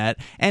internet,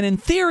 and in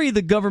theory,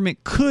 the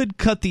government could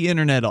cut the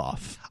internet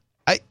off.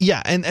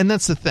 and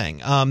that's the thing.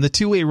 The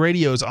two-way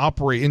radios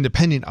operate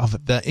independent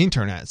of the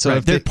internet. So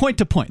if they're point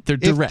to point, they're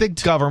direct. If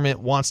the government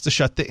wants to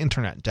shut the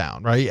internet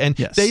down, right? And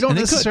Yes, they don't and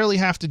they necessarily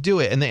have to do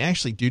it, and they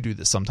actually do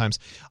this sometimes.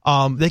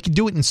 They can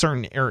do it in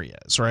certain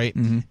areas, right?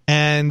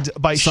 And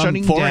by Some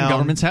shutting foreign down,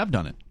 governments have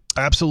done it.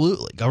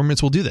 Absolutely.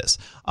 Governments will do this,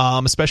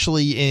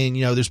 especially in,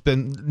 there's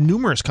been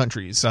numerous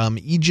countries,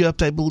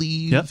 Egypt, I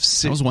believe. Yep,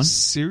 that was one.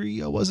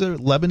 Syria, was it?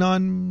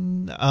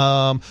 Lebanon.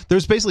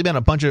 There's basically been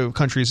a bunch of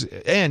countries,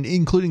 and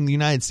including the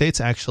United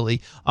States,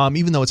 actually,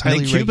 even though it's I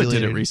highly think Cuba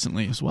regulated. did it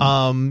recently as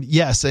well.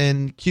 Yes,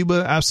 and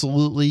Cuba,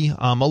 absolutely.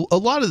 A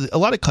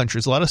lot of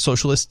countries, a lot of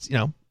socialist,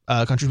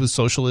 countries with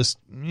socialist,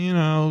 a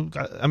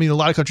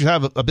lot of countries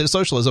have a bit of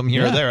socialism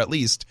here or there at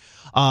least.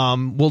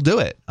 Will do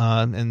it.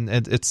 And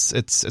it's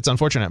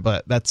unfortunate,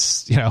 but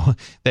that's,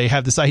 they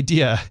have this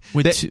idea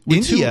that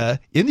India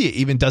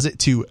even does it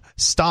to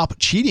stop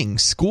cheating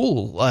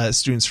school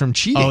students from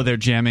cheating. Oh, they're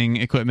jamming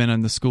equipment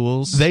in the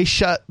schools. They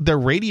shut their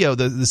radio,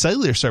 the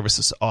cellular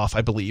services off,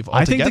 I believe,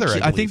 altogether.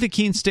 I think the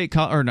Keene State,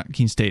 or not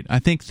Keene State, I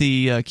think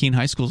the Keene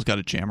High School's got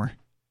a jammer.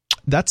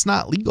 That's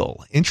not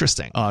legal.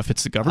 Interesting. If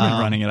it's the government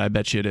running it, I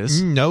bet you it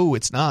is. No,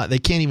 it's not. They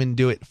can't even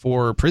do it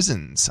for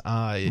prisons.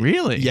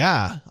 Really?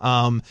 Yeah.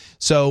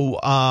 It's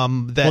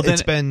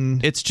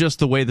just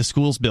the way the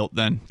school's built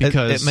then,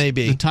 because it may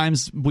be. The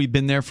times we've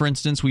been there, for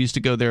instance, we used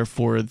to go there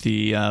for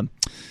the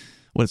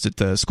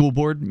the school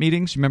board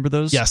meetings. Remember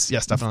those? Yes,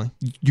 definitely.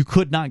 You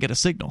could not get a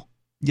signal.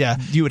 Yeah.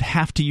 You would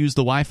have to use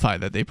the Wi-Fi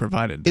that they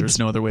provided. There's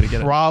no other way to get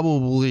it.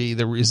 Probably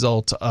the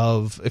result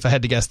of, if I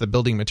had to guess, the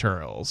building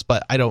materials,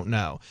 but I don't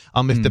know.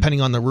 If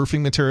depending on the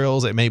roofing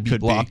materials, it may be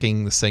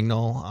blocking the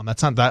signal.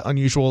 That's not that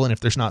unusual, and if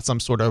there's not some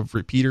sort of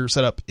repeater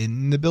set up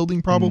in the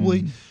building,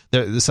 probably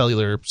the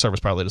cellular service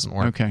probably doesn't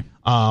work. Okay.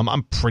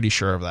 I'm pretty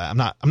sure of that. I'm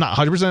not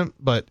 100%,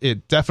 but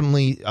it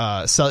definitely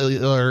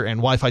cellular and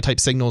Wi-Fi type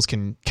signals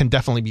can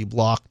definitely be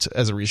blocked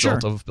as a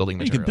result of building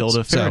materials. You could build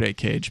a Faraday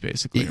cage,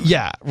 basically. Right?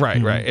 Yeah,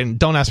 right. And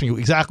don't ask me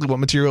exactly what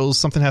materials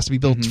something has to be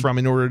built from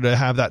in order to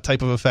have that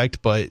type of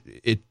effect, but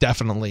it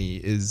definitely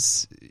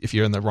is. If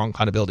you're in the wrong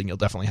kind of building, you'll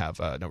definitely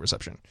have no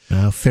reception.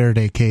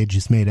 Faraday cage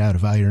is made out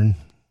of iron.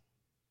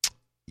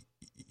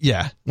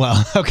 Yeah,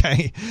 well,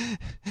 okay.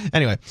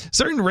 Anyway,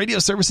 certain radio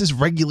services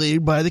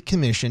regulated by the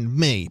commission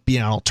may be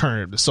an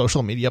alternative to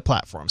social media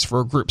platforms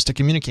for groups to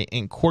communicate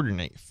and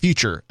coordinate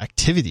future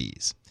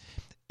activities.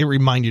 It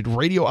reminded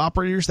radio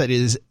operators that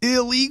it is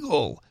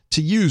illegal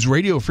to use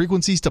radio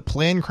frequencies to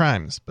plan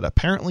crimes, but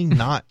apparently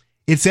not.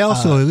 It's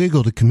also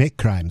illegal to commit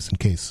crimes, in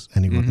case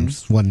anyone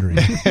was wondering.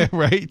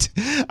 Right?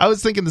 I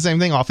was thinking the same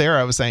thing off air.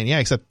 I was saying,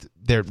 except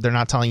they're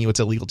not telling you it's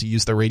illegal to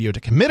use the radio to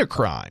commit a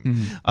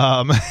crime,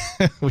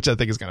 which I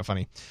think is kind of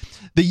funny.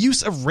 The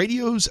use of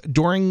radios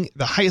during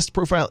the highest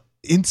profile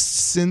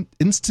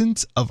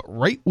instance of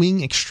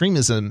right-wing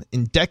extremism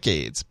in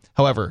decades,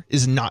 however,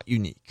 is not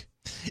unique.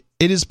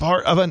 It is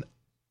part of an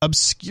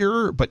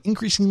obscure but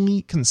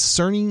increasingly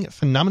concerning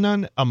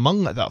phenomenon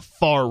among the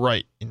far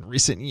right in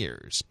recent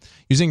years.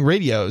 Using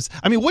radios,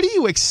 what do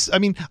you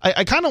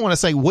I kind of want to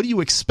say, what do you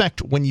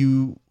expect when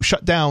you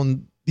shut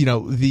down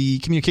the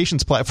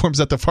communications platforms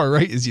that the far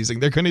right is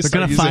using? They're going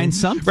to find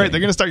something, right? They're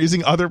going to start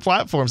using other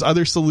platforms,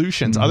 other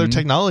solutions, other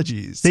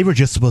technologies. They were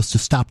just supposed to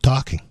stop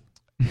talking.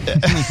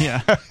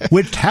 Yeah,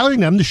 we're telling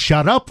them to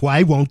shut up.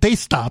 Why won't they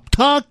stop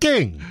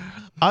talking?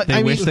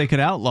 I wish they could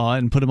outlaw it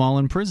and put them all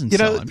in prison.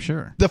 I'm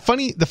sure. The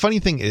funny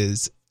thing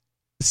is,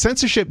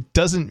 censorship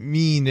doesn't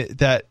mean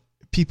that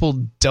people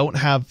don't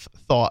have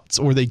thoughts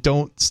or they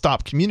don't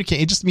stop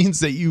communicating. It just means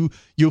that you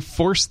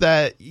force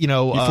that.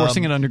 You're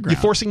forcing it underground.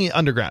 You're forcing it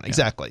underground.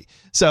 Exactly.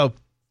 So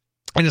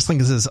I just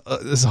think this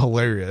is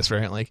hilarious,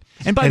 right? Like,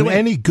 and by the way,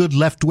 any good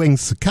left-wing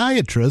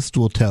psychiatrist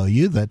will tell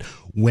you that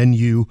when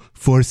you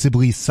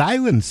forcibly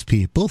silence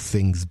people,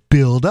 things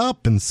build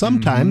up, and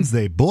sometimes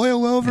they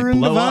boil over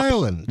into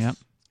violence. Yep.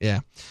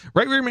 Yeah.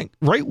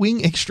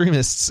 Right-wing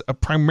extremists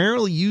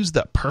primarily use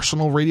the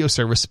personal radio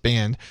service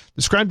band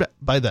described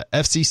by the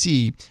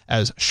FCC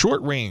as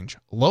short-range,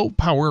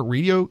 low-power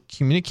radio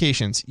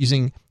communications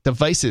using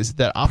devices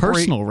that operate...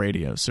 Personal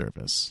radio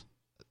service.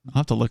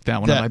 I'll have to look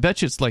that one up. I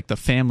bet you it's like the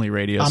family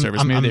radio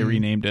service. Maybe they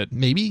renamed it.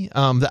 Maybe.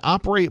 That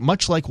operate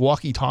much like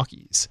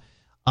walkie-talkies.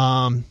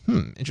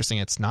 Interesting.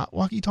 It's not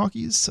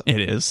walkie-talkies.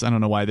 It is. I don't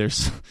know why they're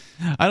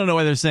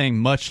saying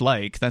much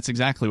like. That's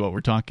exactly what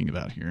we're talking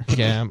about here.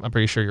 Yeah, I'm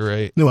pretty sure you're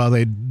right. Well,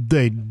 they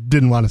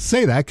didn't want to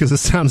say that because it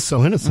sounds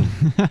so innocent.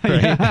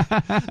 Right.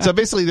 So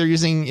basically, they're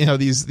using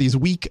these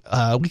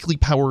weakly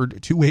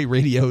powered two-way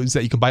radios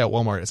that you can buy at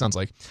Walmart. It sounds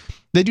like.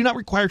 They do not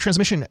require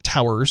transmission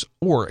towers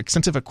or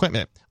extensive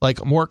equipment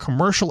like more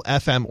commercial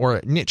FM or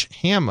niche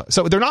ham.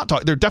 So they're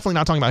definitely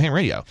not talking about ham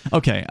radio.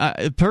 Okay,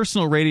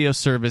 personal radio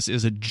service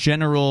is a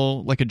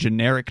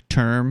generic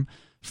term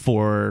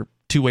for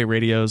two-way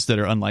radios that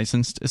are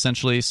unlicensed,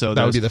 essentially. So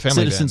that would be the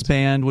family Citizens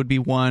Band would be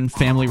one.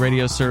 Family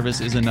radio service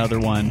is another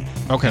one.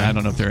 Okay, I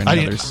don't know if there are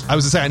any others. I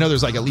was gonna say I know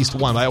there's like at least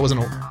one, but I wasn't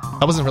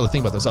really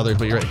thinking about those others.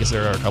 But you're right. I guess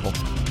there are a couple.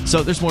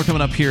 So there's more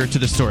coming up here to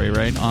the story,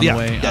 right? On the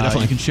way. Yeah,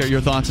 definitely. You can share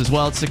your thoughts as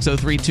well at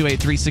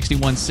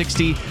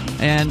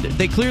 603-283-6160. And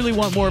they clearly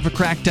want more of a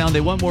crackdown. They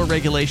want more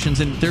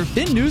regulations. And there have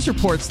been news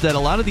reports that a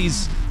lot of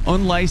these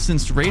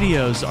unlicensed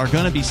radios are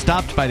going to be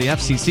stopped by the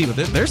FCC, but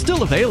they're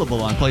still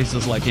available on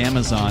places like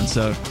Amazon.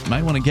 So you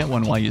might want to get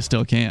one while you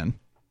still can.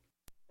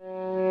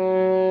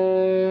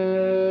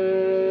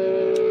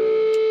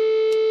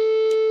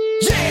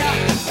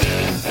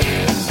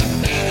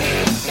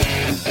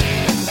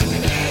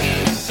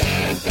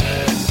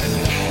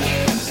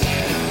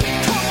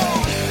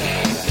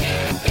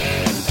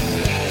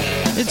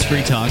 It's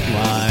Free Talk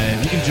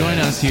Live. You can join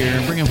us here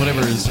and bring up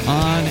whatever is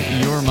on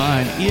your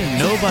mind. Ian,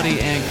 Nobody,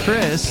 and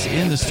Chris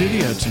in the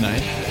studio tonight.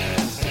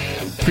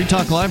 Free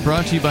Talk Live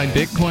brought to you by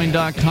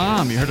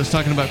Bitcoin.com. You heard us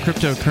talking about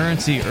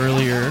cryptocurrency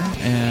earlier,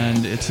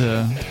 and it's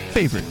a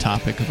favorite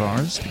topic of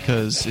ours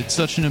because it's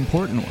such an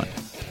important one.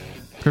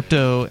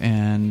 Crypto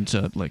and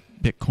like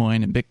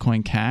Bitcoin and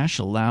Bitcoin Cash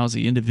allows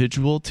the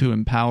individual to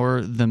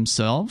empower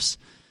themselves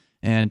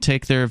and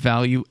take their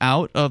value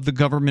out of the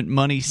government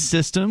money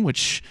system,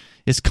 which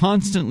is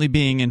constantly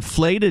being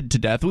inflated to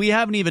death. We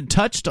haven't even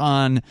touched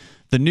on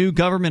the new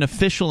government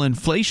official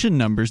inflation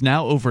numbers,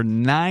 now over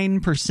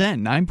 9%.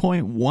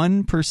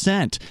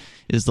 9.1%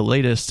 is the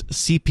latest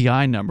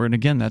CPI number. And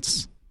again,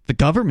 that's the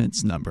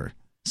government's number.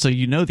 So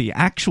you know the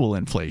actual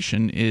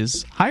inflation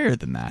is higher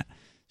than that.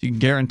 You can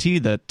guarantee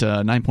that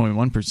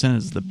 9.1%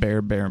 is the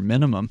bare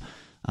minimum.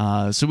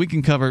 So we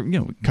can cover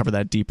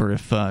that deeper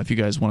if you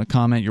guys want to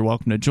comment. You're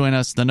welcome to join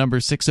us. The number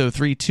is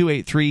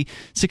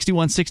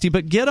 603-283-6160.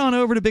 But get on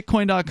over to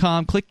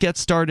Bitcoin.com, click Get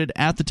Started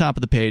at the top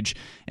of the page,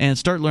 and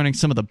start learning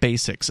some of the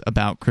basics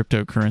about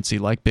cryptocurrency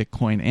like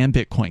Bitcoin and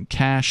Bitcoin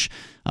Cash.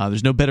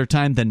 There's no better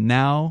time than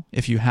now,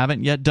 if you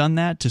haven't yet done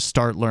that, to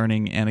start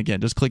learning. And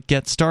again, just click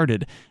Get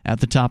Started at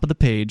the top of the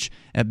page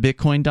at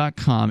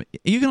Bitcoin.com.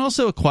 You can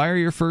also acquire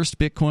your first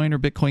Bitcoin or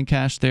Bitcoin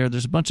Cash there.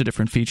 There's a bunch of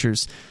different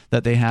features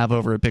that they have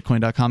over at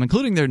Bitcoin.com,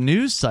 including their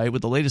news site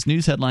with the latest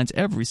news headlines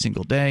every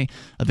single day,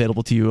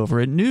 available to you over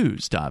at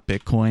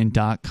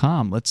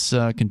news.bitcoin.com. Let's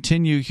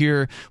continue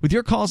here with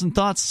your calls and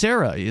thoughts.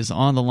 Sarah is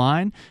on the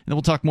line, and then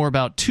we'll talk more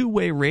about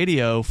two-way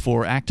radio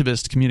for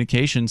activist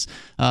communications.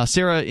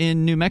 Sarah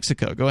in New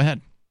Mexico. Go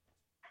ahead.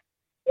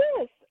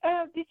 Yes.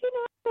 Did you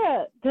know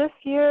that this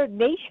year,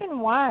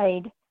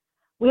 nationwide,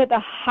 we had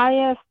the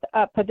highest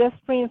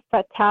pedestrian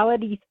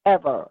fatalities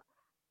ever?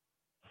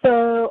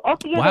 So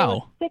altogether,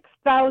 wow.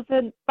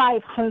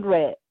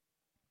 6,500.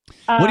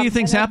 What do you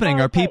think's happening?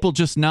 Are people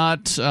just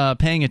not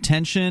paying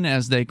attention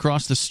as they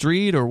cross the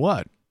street, or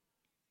what?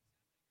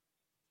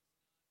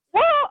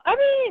 Well, I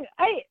mean,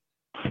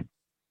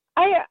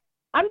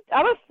 I'm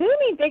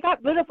assuming they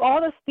got rid of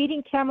all the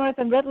speeding cameras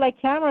and red light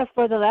cameras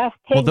for the last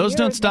 10 years. Well, those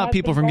don't stop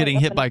people from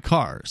getting hit by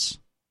cars.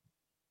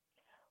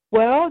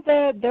 Well,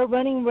 they're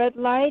running red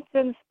lights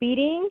and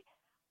speeding,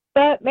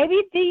 but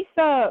maybe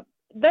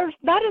there's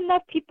not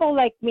enough people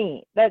like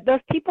me.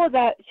 There's people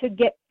that should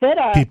get fed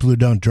up. People who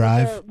don't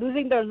drive. They're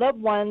losing their loved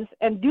ones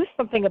and do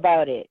something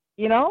about it,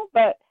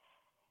 But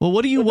well,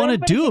 what do you want to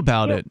do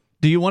about it?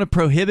 Do you want to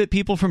prohibit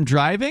people from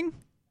driving?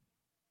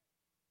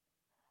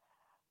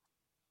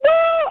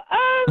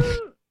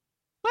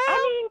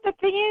 The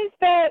thing is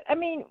that,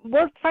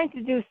 we're trying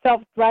to do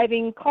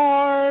self-driving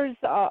cars,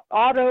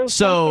 autos.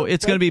 So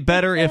it's going to be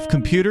better if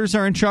computers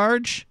are in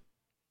charge?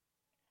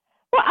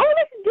 Well, I would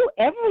like to do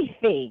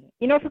everything.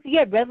 If we could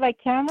get red light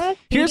cameras.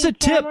 Here's a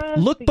tip.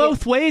 Look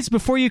both ways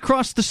before you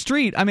cross the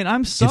street.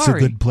 I'm sorry. It's a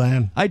good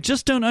plan. I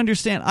just don't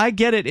understand. I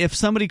get it if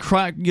somebody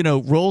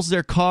rolls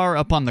their car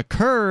up on the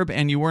curb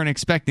and you weren't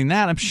expecting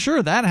that. I'm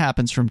sure that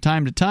happens from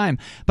time to time.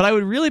 But I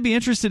would really be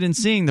interested in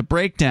seeing the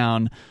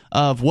breakdown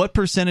of what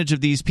percentage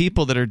of these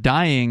people that are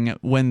dying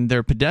when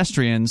they're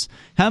pedestrians,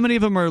 how many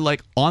of them are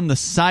like on the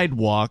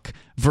sidewalk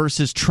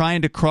versus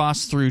trying to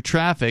cross through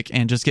traffic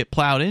and just get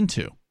plowed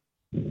into.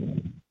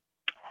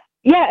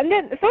 Yeah, and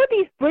then some of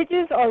these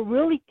bridges are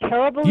really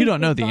terrible. You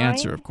don't know the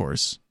answer, of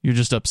course. You're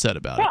just upset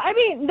about it.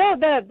 No,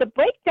 the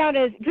breakdown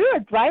is, if you're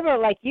a driver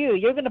like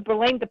you're going to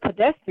blame the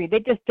pedestrian. They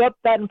just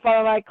jumped out in front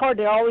of my car.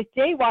 They're always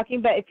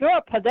jaywalking. But if you're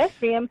a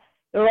pedestrian,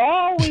 they're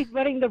always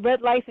running the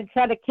red lights and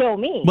trying to kill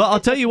me. Well, I'll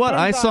tell you what.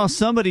 I saw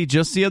somebody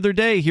just the other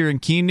day here in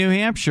Keene, New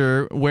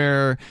Hampshire,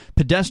 where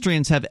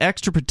pedestrians have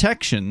extra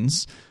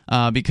protections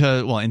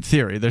because, well, in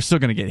theory, they're still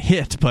going to get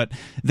hit, but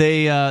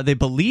they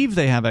believe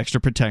they have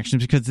extra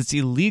protections because it's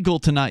illegal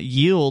to not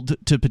yield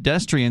to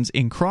pedestrians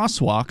in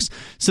crosswalks.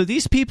 So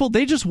these people,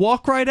 they just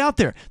walk right out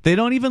there. They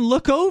don't even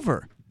look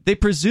over. They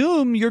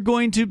presume you're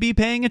going to be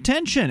paying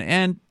attention,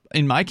 and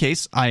in my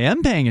case, I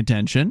am paying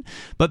attention,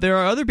 but there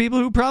are other people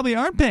who probably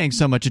aren't paying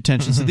so much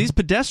attention. So these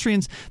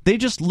pedestrians, they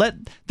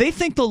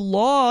think the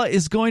law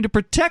is going to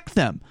protect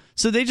them.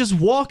 So they just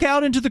walk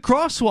out into the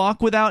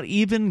crosswalk without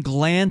even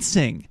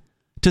glancing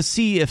to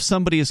see if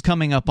somebody is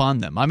coming up on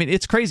them.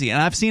 It's crazy,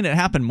 and I've seen it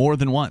happen more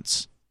than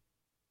once.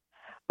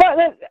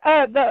 But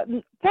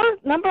the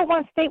number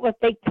one state was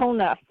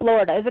Daytona,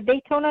 Florida. Is it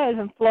Daytona? Is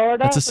in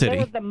Florida? That's a city. It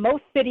was the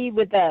most city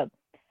with the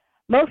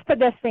most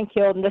pedestrian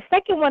killed. And the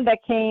second one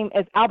that came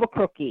is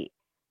Albuquerque.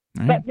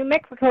 Right. But New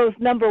Mexico is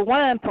number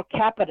 1 per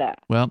capita.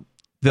 Well,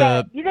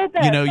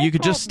 you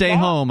could just stay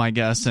home, I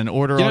guess, and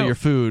order all your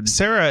food.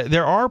 Sarah,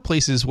 there are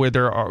places where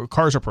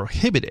cars are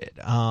prohibited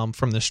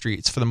from the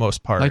streets for the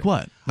most part. Like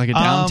what? Like a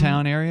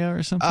downtown area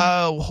or something?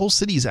 Whole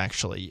cities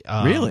actually.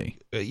 Really?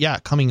 Yeah,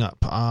 coming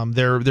up.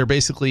 They're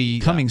basically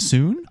coming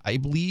soon. I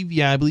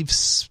believe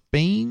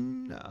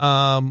Spain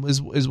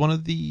is one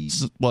of the.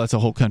 Well, it's a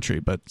whole country,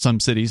 but some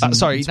cities.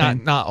 Sorry,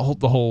 in not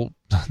the whole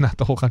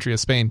country of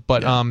Spain,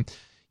 but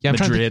yeah,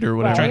 Madrid or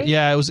whatever.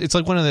 It's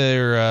like one of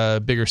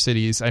their bigger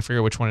cities. I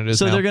forget which one it is.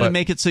 So now, they're going to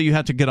make it so you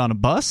have to get on a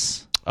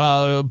bus.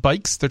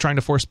 Bikes. They're trying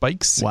to force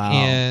bikes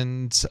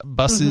and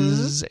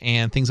buses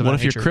and things of that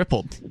nature. What if you're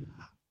crippled?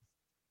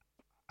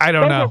 I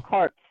don't know.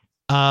 Carts.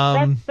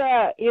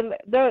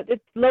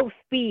 It's low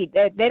speed.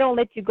 They don't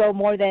let you go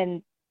more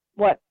than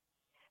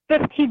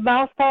 15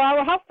 miles per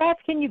hour. How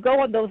fast can you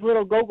go on those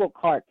little go-go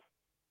carts?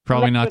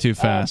 Probably not too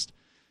fast.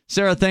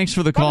 Sarah, thanks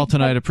for the call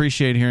tonight.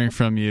 Appreciate hearing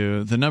from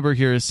you. The number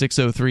here is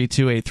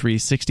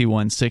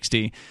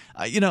 603-283-6160.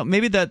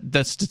 Maybe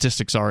that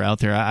statistics are out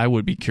there. I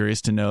would be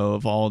curious to know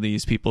of all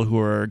these people who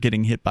are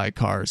getting hit by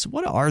cars.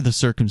 What are the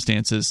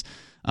circumstances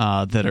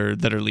that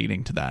are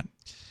leading to that?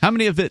 How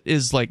many of it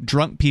is like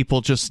drunk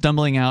people just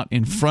stumbling out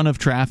in front of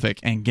traffic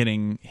and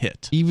getting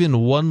hit? Even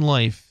one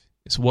life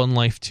is one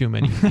life too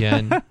many.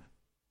 Again,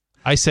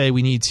 I say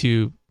we need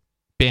to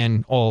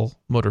ban all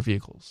motor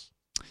vehicles.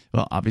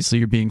 Well, obviously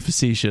you're being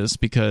facetious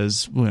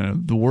because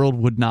the world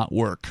would not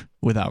work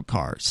without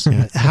cars.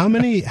 Yeah. How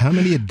many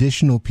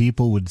additional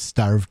people would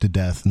starve to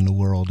death in the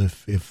world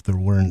if there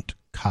weren't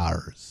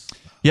cars?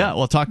 Yeah,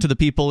 well, talk to the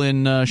people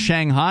in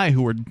Shanghai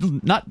who were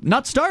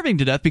not starving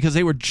to death because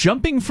they were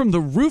jumping from the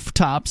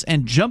rooftops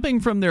and jumping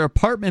from their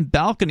apartment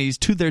balconies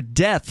to their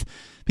death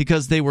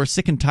because they were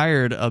sick and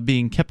tired of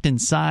being kept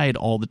inside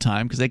all the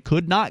time because they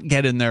could not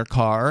get in their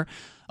car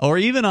or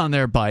even on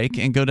their bike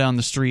and go down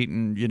the street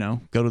and,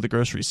 go to the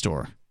grocery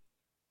store.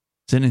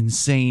 It's an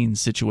insane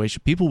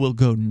situation. People will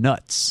go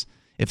nuts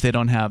if they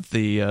don't have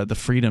the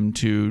freedom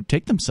to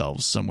take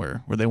themselves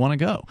somewhere where they want to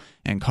go.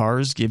 And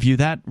cars give you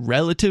that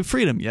relative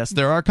freedom. Yes,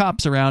 there are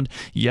cops around.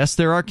 Yes,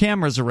 there are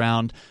cameras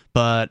around.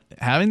 But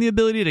having the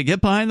ability to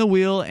get behind the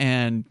wheel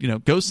and,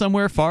 go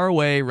somewhere far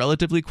away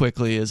relatively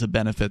quickly is a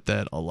benefit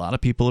that a lot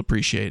of people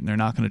appreciate, and they're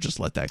not going to just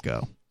let that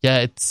go. Yeah,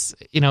 it's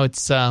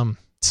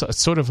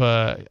sort of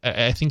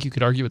I think you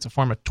could argue it's a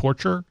form of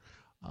torture.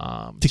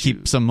 To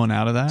keep someone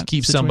out of that, to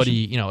keep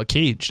somebody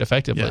caged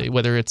effectively,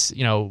 whether it's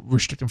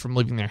restrict them from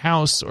leaving their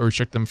house or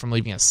restrict them from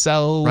leaving a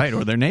cell, right,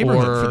 or their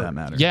neighborhood for that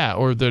matter,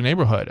 or their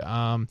neighborhood.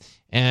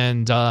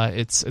 And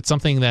it's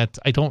something that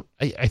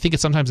I think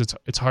sometimes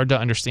it's hard to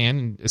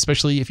understand,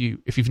 especially if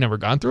you've never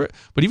gone through it.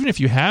 But even if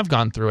you have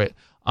gone through it,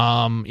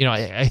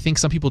 I think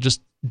some people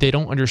just they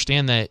don't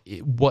understand that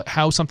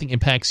how something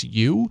impacts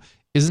you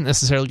isn't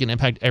necessarily going to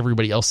impact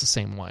everybody else the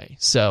same way.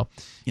 So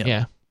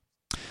yeah.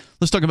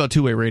 Let's talk about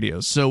two-way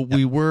radios. So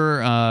we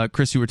were,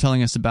 Chris, you were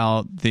telling us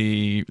about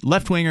the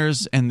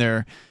left-wingers, and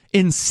they're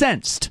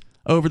incensed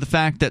over the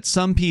fact that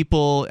some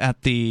people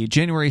at the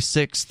January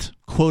 6th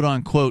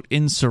quote-unquote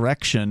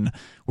insurrection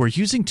were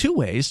using two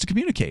ways to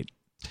communicate.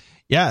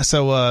 Yeah,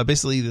 so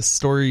basically the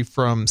story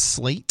from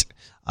Slate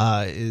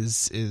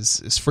is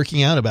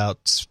freaking out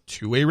about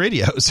two-way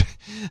radios,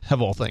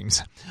 of all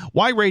things.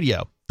 Why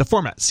radio? The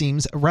format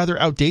seems rather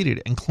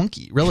outdated and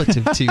clunky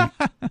relative to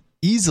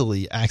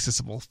easily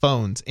accessible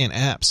phones and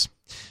apps.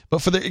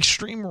 But for the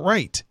extreme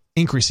right,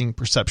 increasing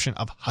perception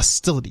of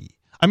hostility.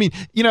 I mean,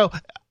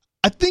 I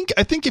think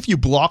if you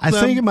block them,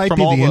 I think it might be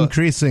the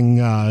increasing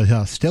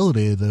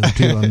hostility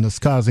that's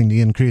causing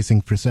the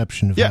increasing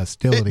perception of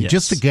hostility. Yes.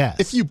 Just a guess.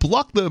 If you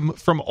block them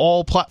from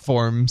all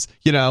platforms,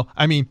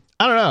 I mean,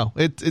 I don't know.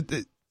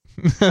 It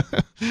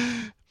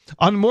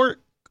on more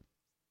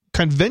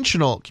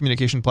conventional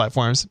communication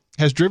platforms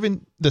has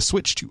driven the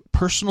switch to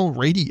personal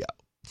radio.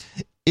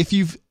 If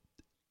you've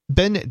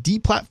been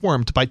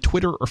deplatformed by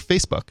Twitter or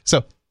Facebook,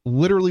 so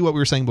literally what we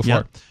were saying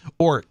before,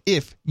 or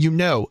if you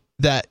know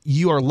that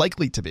you are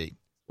likely to be,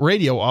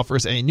 radio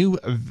offers a new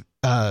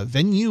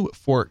venue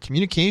for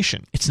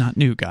communication. It's not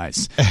new,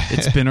 guys.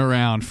 It's been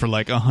around for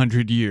like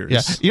 100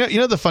 years.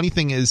 Yeah, the funny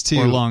thing is too,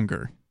 or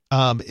longer,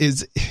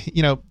 is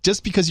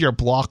just because you're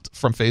blocked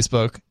from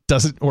Facebook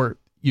or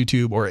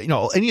YouTube or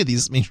any of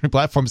these mainstream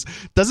platforms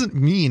doesn't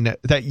mean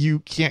that you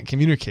can't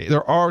communicate.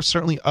 There are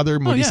certainly other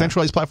more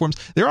decentralized platforms.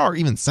 There are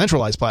even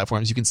centralized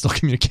platforms you can still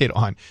communicate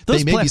on.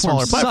 Those they may be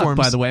smaller platforms,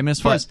 by the way. I mean, as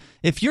far as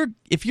if you're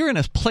in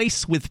a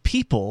place with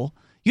people,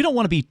 you don't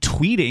want to be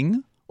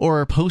tweeting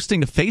or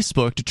posting to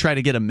Facebook to try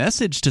to get a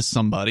message to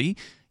somebody.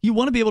 You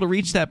want to be able to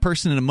reach that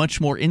person in a much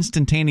more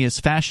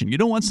instantaneous fashion. You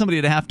don't want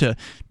somebody to have to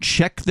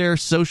check their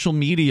social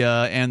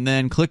media and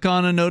then click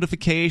on a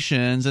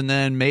notifications and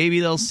then maybe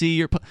they'll see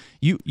your...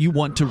 You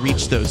want to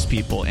reach those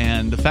people.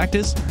 And the fact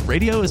is,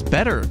 radio is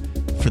better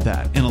for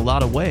that in a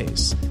lot of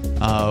ways.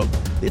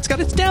 It's got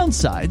its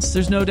downsides,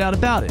 there's no doubt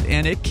about it.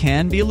 And it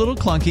can be a little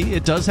clunky.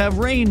 It does have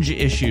range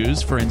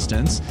issues, for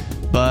instance.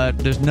 but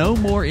there's no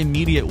more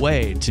immediate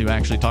way to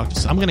actually talk to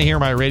someone. I'm going to hear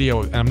my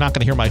radio, and I'm not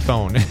going to hear my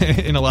phone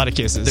in a lot of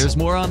cases. There's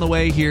more on the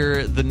way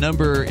here. The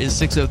number is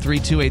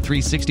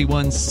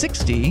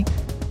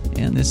 603-283-6160,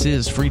 and this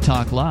is Free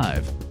Talk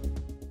Live.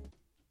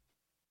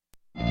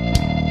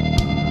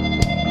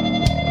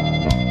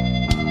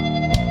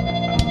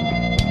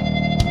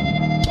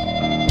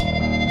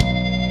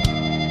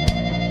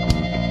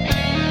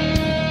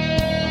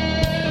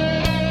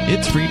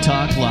 It's Free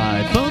Talk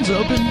Live. Phones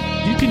open.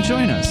 You can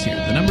join us here.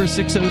 The number is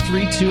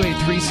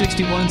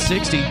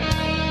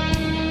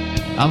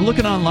 603-283-6160. I'm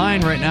looking online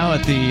right now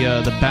at the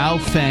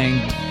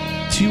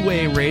Baofeng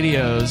two-way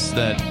radios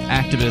that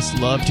activists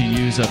love to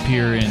use up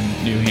here in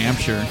New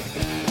Hampshire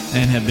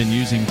and have been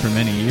using for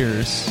many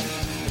years.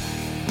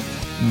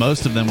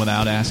 Most of them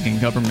without asking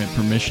government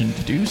permission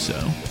to do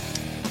so.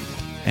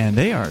 And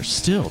they are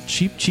still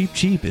cheap.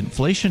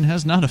 Inflation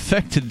has not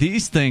affected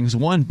these things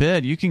one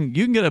bit. You can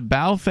get a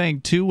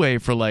Baofeng two-way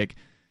for like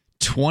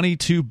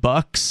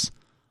 $22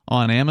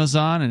 on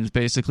Amazon, and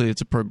it's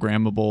a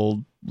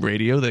programmable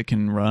radio that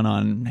can run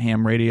on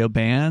ham radio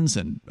bands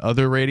and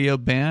other radio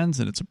bands,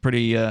 and it's a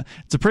pretty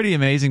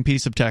amazing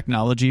piece of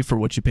technology for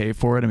what you pay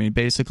for it. I mean,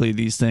 basically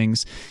these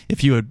things,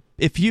 if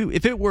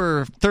it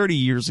were 30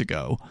 years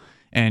ago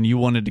and you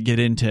wanted to get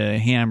into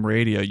ham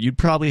radio, you'd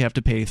probably have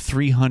to pay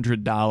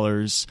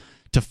 $300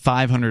 to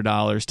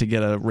 $500 to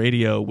get a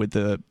radio with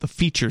the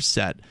feature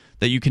set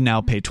that you can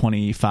now pay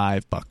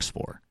 $25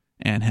 for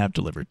and have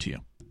delivered to you.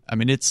 I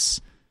mean,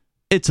 it's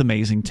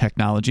amazing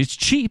technology. It's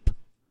cheap.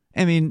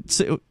 I mean,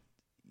 so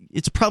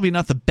it's probably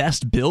not the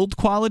best build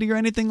quality or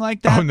anything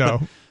like that. Oh,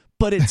 no.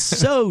 But it's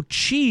so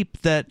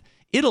cheap that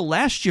it'll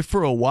last you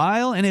for a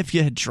while, and if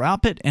you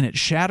drop it and it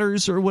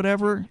shatters or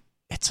whatever,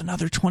 it's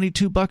another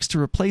 $22 to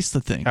replace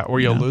the thing. Or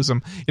you'll lose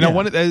them.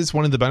 That is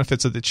one of the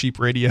benefits of the cheap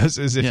radios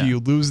is if you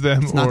lose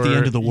them, it's not the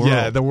end of the world.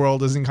 Yeah, the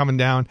world isn't coming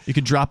down. You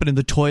could drop it in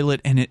the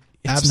toilet, and it's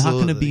absolutely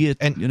not going to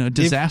be a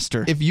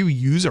disaster. If you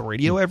use a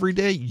radio every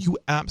day, you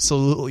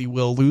absolutely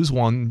will lose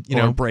one.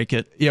 Or break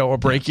it. Or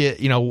break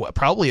it.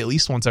 Probably at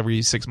least once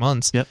every 6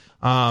 months. Yep.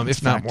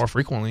 If not more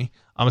frequently.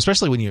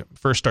 Especially when you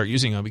first start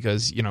using them,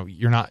 because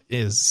you're not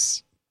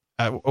as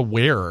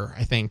aware,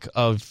 I think,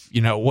 of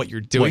what you're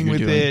doing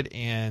with it,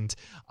 and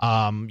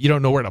you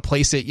don't know where to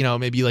place it.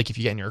 Maybe like if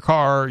you get in your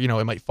car,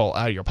 it might fall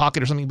out of your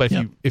pocket or something. But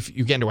if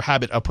you get into a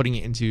habit of putting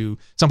it into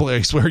some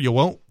place where you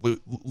won't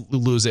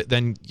lose it,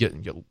 then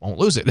you won't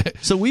lose it.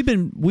 So we've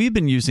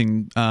been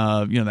using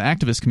the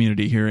activist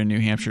community here in New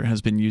Hampshire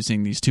has been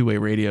using these two-way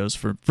radios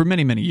for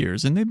many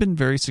years, and they've been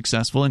very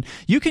successful. And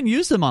you can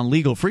use them on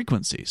legal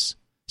frequencies.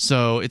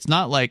 So it's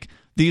not like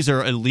these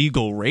are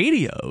illegal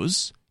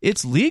radios.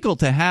 It's legal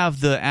to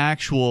have the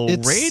actual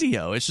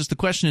radio. It's just the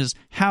question is,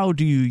 how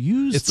do you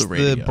use the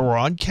radio? It's the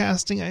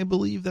broadcasting, I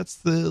believe. That's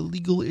the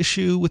legal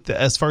issue with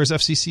as far as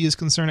FCC is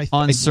concerned.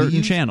 On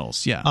certain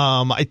channels, yeah.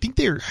 I think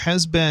there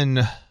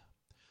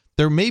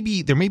may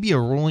be a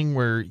ruling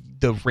where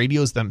the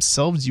radios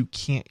themselves you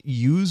can't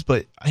use,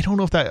 but I don't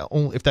know if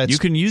that's you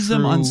can use true.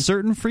 them on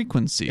certain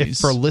frequencies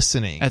for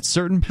listening at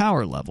certain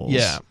power levels.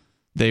 Yeah,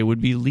 they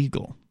would be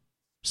legal.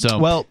 So,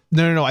 well,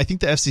 no. I think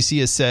the FCC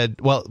has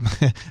said, well,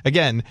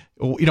 again,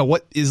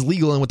 what is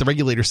legal and what the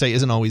regulators say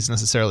isn't always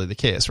necessarily the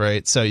case,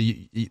 right? So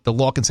the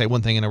law can say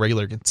one thing and a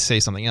regulator can say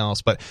something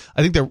else. But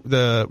I think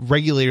the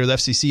regulator, the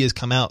FCC, has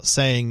come out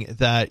saying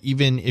that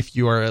even if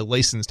you are a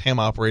licensed ham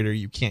operator,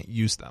 you can't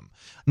use them.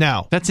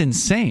 Now, that's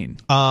insane.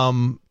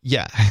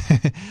 Yeah.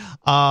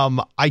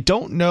 I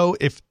don't know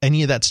if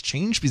any of that's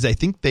changed, because I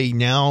think they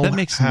now that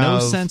makes no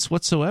sense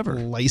whatsoever.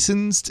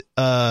 Licensed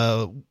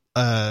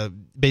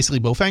basically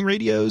Baofeng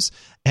radios,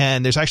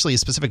 and there's actually a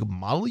specific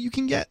model you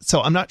can get. So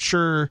I'm not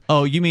sure.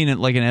 Oh, you mean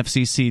like an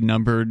FCC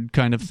numbered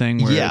kind of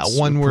thing? Where it's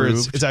one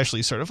approved? Where it's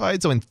actually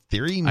certified. So in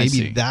theory,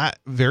 maybe that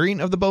variant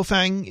of the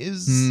Baofeng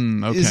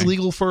is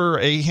legal for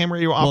a ham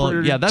radio operator.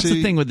 Well, yeah, that's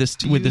the thing with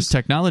this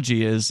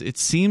technology is it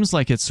seems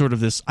like it's sort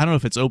of this. I don't know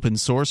if it's open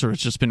source or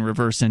it's just been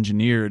reverse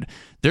engineered.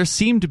 There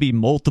seem to be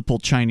multiple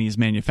Chinese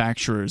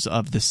manufacturers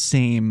of the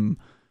same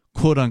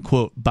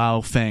quote-unquote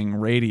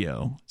Baofeng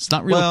radio. It's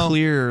not real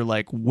clear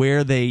like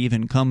where they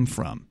even come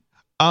from.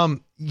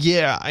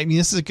 Yeah, I mean,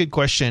 this is a good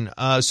question.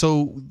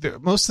 So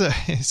this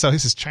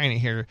is China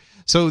here.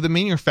 So the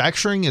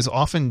manufacturing is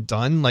often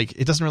done, like,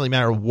 it doesn't really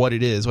matter what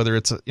it is, whether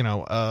it's a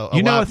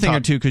a thing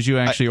or two because you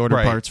actually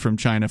order parts from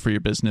China for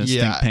your business.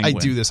 Yeah, I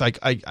do this.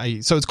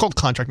 So it's called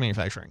contract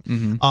manufacturing.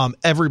 Mm-hmm.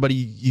 Everybody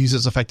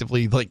uses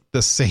effectively like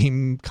the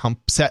same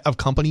set of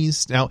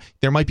companies. Now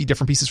there might be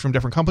different pieces from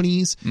different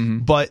companies,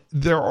 but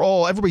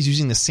everybody's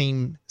using the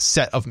same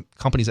set of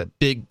companies, that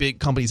big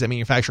companies that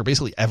manufacture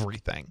basically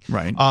everything.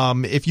 Right.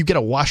 If you get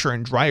a washer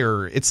and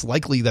dryer, it's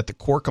likely that the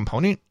core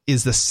component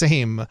is the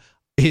same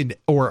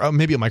or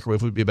maybe a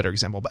microwave would be a better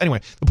example. But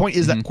anyway, the point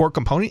is that core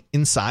component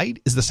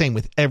inside is the same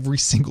with every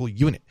single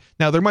unit.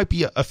 Now there might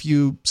be a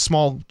few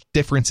small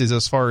differences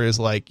as far as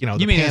like, the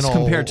You mean as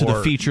panel compared to the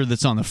or- feature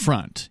that's on the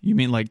front? You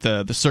mean like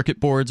the circuit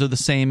boards are the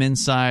same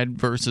inside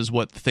versus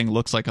what the thing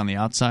looks like on the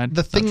outside?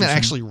 The thing That's what that you're saying?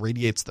 actually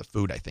radiates the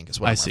food, I think, is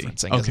what I I'm see. referencing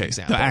as an Okay,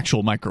 example. the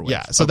actual microwave.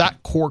 Yeah, so Okay.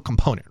 that core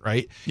component,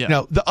 right?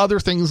 Yeah. The other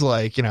things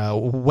like,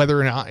 whether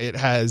or not it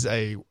has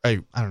a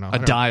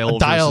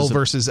dial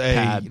versus a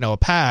pad. a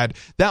pad,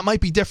 that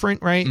might be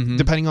different, right? Mhm.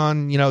 Depending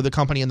on, the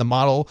company and the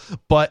model,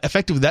 but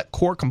effectively that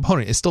core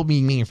component is still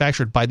being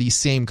manufactured by the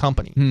same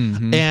company.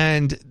 Mhm.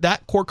 And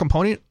that core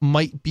component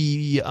might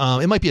be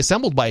it might be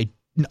assembled by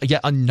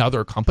yet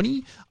another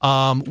company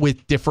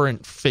with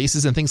different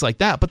faces and things like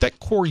that, but that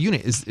core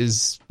unit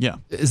is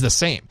the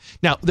same.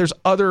 Now there's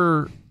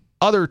other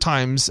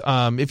times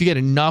if you get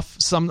enough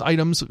some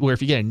items where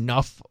if you get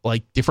enough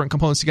like different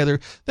components together,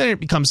 then it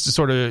becomes to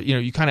sort of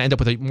you kind of end up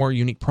with a more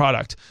unique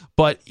product.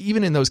 But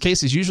even in those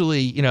cases,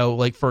 usually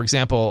like for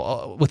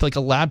example with like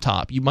a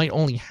laptop, you might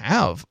only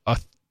have a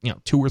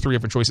 2 or 3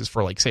 different choices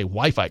for like say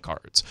Wi-Fi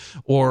cards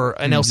or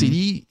an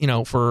LCD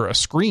for a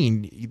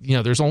screen.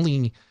 There's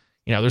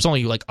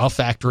only like a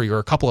factory or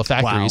a couple of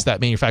factories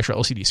that manufacture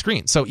LCD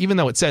screens. So even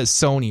though it says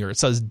Sony or it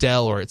says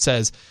Dell or it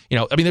says,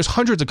 there's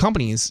hundreds of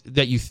companies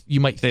that you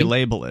might think,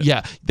 label it.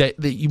 Yeah,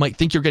 that you might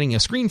think you're getting a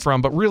screen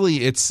from, but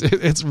really it's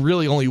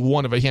really only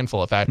one of a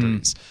handful of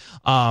factories.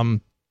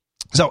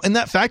 So, and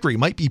that factory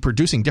might be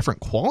producing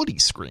different quality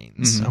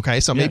screens. Mhm. Okay.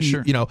 So Yeah, maybe,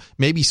 sure.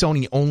 maybe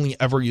Sony only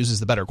ever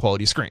uses the better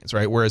quality screens,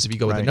 right? Whereas if you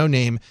go with a no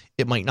name,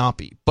 it might not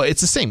be, but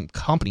it's the same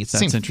company. It's the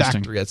That's same interesting.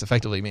 factory that's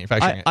effectively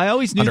manufacturing it. I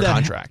always knew under that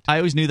contract. I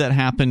always knew that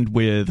happened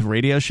with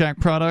Radio Shack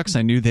products.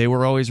 I knew they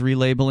were always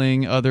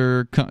relabeling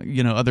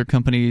other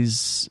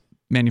companies'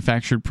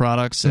 manufactured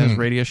products as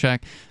Radio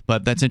Shack,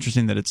 but that's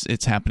interesting that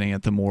it's happening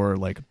at the more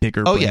like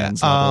bigger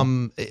brands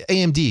level.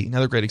 AMD,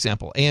 another great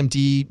example.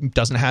 AMD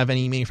doesn't have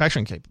any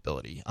manufacturing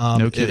capability.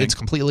 No kidding. It's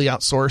completely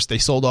outsourced. They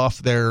sold off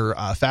their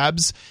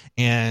fabs,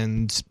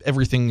 and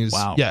everything is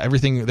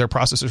everything. Their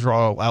processors are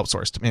all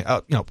outsourced.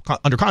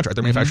 Under contract.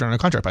 They're manufactured under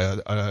contract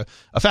by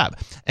a fab.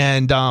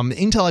 And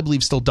Intel, I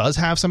believe, still does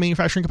have some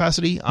manufacturing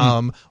capacity,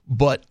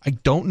 but I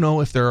don't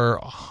know if they're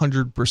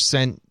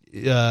 100%.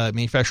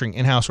 Manufacturing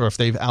in-house or if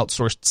they've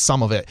outsourced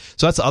some of it.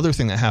 So that's the other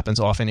thing that happens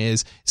often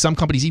is some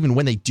companies, even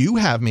when they do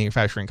have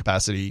manufacturing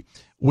capacity,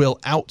 will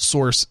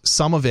outsource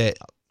some of it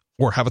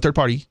or have a third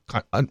party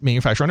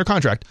manufacturer under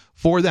contract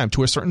for them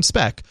to a certain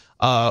spec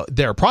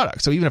their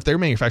product. So even if they're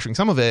manufacturing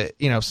some of it,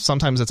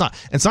 sometimes it's not.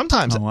 And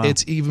sometimes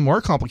it's even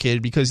more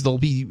complicated because they'll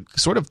be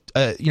sort of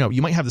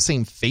you might have the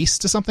same face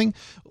to something.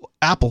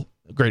 Apple,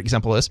 a great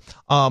example is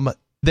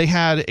they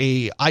had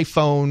a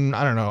iPhone,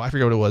 I don't know, I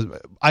forget what it was.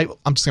 I'm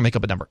just going to make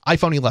up a number.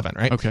 iPhone 11,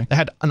 right? Okay. They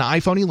had an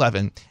iPhone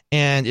 11,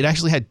 and it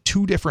actually had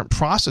 2 different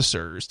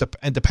processors,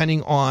 and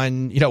depending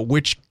on,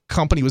 which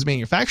company was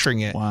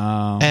manufacturing it.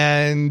 Wow.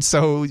 And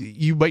so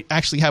you might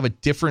actually have a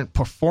different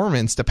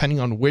performance depending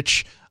on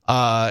which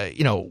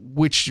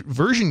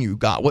version you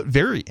got, what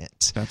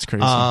variant. That's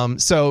crazy.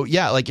 So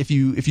yeah, like if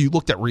you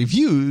looked at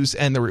reviews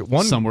and there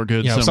were some were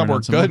good, some were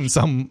not so good, much. and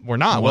some were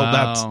not. Wow.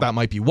 Well, that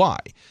might be why.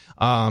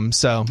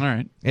 So all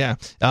right. Yeah.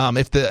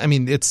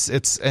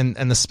 It's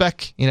and the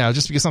spec,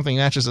 just because something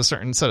matches a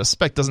certain set of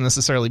spec doesn't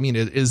necessarily mean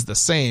it is the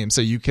same.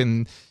 So you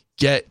can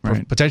get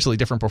potentially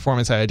different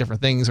performance out of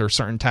different things, or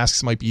certain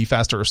tasks might be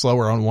faster or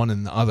slower on one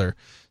than the other.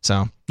 So,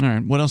 all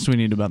right. What else do we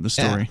need about the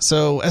story? yeah.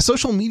 So as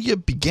social media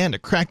began to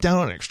crack down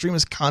on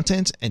extremist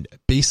content and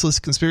baseless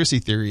conspiracy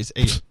theories,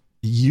 a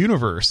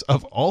universe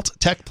of alt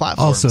tech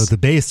platforms. Also, the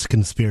base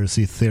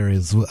conspiracy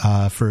theories,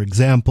 for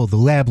example, the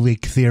lab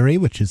leak theory,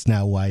 which is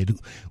now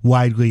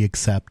widely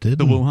accepted.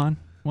 The Wuhan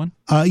one?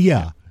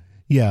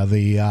 Yeah,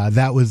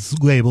 that was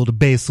labeled a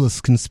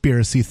baseless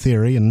conspiracy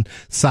theory and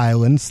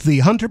silenced. The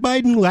Hunter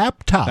Biden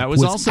laptop That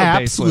was also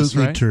absolutely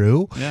baseless, right?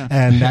 true, Yeah.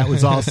 and that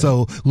was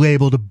also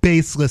labeled a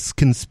baseless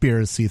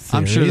conspiracy theory.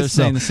 I'm sure they're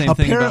saying the same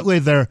thing apparently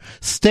their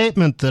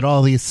statement that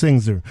all these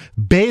things are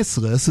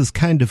baseless is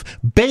kind of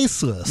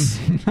baseless.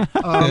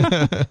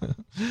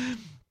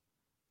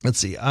 Let's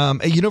see. A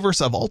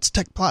universe of alt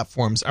tech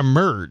platforms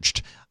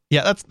emerged.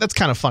 Yeah, that's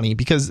kind of funny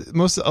because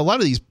a lot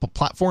of these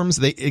platforms,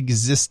 they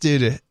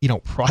existed,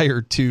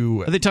 prior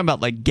to. Are they talking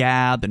about like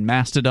Gab and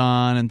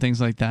Mastodon and things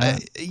like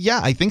that?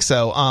 Yeah, I think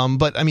so.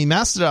 But I mean,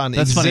 Mastodon.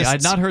 That's exists. funny.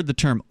 I'd not heard the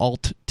term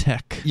alt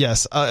tech.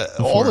 Yes,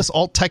 all this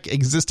alt tech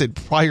existed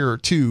prior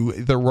to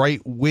the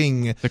right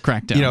wing, the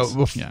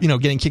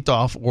crackdowns. Getting kicked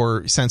off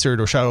or censored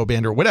or shadow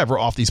banned or whatever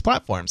off these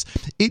platforms.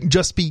 It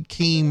just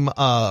became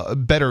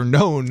better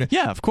known.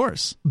 Yeah, of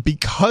course,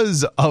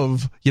 because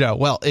of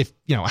if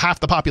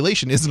half the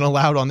population isn't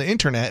allowed on the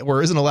internet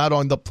or isn't allowed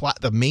on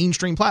the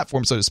mainstream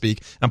platform, so to speak.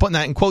 And I'm putting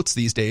that in quotes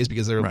these days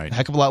because they're a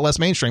heck of a lot less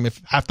mainstream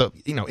if half the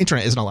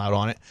internet isn't allowed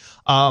on it.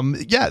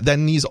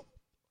 Then these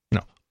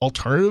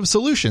alternative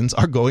solutions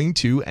are going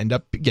to end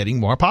up getting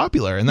more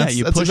popular, and that's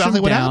you push exactly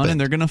them what down, happened. and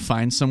they're going to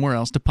find somewhere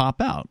else to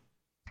pop out.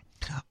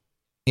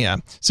 Yeah.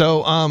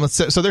 So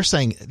they're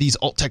saying these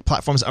alt tech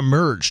platforms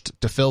emerged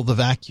to fill the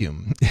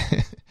vacuum.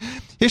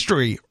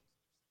 History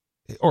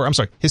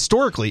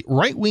historically,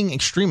 right-wing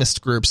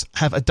extremist groups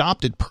have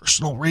adopted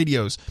personal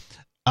radios.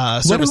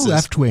 What Services. do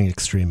left-wing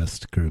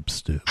extremist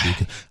groups do?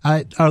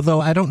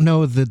 Although I don't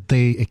know that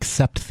they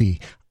accept the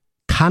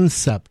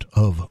concept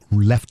of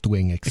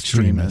left-wing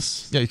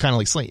extremists. Yeah, you kind of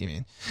like Slate, you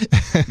mean.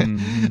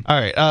 All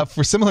right.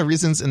 For similar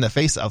reasons, in the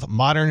face of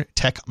modern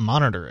tech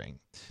monitoring.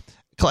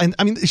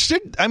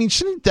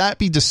 Shouldn't that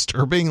be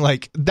disturbing?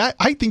 Like that,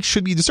 I think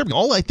should be disturbing.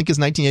 All I think is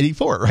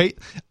 1984, right?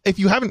 If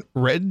you haven't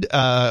read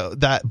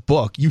that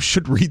book, you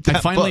should read that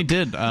book. I finally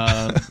did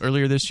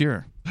earlier this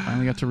year.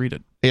 Finally got to read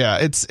it. Yeah,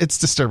 it's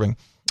disturbing.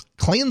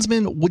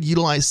 Klansmen would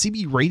utilize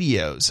CB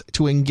radios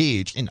to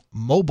engage in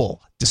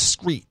mobile,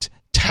 discreet,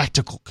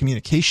 tactical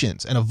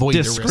communications and avoid the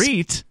risk.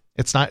 Discreet?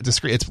 It's not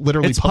discreet. It's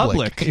literally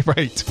public.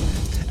 Right.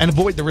 And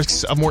avoid the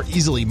risks of more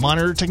easily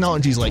monitored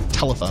technologies like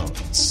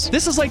telephones.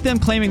 This is like them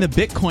claiming that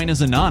Bitcoin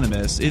is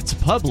anonymous. It's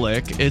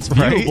public. It's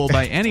viewable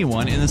by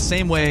anyone in the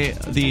same way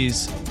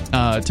these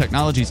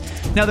technologies.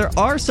 Now, there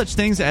are such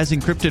things as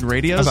encrypted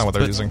radios. That's not what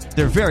they're using.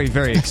 They're very,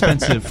 very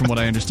expensive from what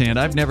I understand.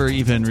 I've never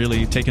even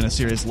really taken a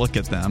serious look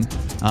at them.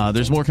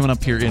 There's more coming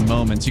up here in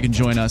moments. You can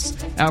join us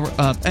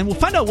and we'll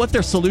find out what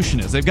their solution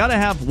is. They've got to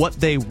have what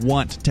they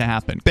want to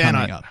happen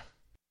coming up.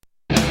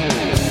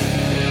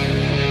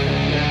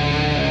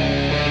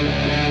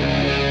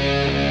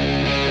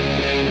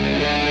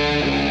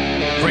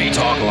 Free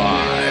Talk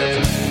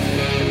Live.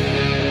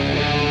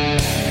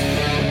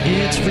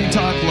 It's Free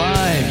Talk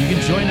Live. You can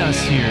join us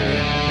here.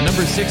 The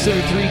number is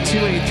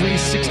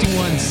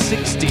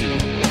 603-283-6160.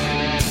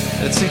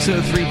 That's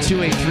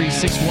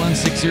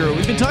 603-283-6160.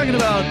 We've been talking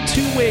about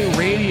two-way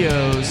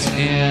radios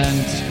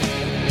and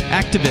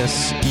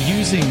activists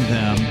using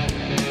them.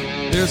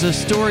 There's a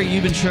story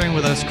you've been sharing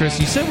with us, Chris.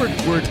 You said we're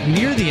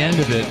near the end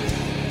of it,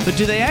 but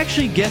do they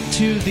actually get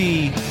to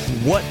the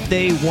what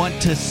they want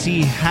to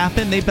see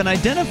happen? They've been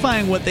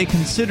identifying what they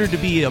consider to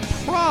be a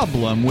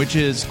problem, which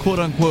is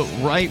quote-unquote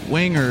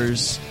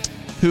right-wingers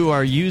who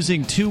are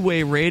using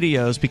two-way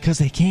radios because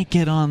they can't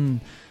get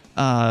on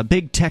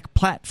big tech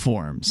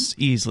platforms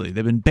easily.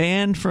 They've been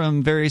banned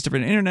from various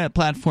different internet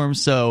platforms,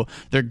 so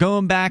they're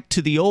going back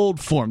to the old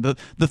form.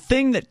 The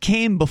thing that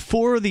came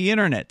before the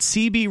internet,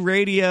 CB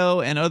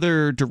radio and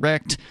other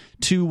direct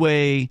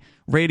two-way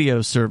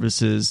radio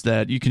services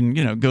that you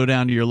can, go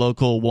down to your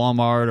local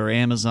Walmart or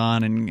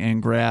Amazon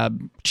and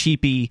grab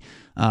cheapy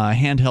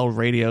handheld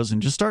radios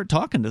and just start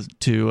talking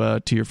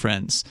to your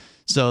friends.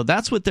 So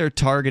that's what they're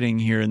targeting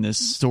here in this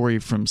story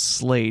from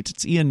Slate.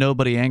 It's Ian,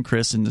 Nobody, and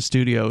Chris in the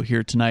studio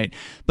here tonight.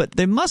 But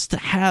they must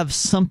have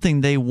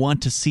something they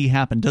want to see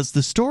happen. Does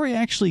the story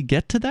actually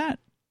get to that?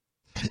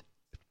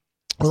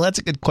 Well, that's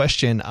a good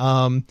question.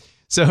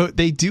 So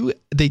they do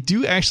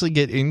actually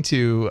get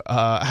into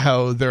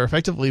how they're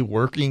effectively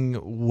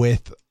working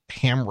with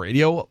ham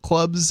radio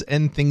clubs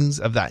and things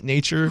of that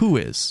nature. Who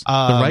is?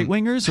 The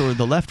right-wingers or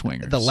the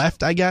left-wingers? The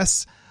left, I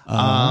guess. So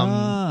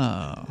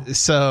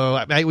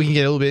we can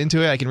get a little bit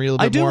into it. I can read a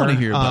little bit more. I do want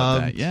to hear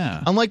about that,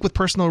 yeah. Unlike with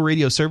personal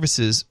radio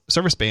service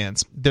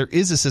bands, there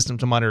is a system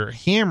to monitor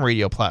ham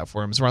radio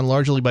platforms run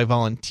largely by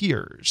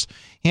volunteers.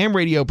 Ham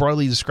radio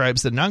broadly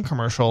describes the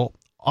non-commercial,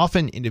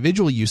 often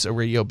individual use of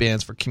radio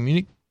bands for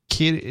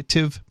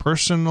communicative,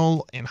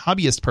 personal, and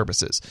hobbyist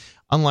purposes.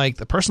 Unlike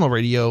the personal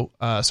radio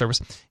service,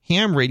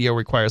 ham radio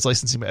requires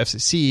licensing by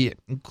FCC,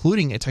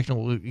 including a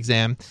technical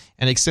exam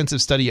and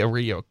extensive study of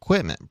radio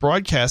equipment.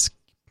 Broadcasts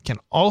can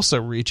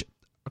also reach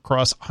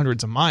across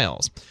hundreds of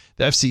miles.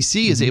 The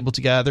FCC is able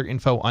to gather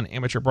info on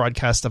amateur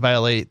broadcasts to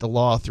violate the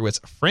law through its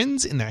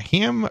friends in the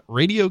ham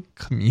radio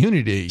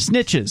community.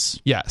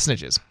 Snitches. Yeah,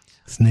 snitches.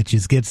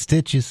 Snitches get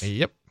stitches.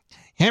 Yep.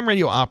 Ham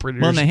radio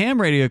operators. Well, in the ham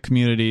radio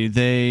community,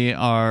 they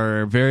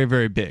are very,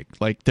 very big.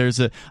 Like,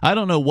 I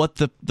don't know what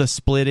the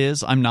split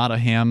is. I'm not a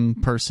ham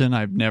person.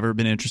 I've never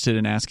been interested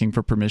in asking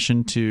for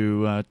permission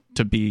to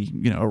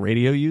be, a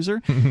radio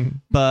user.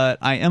 But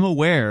I am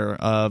aware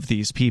of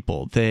these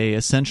people. They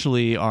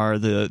essentially are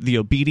the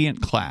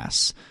obedient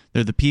class.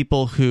 They're the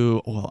people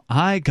who, well,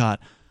 I got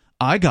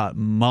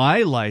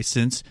my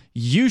license.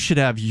 You should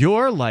have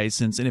your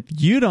license. And if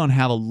you don't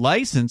have a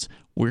license,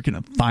 we're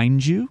going to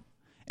find you.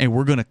 And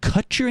we're going to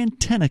cut your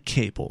antenna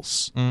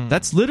cables.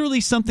 That's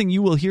literally something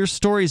you will hear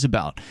stories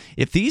about.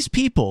 If these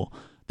people,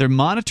 they're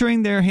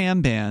monitoring their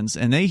ham bands,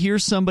 and they hear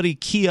somebody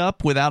key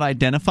up without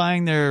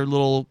identifying their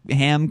little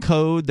ham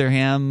code, their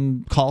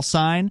ham call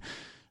sign,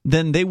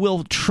 then they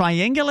will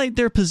triangulate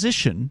their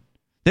position.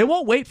 They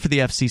won't wait for the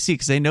FCC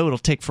because they know it'll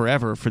take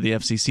forever for the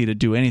FCC to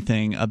do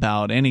anything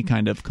about any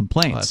kind of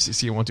complaints. Well,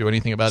 FCC won't do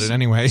anything about it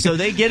anyway. So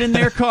they get in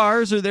their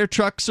cars or their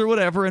trucks or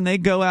whatever, and they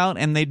go out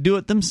and they do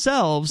it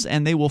themselves,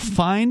 and they will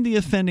find the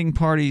offending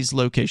party's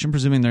location,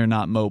 presuming they're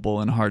not mobile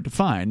and hard to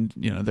find.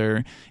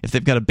 If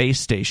they've got a base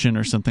station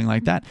or something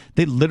like that,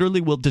 they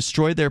literally will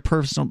destroy their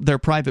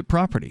private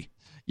property.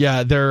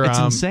 Yeah, it's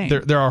insane.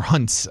 There are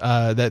hunts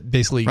that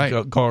basically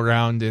go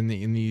around in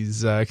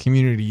these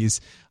communities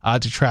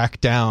to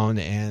track down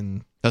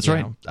and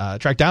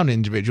track down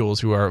individuals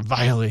who are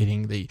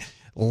violating the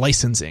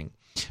licensing.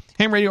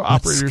 Ham radio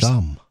operators.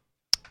 Scum.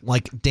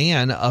 like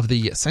Dan of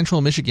the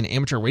Central Michigan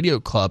Amateur Radio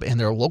Club and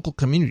their local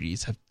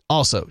communities have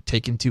also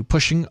taken to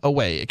pushing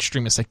away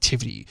extremist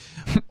activity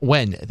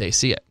when they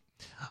see it.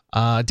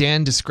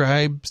 Dan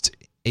describes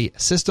a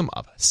system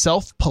of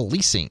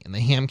self-policing in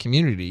the ham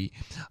community,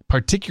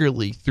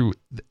 particularly through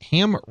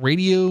ham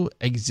radio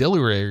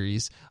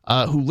auxiliaries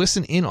who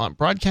listen in on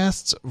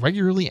broadcasts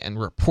regularly and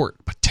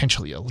report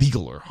potentially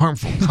illegal or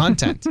harmful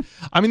content.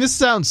 I mean, this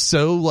sounds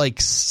so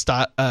like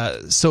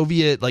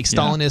Soviet, like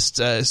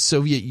Stalinist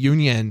Soviet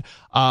Union,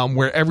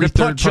 where every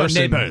third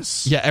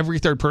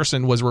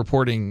person was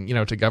reporting,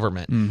 to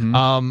government.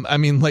 I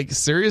mean, like,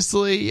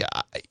 seriously,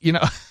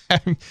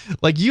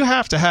 like, you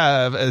have to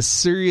have a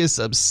serious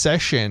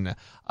obsession,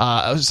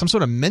 some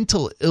sort of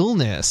mental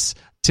illness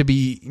to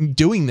be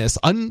doing this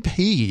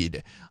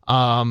unpaid.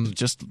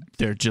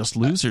 They're just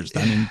losers.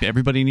 I mean,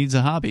 everybody needs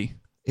a hobby.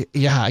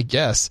 Yeah, I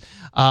guess.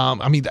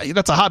 I mean,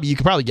 that's a hobby you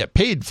could probably get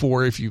paid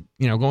for if you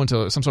go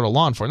into some sort of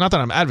law enforcement. Not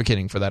that I'm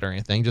advocating for that or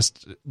anything.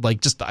 Just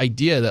the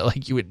idea that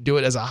like you would do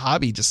it as a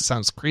hobby just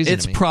sounds crazy.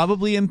 It's to me.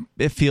 probably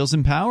it feels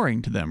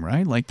empowering to them,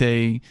 right? Like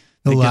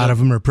a lot of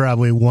them are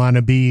probably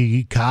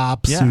wannabe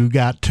cops who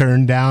got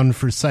turned down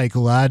for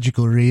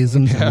psychological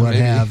reasons and what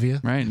have you.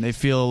 Right, and they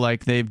feel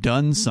like they've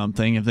done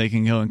something if they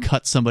can go and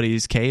cut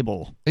somebody's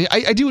cable.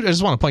 I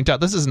just want to point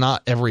out, this is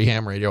not every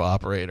ham radio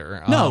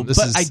operator. No, but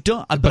I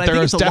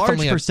think it's a large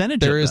percentage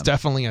There of is them.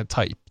 Definitely a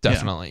type,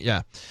 definitely,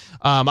 yeah.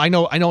 I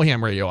know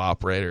ham radio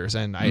operators,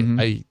 and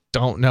I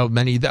don't know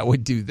many that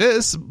would do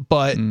this,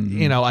 but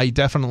I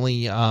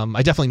definitely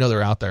know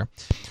they're out there.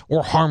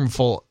 Or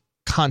harmful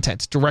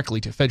content directly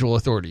to federal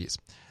authorities.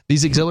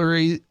 These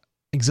auxiliaries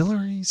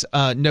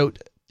note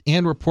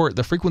and report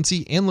the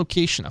frequency and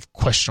location of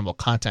questionable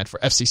content for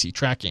FCC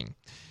tracking.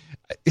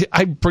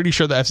 I'm pretty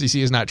sure the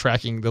FCC is not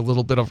tracking the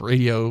little bit of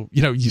radio,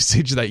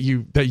 usage that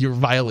you're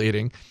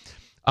violating.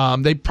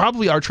 They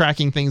probably are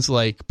tracking things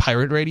like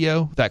pirate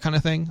radio, that kind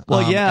of thing.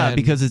 Well,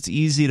 because it's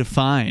easy to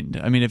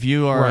find. I mean, if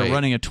you are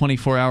running a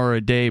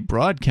 24-hour-a-day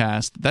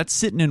broadcast, that's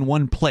sitting in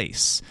one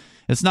place.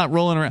 It's not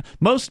rolling around.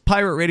 Most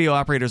pirate radio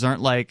operators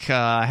aren't like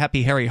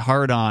Happy Harry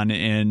Hardon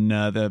in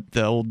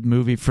the old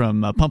movie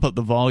from Pump Up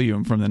the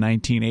Volume from the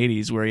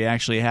 1980s, where he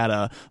actually had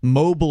a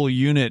mobile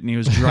unit and he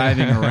was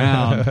driving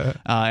around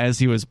as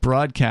he was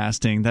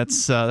broadcasting.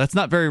 That's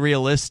not very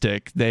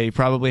realistic. They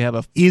probably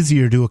have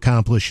easier to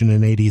accomplish in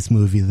an 80s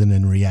movie than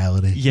in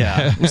reality.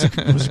 Yeah,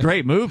 it was a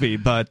great movie,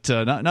 but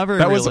not very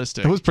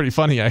realistic. It was pretty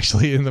funny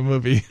actually in the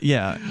movie.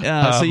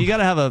 Yeah, so you got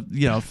to have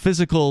a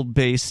physical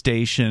base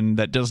station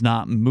that does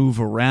not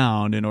move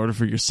around in order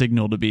for your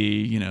signal to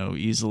be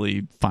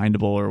easily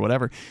findable or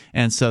whatever,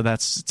 and so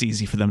it's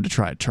easy for them to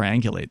try to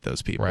triangulate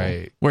those people.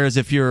 Right. Whereas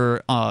if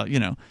you're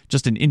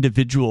just an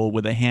individual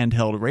with a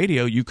handheld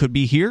radio, you could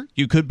be here,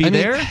 you could be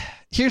there.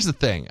 Here's the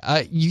thing: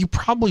 you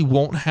probably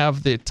won't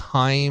have the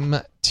time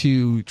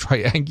to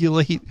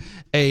triangulate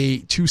a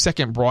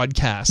 2-second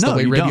broadcast the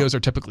way radios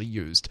are typically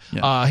used.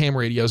 Ham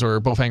radios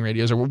or Bofang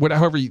radios or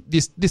however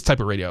this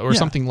type of radio or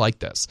something like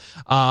this.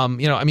 I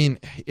mean,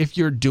 if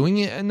you're doing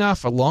it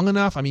enough or long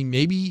enough, I mean,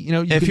 maybe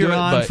you if can you're do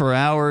on it, for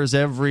hours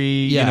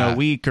every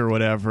week or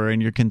whatever,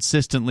 and you're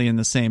consistently in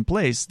the same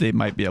place, they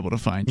might be able to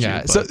find you.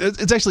 Yeah, so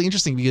it's actually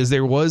interesting because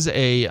there was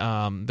a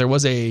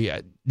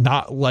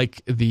not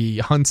like the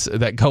hunts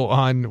that go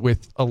on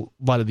with a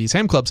lot of these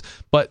ham clubs,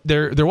 but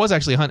there was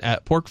actually a hunt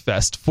at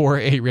PorkFest for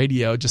a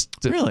radio just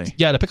to,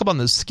 to pick up on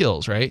those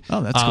skills, right?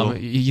 Oh, that's cool.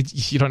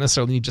 You don't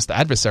necessarily need just the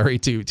adversary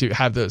to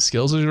have those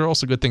skills. Those are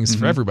also good things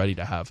for everybody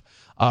to have.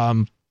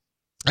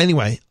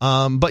 Anyway,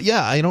 but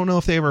yeah, I don't know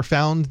if they ever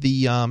found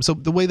the so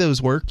the way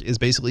those work is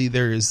basically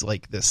there's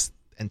like this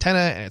antenna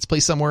and it's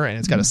placed somewhere and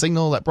it's got a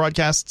signal that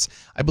broadcasts,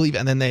 I believe,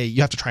 and then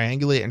you have to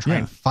triangulate and try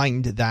and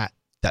find that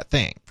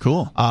thing.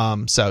 Cool.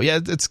 So yeah,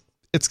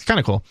 it's kind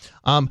of cool.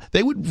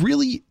 They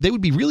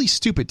would be really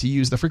stupid to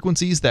use the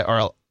frequencies that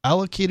are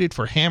allocated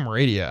for ham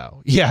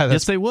radio. Yeah,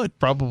 that's they would.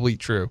 Probably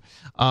true.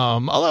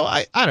 Although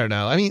I don't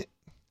know. I mean,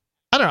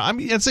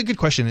 it's a good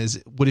question.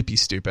 Would it be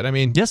stupid? I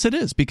mean, yes, it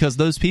is, because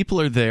those people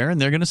are there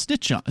and they're going to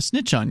snitch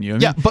on you. I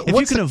mean, but if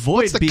you can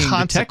avoid being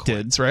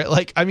detected, right?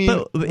 Like, I mean,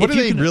 what are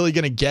they really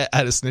going to get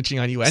out of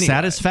snitching on you anyway?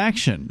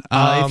 Satisfaction.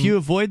 If you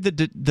avoid the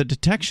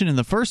detection in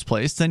the first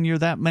place, then you're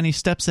that many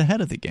steps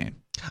ahead of the game.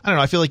 I don't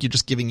know. I feel like you're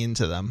just giving in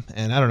to them,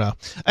 and I don't know.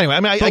 Anyway, I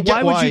mean, I why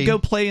get would you go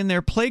play in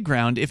their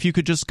playground if you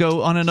could just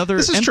go on another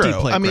empty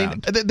playground? I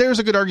mean, there's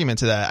a good argument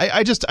to that.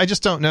 I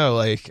just don't know.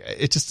 Like,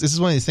 this is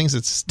one of these things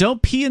that's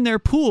don't pee in their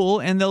pool,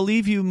 and they'll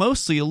leave you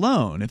mostly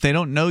alone if they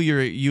don't know you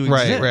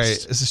exist.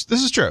 Right. This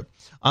is true.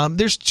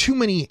 There's too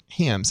many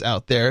hams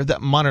out there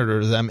that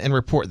monitor them and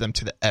report them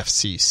to the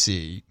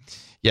FCC.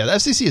 Yeah, the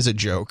FCC is a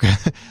joke.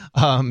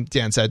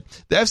 Dan said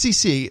the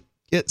FCC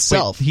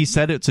itself. Wait, he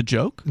said it's a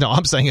joke? No,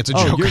 I'm saying it's a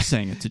joke. Oh, you're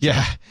saying it's a joke.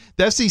 Yeah.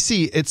 The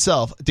FCC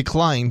itself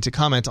declined to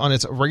comment on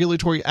its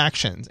regulatory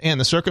actions and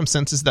the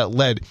circumstances that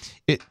led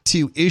it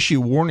to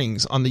issue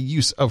warnings on the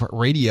use of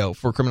radio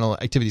for criminal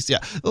activities.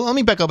 Yeah. Let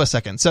me back up a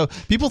second. So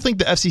people think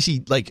the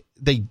FCC, like,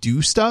 they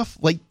do stuff.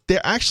 Like,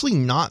 they're actually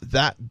not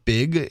that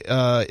big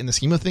in the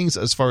scheme of things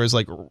as far as,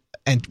 like,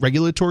 and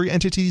regulatory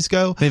entities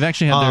go. They've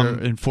actually had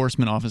their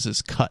enforcement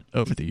offices cut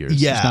over the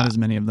years. Yeah. There's not as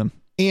many of them.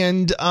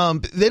 And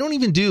they don't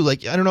even do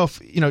like, I don't know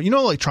if you know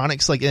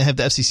electronics like have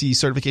the FCC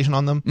certification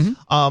on them.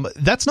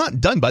 Mm-hmm. That's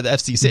not done by the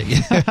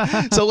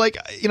FCC. So like,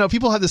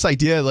 people have this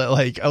idea that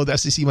like, oh, the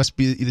FCC must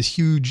be this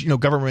huge,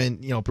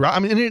 government, I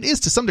mean, and it is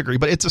to some degree,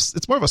 but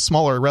it's more of a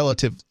smaller,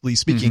 relatively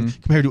speaking,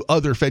 compared to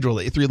other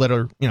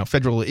three-letter,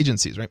 federal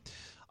agencies, right?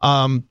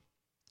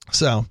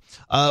 So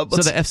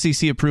the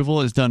FCC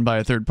approval is done by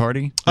a third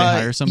party. They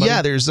hire somebody.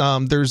 Yeah,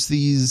 there's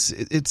these.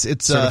 It's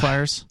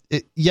certifiers.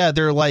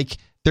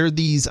 They're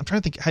these. I'm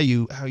trying to think how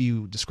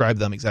you describe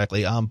them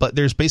exactly. But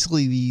there's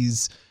basically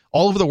these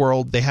all over the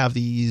world. They have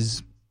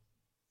these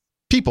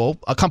people,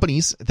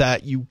 companies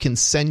that you can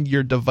send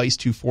your device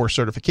to for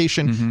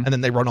certification, and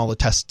then they run all the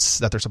tests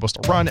that they're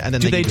supposed to run. And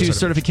then they do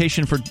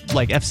certification for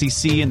like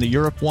FCC and the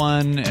Europe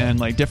one and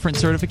like different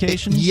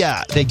certifications?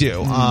 Yeah, they do.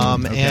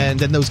 Okay.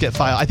 And then those get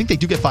filed. I think they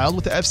do get filed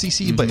with the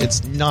FCC, but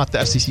it's not the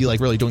FCC like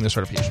really doing the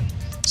certification.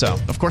 So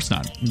of course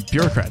not.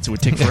 Bureaucrats, it would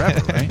take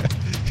forever, right?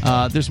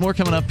 There's more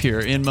coming up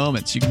here in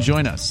moments. You can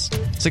join us.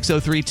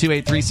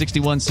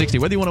 603-283-6160.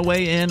 Whether you want to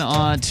weigh in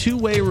on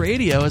two-way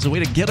radio as a way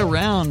to get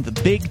around the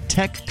big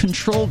tech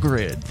control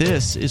grid.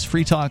 This is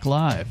Free Talk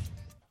Live.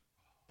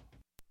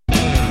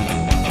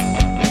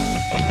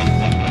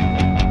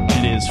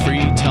 It is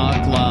Free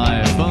Talk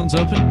Live. Phones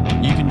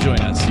open. You can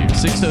join us here.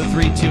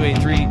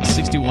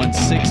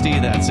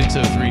 603-283-6160. That's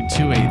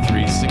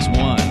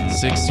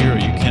 603-283-6160.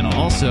 You can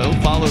also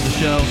follow the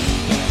show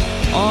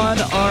on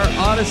our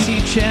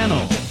Odyssey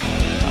channel.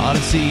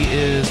 Odyssey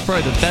is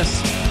probably the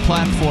best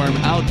platform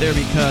out there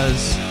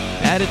because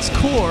at its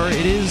core,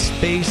 it is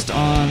based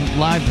on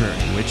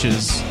LBRY, which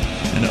is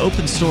an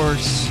open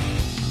source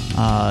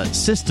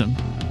system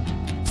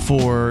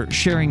for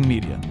sharing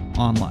media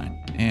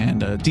online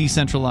and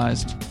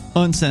decentralized,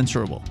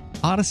 uncensorable.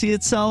 Odyssey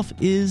itself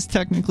is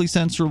technically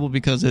censorable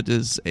because it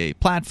is a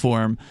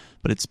platform,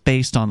 but it's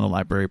based on the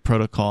LBRY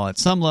protocol at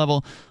some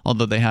level,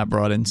 although they have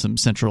brought in some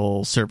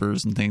central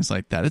servers and things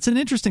like that. It's an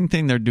interesting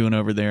thing they're doing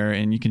over there,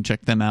 and you can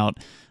check them out.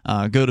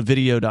 Go to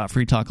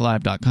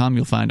video.freetalklive.com.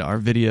 You'll find our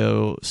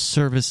video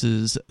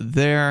services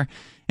there.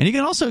 And you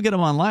can also get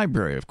them on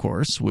LBRY, of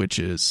course, which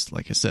is,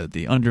 like I said,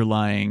 the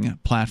underlying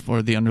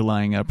platform, the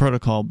underlying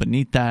protocol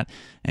beneath that.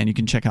 And you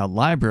can check out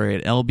LBRY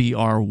at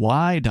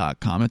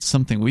lbry.com. It's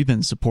something we've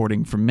been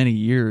supporting for many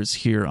years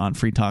here on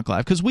Free Talk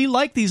Live because we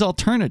like these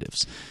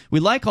alternatives. We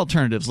like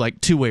alternatives like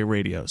two-way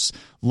radios,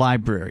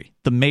 LBRY,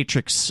 the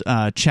Matrix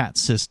chat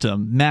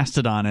system,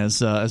 Mastodon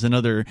as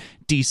another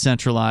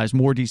decentralized,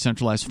 more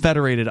decentralized,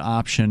 federated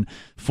option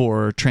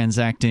for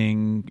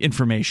transacting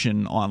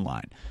information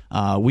online.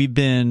 We've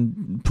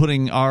been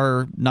putting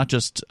our not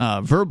just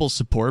verbal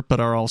support, but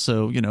our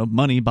also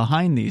money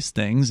behind these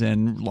things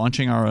and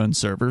launching our own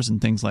servers and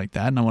things like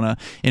that. And I want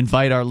to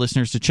invite our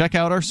listeners to check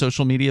out our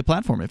social media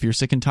platform. If you're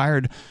sick and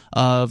tired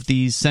of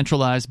these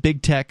centralized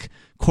big tech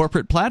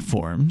corporate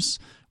platforms,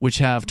 which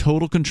have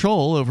total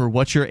control over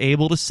what you're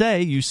able to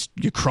say, you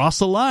cross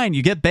the line,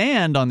 you get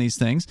banned on these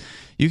things,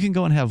 you can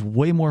go and have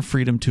way more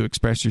freedom to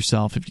express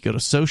yourself if you go to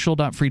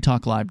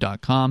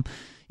social.freetalklive.com.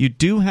 You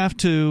do have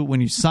to, when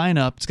you sign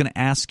up, it's going to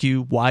ask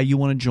you why you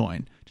want to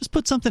join. Just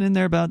put something in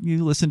there about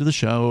you listen to the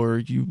show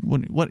or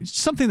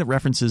something that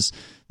references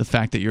the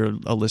fact that you're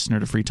a listener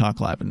to Free Talk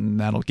Live,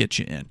 and that'll get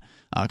you in.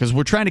 Because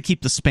we're trying to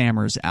keep the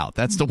spammers out.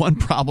 That's the one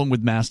problem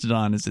with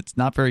Mastodon is it's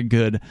not very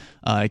good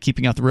at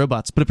keeping out the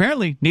robots. But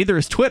apparently, neither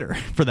is Twitter,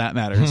 for that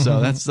matter.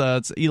 So that's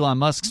Elon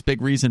Musk's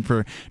big reason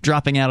for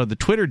dropping out of the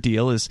Twitter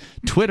deal is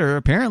Twitter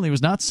apparently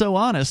was not so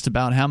honest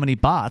about how many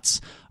bots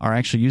are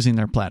actually using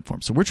their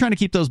platform. So we're trying to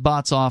keep those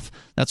bots off.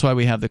 That's why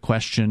we have the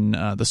question,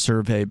 the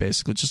survey,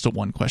 basically. It's just a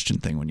one-question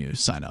thing when you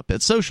sign up.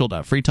 It's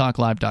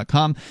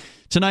social.freetalklive.com.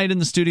 Tonight in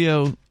the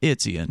studio,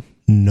 it's Ian.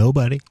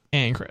 Nobody.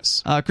 And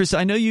Chris. Chris,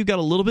 I know you got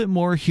a little bit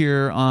more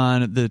here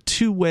on the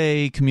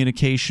two-way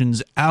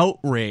communications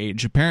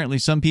outrage. Apparently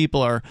some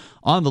people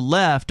on the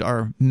left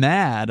are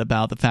mad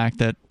about the fact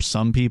that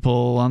some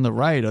people on the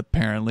right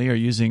apparently are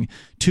using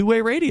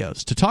two-way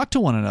radios to talk to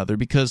one another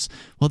because,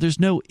 well, there's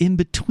no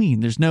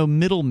in-between. There's no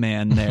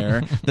middleman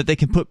there that they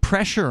can put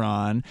pressure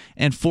on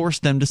and force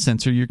them to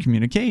censor your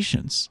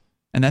communications.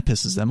 And that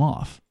pisses them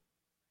off.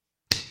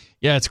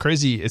 Yeah, it's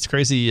crazy. It's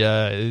crazy.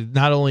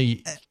 Not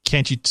only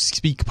can't you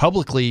speak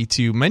publicly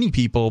to many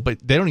people,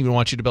 but they don't even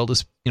want you to be able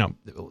to,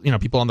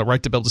 people on the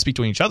right to be able to speak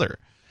to each other.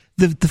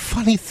 The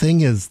funny thing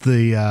is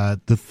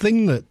the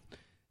thing that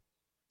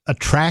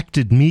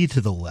attracted me to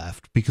the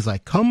left, because I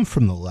come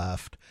from the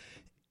left,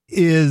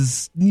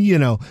 is,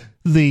 the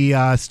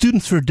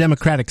Students for a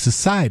Democratic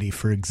Society,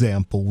 for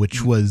example,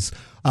 which was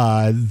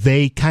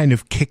they kind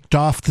of kicked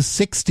off the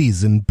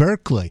 60s in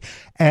Berkeley.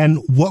 And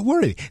what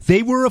were they?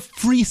 They were a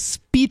free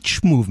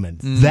speech movement.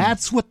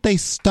 That's what they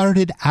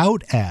started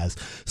out as.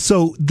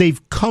 So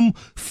they've come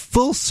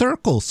full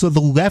circle. So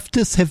the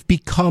leftists have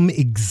become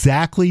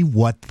exactly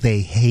what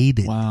they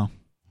hated. Wow.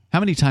 How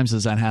many times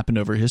has that happened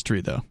over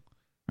history, though?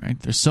 Right?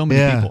 There's so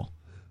many people.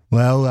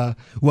 Well,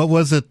 what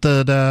was it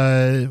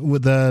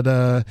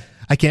that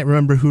I can't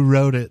remember who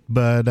wrote it,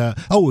 but it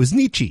was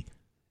Nietzsche.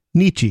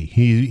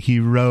 He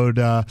wrote,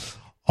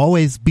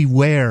 "Always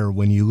beware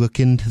when you look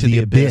into the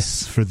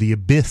abyss, for the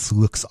abyss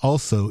looks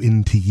also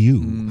into you."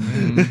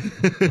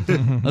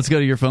 Mm-hmm. Let's go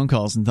to your phone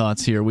calls and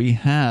thoughts here. We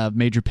have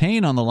Major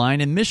Payne on the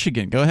line in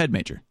Michigan. Go ahead,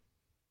 Major.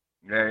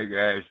 Hey,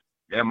 guys.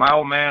 Yeah, my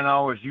old man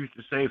always used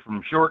to say,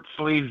 from short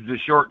sleeves to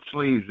short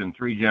sleeves in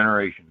 3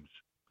 generations.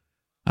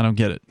 I don't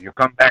get it. You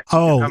come back.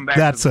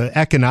 That's an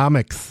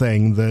economic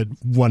thing, that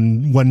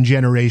one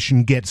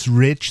generation gets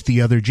rich,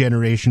 the other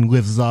generation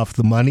lives off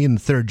the money, and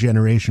the third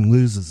generation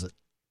loses it.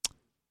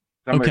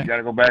 Somebody's got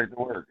to go back to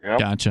work. Yep.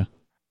 Gotcha.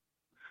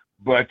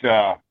 But,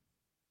 you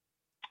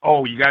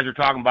guys are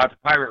talking about the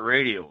pirate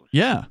radios.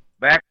 Yeah.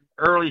 Back in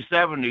the early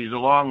 70s,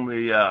 along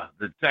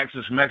the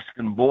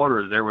Texas-Mexican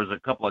border, there was a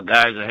couple of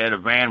guys that had a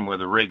van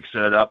with a rig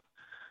set up.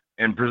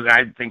 And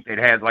I think they'd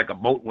had like a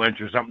boat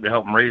winch or something to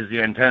help them raise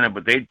the antenna,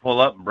 but they'd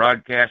pull up and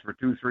broadcast for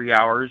 2-3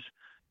 hours.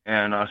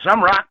 And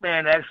some rock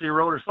band actually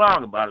wrote a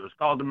song about it. It was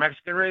called the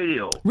Mexican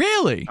Radio.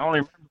 Really? I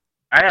only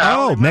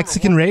remember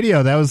Mexican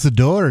Radio. That was the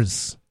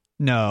Doors.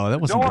 No, that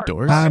wasn't the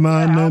Doors. I'm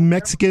on the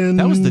Mexican.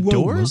 That was the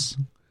Doors?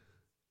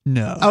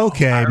 No.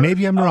 Okay,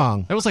 maybe I'm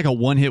wrong. That was like a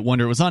one-hit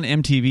wonder. It was on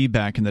MTV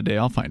back in the day.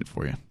 I'll find it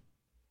for you.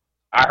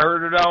 I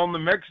heard it on the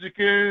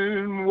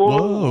Mexican.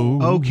 Whoa.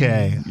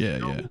 Okay.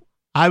 Yeah.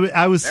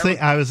 I was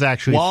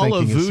actually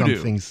Wall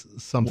thinking of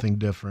something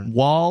different.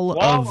 Wall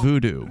of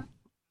Voodoo.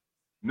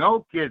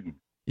 No kidding.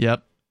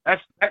 Yep.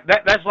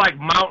 That's like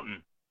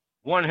Mountain.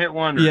 One-hit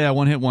wonder. Yeah,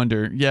 one-hit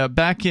wonder. Yeah,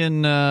 back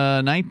in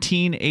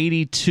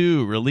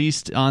 1982,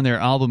 released on their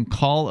album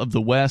Call of the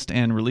West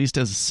and released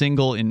as a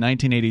single in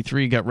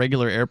 1983, got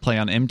regular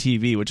airplay on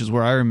MTV, which is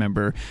where I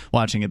remember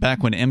watching it,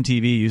 back when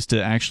MTV used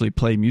to actually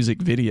play music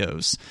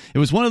videos. It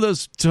was one of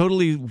those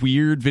totally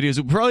weird videos.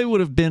 It probably would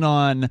have been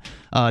on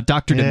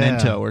Dr.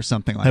 Demento or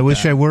something like that. I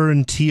wish I were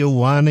in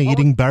Tijuana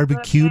eating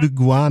barbecued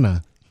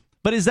iguana.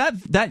 But is that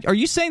are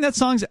you saying that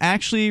song's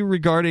actually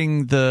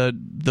regarding the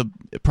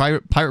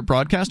pirate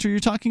broadcaster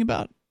you're talking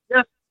about?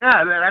 Yes,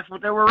 yeah, that's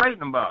what they were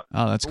writing about.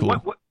 Oh, that's cool.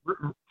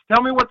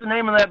 Tell me what the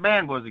name of that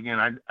band was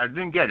again. I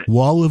didn't get it.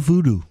 Wall of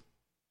Voodoo.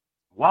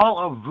 Wall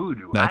of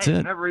Voodoo. That's it.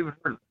 I've never even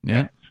heard of it.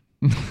 Yeah.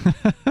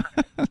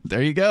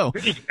 There you go.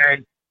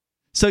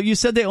 So you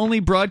said they only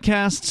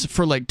broadcast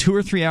for like 2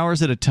 or 3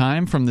 hours at a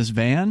time from this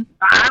van?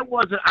 I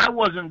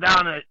wasn't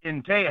down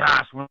in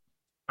Tejas when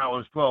I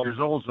was 12 years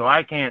old, so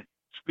I can't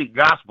speak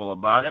gospel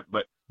about it,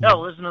 but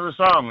listen to the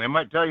song. They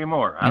might tell you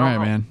more. I don't know.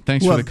 Man.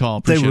 Thanks for the call.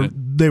 Appreciate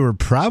it. They were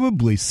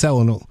probably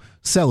selling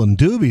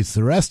doobies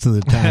the rest of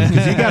the time,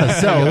 because you got to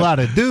sell a lot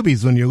of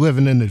doobies when you're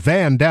living in a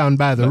van down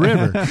by the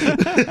river.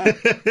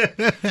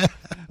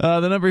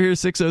 The number here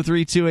is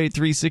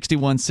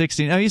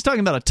 603-283-6160. Now, he's talking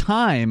about a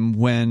time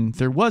when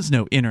there was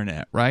no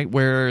internet, right?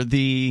 Where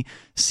the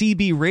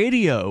CB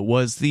radio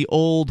was the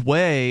old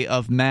way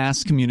of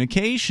mass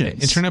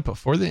communications. Internet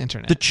before the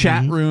internet. The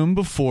chat room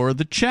before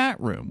the chat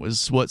room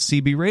was what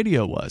CB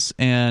radio was.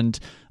 And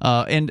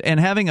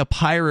having a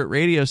pirate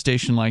radio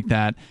station like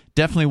that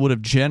definitely would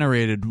have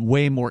generated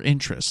way more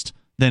interest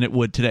than it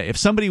would today. If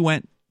somebody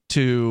went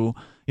to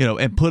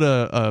and put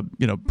a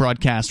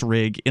broadcast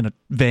rig in a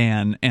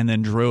van and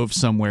then drove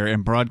somewhere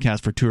and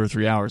broadcast for 2 or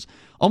 3 hours,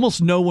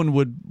 almost no one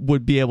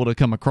would be able to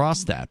come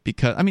across that,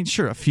 because, I mean,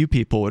 sure, a few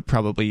people would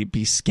probably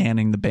be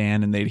scanning the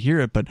band and they'd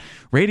hear it, but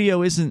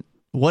radio isn't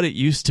what it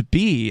used to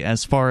be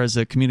as far as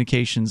a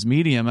communications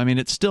medium. I mean,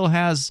 it still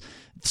has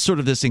sort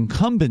of this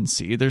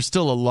incumbency. There's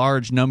still a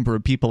large number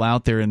of people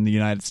out there in the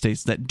United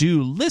States that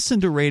do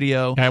listen to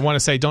radio. I want to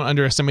say, don't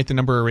underestimate the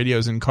number of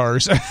radios in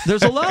cars.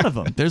 There's a lot of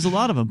them.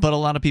 But a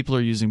lot of people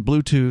are using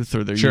Bluetooth,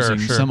 or they're using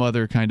some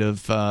other kind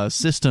of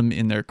system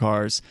in their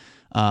cars.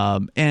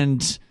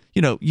 And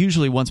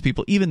usually once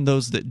people, even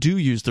those that do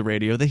use the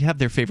radio, they have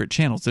their favorite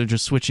channels. They're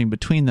just switching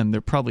between them.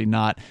 They're probably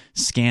not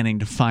scanning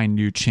to find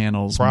new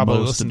channels. Probably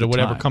most listen of the to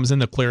whatever time. comes in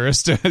the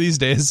clearest these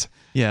days.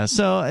 Yeah,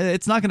 so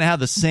it's not going to have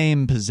the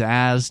same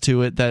pizzazz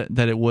to it that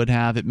it would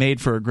have. It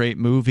made for a great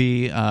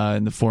movie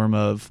in the form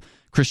of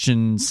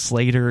Christian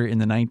Slater in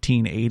the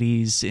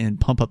 1980s in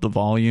Pump Up the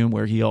Volume,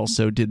 where he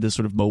also did this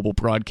sort of mobile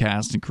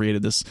broadcast and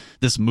created this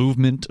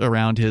movement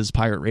around his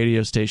pirate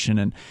radio station.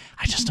 And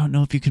I just don't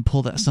know if you could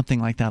pull something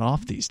like that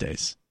off these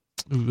days.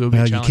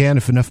 Well, you can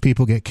if enough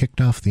people get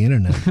kicked off the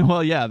internet.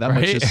 Well, yeah,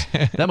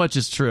 that much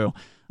is true.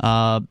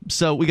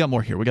 So we got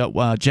more here. We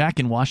got Jack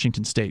in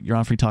Washington State. You're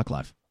on Free Talk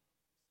Live.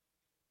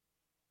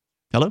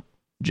 Hello,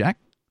 Jack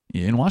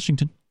in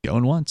Washington.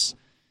 Going once.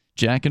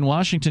 Jack in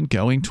Washington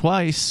going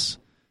twice.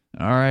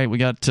 All right, we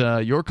got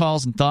your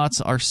calls and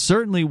thoughts are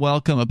certainly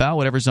welcome about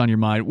whatever's on your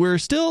mind.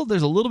 There's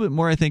a little bit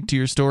more, I think, to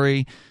your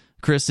story,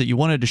 Chris, that you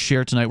wanted to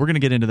share tonight. We're going to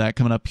get into that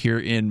coming up here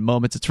in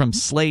moments. It's from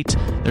Slate.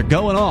 They're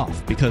going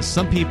off because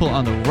some people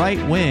on the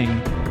right wing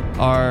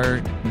are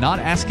not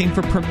asking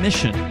for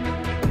permission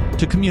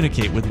to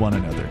communicate with one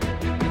another.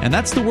 And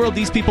that's the world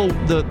these people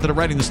that are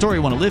writing the story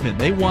want to live in.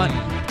 They want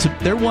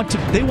there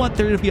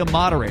to be a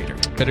moderator.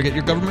 Better get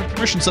your government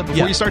permission slip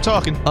before you start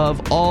talking.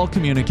 Of all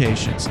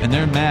communications. And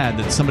they're mad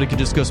that somebody could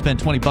just go spend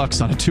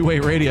 $20 on a two-way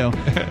radio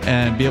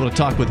and be able to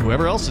talk with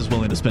whoever else is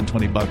willing to spend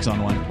 $20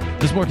 on one.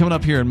 There's more coming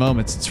up here in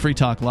moments. It's Free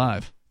Talk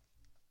Live.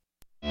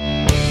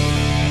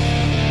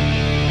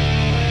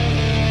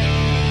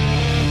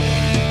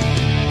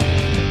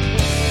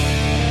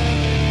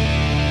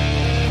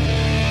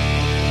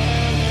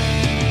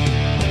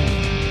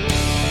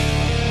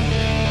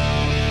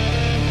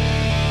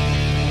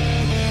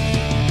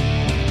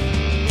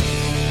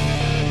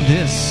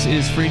 This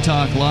is Free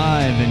Talk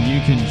Live, and you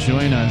can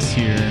join us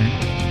here.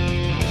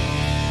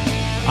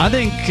 I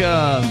think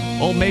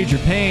old Major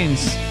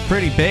Payne's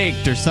pretty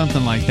baked or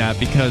something like that,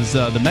 because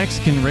the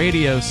Mexican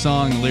radio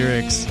song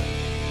lyrics,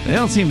 they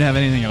don't seem to have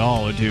anything at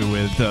all to do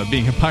with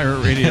being a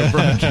pirate radio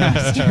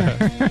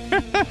broadcaster.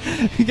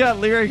 You got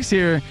lyrics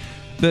here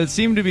that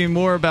seem to be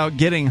more about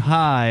getting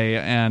high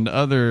and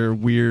other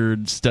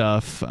weird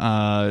stuff.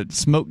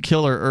 Smoke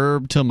killer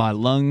herb till my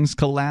lungs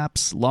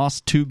collapse.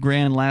 Lost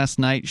 $2,000 last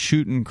night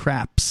shooting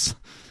craps.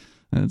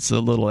 That's a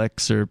little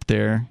excerpt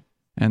there.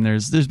 And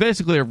there's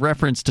basically a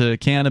reference to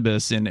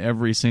cannabis in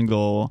every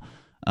single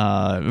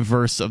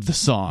verse of the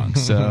song.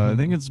 So I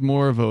think it's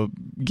more of a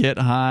get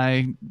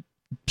high,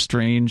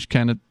 strange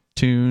kind of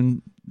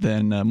tune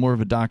than more of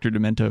a Dr.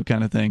 Demento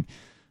kind of thing.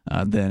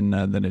 Than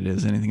it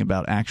is anything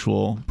about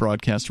actual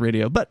broadcast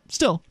radio. But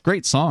still,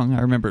 great song.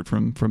 I remember it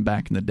from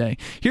back in the day.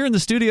 Here in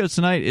the studio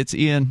tonight, it's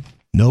Ian.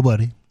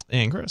 Nobody.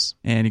 And Chris.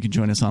 And you can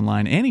join us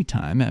online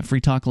anytime at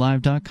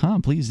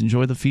freetalklive.com. Please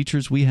enjoy the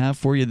features we have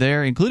for you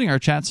there, including our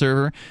chat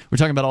server. We're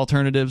talking about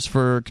alternatives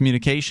for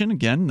communication.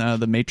 Again,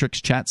 the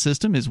Matrix chat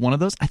system is one of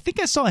those. I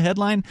think I saw a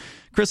headline,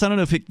 Chris, I don't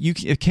know if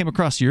it came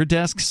across your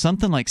desk,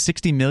 something like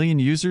 60 million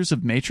users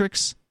of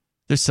Matrix.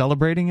 They're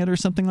celebrating it or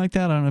something like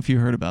that. I don't know if you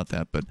heard about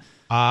that, but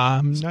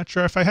I'm not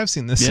sure if I have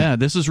seen this. Yeah,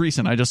 this was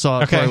recent. I just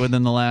saw it probably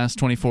within the last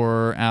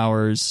 24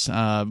 hours.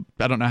 I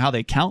don't know how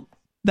they count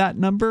that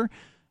number,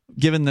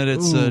 given that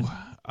it's a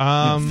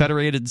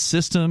federated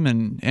system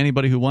and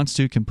anybody who wants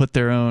to can put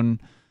their own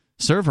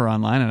server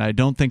online, and I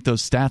don't think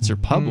those stats are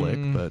public.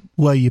 But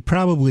well, you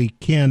probably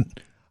can't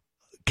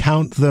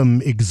count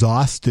them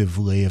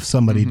exhaustively. If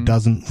somebody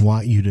doesn't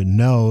want you to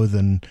know,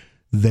 then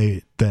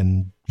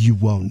you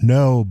won't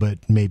know, but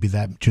maybe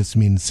that just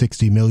means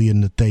 60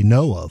 million that they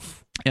know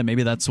of. Yeah,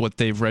 maybe that's what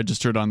they've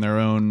registered on their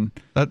own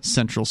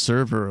central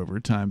server over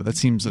time, but that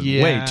seems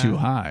way too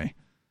high.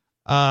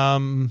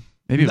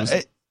 Maybe it was...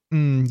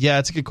 yeah,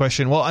 it's a good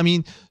question. Well, I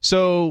mean,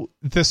 so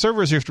the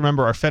servers, you have to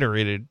remember, are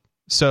federated,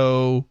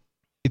 so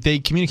if they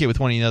communicate with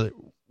one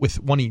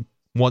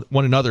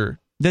another.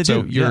 They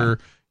so do,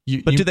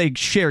 but do they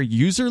share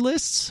user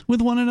lists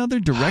with one another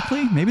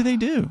directly? Maybe they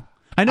do.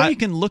 I know you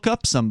can look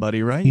up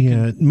somebody, right?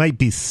 Yeah, it might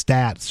be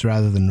stats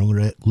rather than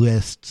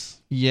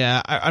lists.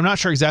 Yeah, I'm not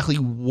sure exactly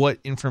what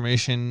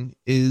information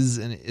is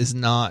and is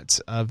not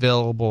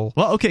available.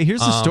 Well, okay, here's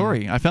the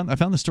story. I found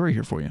the story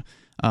here for you.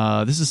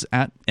 This is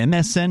at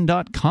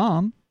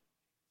MSN.com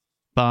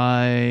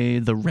by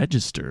The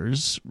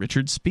Register's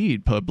Richard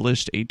Speed,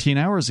 published 18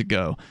 hours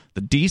ago. The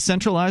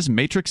decentralized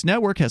Matrix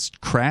network has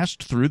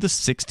crashed through the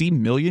 60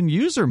 million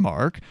user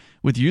mark,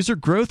 with user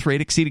growth rate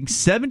exceeding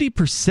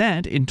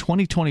 70% in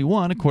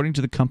 2021, according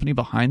to the company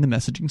behind the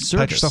messaging service.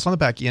 Pat yourself on the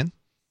back, Ian.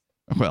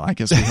 Well, I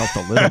guess we helped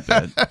a little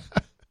bit.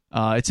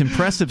 It's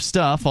impressive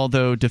stuff,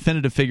 although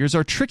definitive figures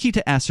are tricky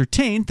to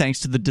ascertain thanks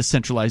to the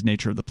decentralized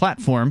nature of the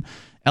platform.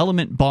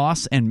 Element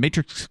boss and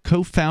Matrix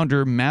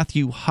co-founder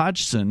Matthew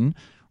Hodgson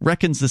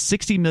reckons the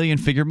 60 million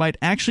figure might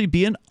actually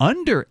be an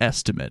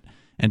underestimate,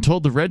 and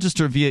told the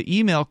Register via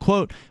email,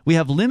 quote, "We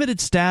have limited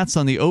stats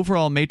on the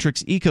overall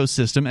Matrix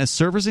ecosystem as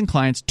servers and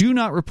clients do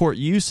not report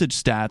usage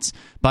stats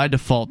by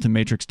default to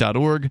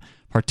matrix.org,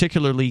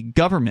 particularly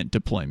government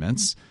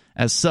deployments.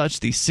 As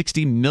such, the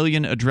 60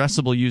 million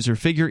addressable user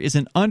figure is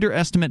an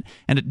underestimate,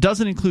 and it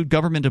doesn't include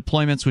government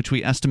deployments, which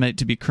we estimate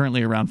to be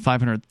currently around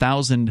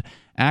 500,000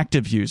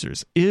 active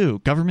users."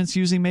 Ew, government's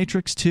using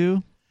Matrix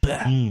too?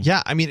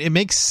 Yeah, I mean, it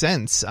makes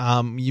sense.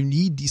 You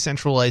need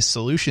decentralized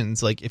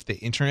solutions. Like if the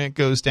internet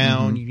goes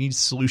down, you need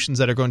solutions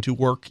that are going to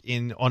work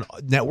on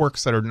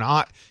networks that are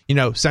not,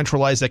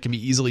 centralized, that can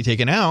be easily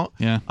taken out.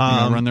 Yeah,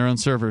 run their own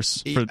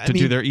servers to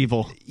do their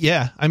evil.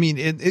 Yeah, I mean,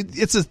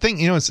 it's a thing.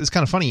 It's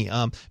kind of funny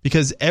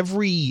because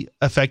every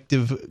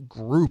effective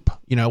group,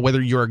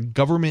 whether you're a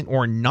government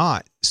or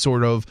not,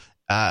 sort of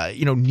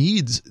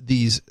needs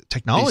these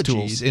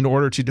technologies in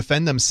order to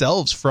defend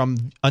themselves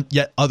from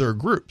yet other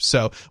groups.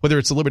 So whether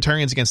it's the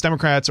libertarians against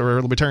Democrats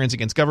or libertarians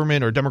against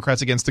government or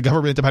Democrats against the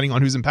government, depending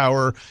on who's in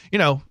power,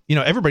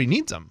 everybody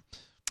needs them.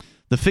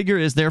 The figure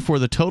is therefore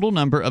the total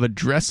number of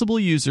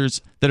addressable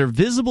users that are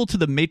visible to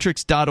the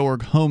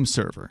matrix.org home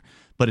server.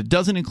 but it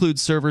doesn't include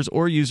servers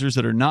or users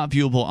that are not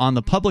viewable on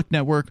the public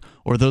network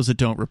or those that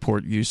don't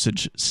report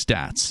usage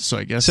stats. So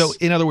I guess. So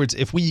in other words,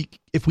 if we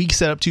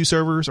set up 2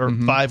 servers or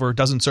 5 or a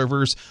dozen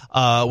servers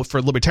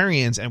for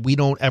libertarians, and we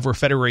don't ever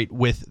federate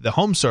with the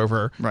home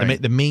server,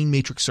 the main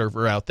Matrix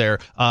server out there,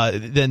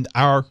 then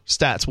our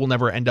stats will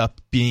never end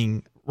up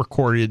being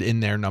recorded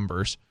in their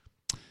numbers.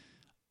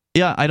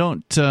 Yeah, I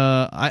don't.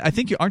 I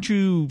think aren't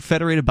you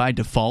federated by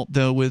default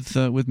though with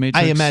Matrix?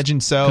 I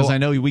imagine so, because I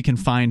know we can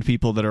find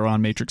people that are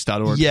on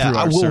Matrix.org. Yeah, through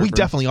our well, server. we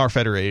definitely are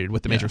federated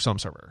with the Matrix home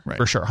server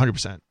for sure,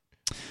 100%.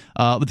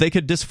 But they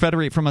could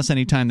disfederate from us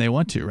anytime they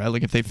want to, right?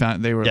 Like if they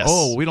found they were,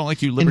 we don't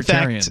like you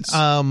libertarians. In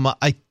fact,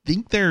 I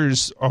think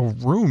there's a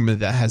room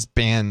that has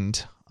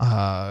banned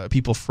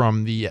people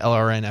from the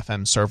LRN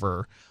FM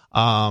server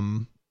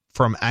from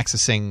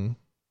accessing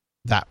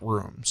that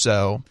room.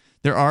 So.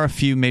 There are a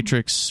few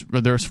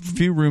there's a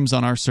few rooms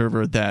on our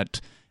server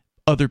that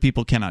other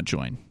people cannot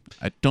join.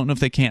 I don't know if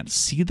they can't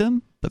see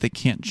them, but they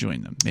can't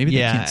join them. Maybe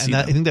they can't see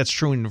them. I think that's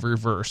true in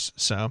reverse.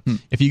 So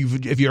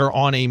if you're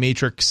on a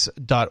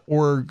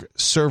matrix.org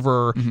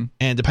server,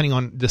 and depending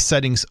on the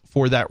settings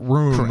for that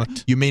room,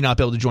 you may not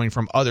be able to join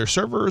from other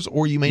servers,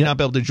 or you may not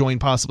be able to join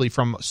possibly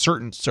from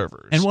certain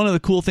servers. And one of the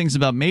cool things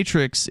about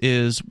Matrix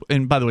is,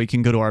 and by the way, you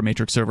can go to our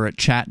Matrix server at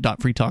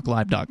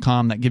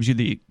chat.freetalklive.com. That gives you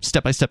the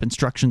step-by-step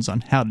instructions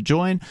on how to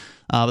join.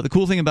 But the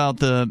cool thing about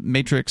the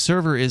Matrix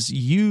server is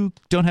you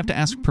don't have to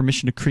ask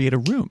permission to create a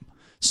room.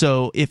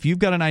 So if you've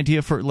got an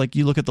idea for, like,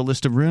 you look at the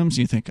list of rooms and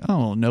you think,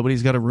 oh,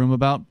 nobody's got a room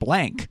about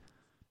blank,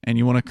 and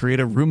you want to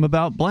create a room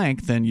about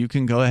blank, then you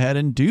can go ahead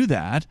and do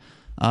that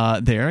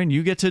there, and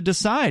you get to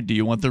decide. Do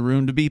you want the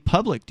room to be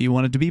public? Do you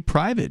want it to be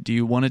private? Do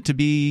you want it to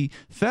be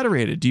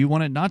federated? Do you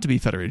want it not to be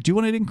federated? Do you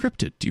want it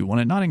encrypted? Do you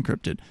want it not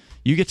encrypted?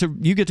 You get to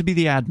be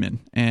the admin,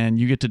 and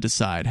you get to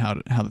decide how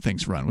the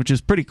things run, which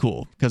is pretty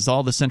cool, because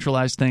all the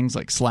centralized things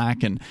like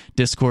Slack and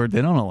Discord,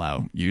 they don't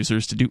allow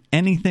users to do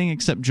anything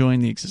except join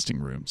the existing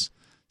rooms.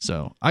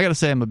 So I got to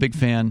say I'm a big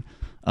fan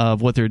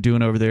of what they're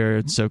doing over there.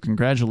 And so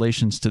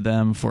congratulations to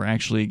them for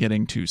actually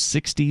getting to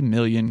 60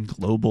 million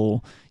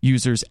global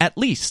users at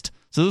least.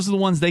 So those are the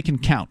ones they can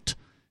count.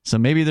 So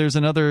maybe there's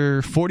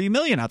another 40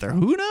 million out there.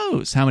 Who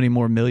knows how many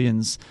more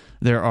millions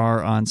there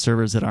are on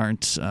servers that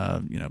aren't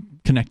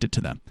connected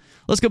to them.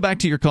 Let's go back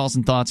to your calls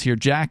and thoughts here.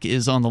 Jack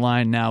is on the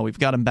line now. We've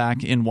got him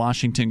back in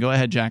Washington. Go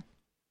ahead, Jack.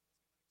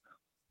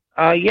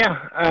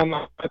 I'm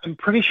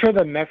pretty sure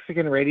the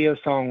Mexican radio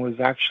song was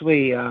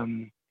actually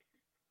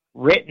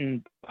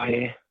written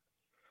by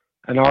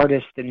an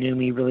artist that knew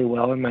me really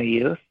well in my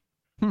youth.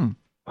 I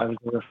was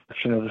a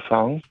reflection of the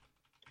song.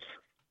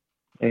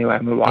 Anyway,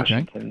 I'm in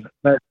Washington.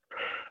 Okay.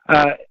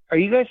 But are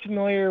you guys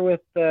familiar with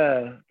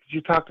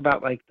you talked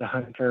about like the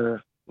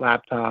Hunter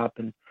laptop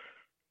and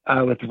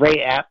with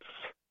Ray Epps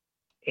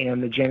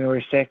and the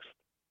January 6th?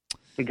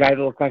 The guy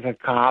that looked like a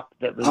cop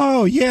that was...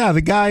 Oh, yeah,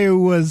 the guy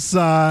who was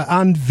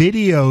on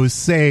video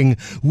saying,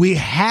 we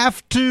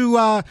have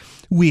to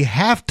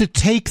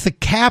take the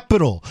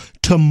Capitol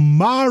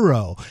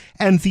tomorrow.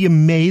 And the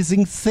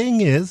amazing thing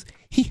is,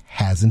 he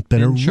hasn't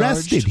been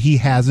arrested. He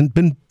hasn't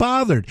been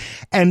bothered.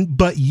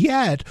 But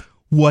yet,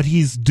 what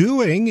he's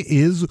doing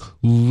is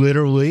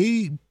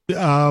literally...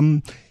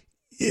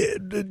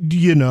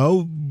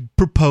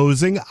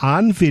 proposing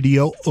on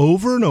video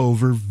over and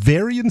over,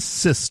 very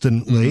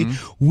insistently,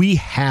 we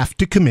have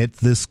to commit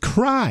this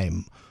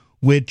crime,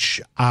 which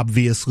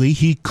obviously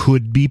he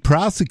could be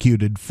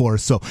prosecuted for.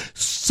 So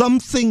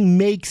something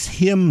makes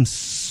him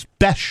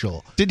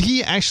special. Did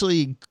he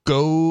actually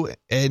go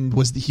and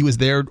was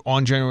there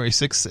on January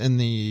 6th in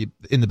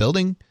the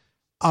building?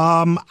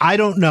 I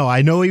don't know.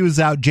 I know he was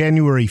out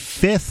January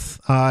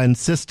 5th,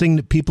 insisting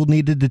that people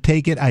needed to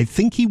take it. I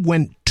think he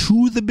went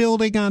to the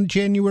building on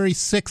January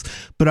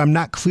 6th, but I'm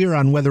not clear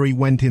on whether he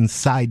went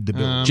inside the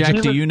building.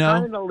 Jack, do you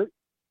know?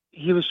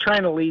 He was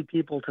trying to lead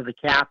people to the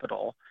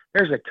Capitol.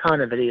 There's a ton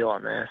of video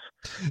on this.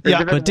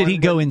 But did he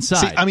go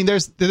inside? See, I mean,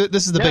 this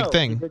is the big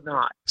thing. He did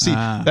not. See,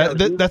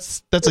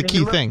 that's a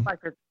key thing.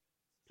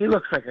 He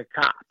looks like a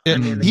cop.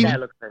 He guy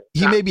looks like a cop.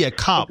 He may be a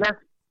cop.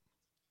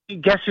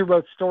 Guess who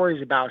wrote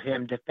stories about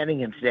him defending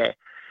him today?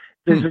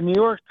 Does the New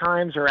York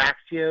Times or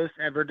Axios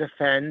ever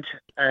defend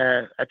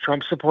a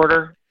Trump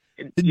supporter?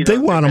 They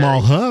want them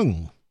all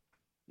hung.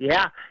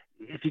 Yeah.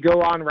 If you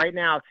go on right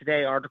now,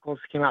 today, articles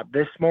came out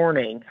this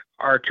morning,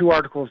 are 2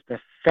 articles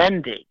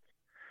defending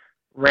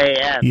Ray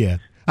Epps. Yeah.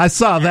 I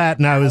saw that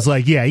and I was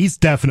like, yeah, he's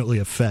definitely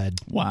a Fed.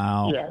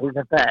 Wow. Yeah, he's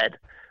a Fed.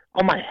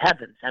 Oh, my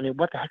heavens. I mean,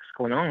 what the heck's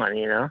going on,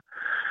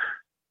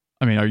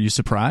 I mean, are you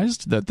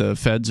surprised that the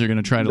feds are going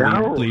to try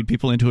to lead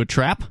people into a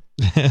trap?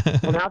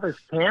 Well, now there's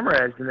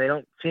cameras, and they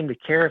don't seem to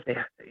care if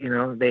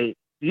they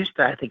used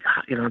to, I think,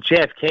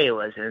 JFK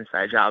was an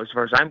inside job as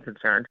far as I'm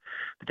concerned,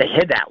 but they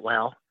hid that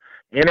well.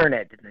 The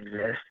internet didn't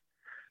exist.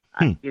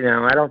 I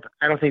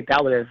don't think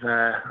that would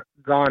have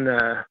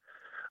gone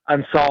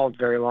unsolved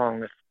very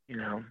long if,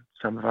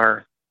 some of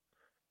our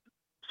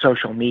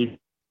social media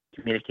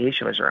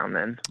communication was around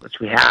then, which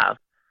we have.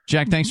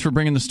 Jack, thanks for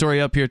bringing the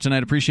story up here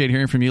tonight. Appreciate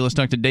hearing from you. Let's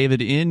talk to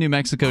David in New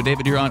Mexico.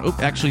 David, you're on. Oh,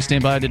 actually,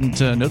 stand by. I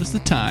didn't notice the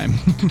time.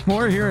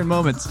 More here in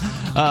moments.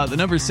 The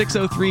number is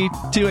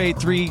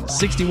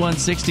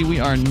 603-283-6160. We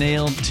are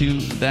nailed to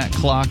that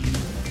clock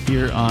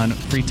here on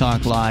Free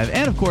Talk Live.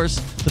 And, of course,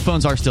 the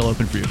phones are still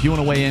open for you. If you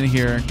want to weigh in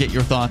here, get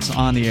your thoughts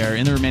on the air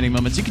in the remaining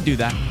moments, you can do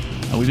that.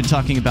 We've been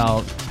talking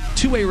about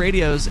two-way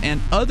radios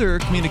and other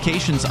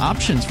communications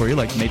options for you,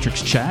 like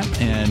Matrix Chat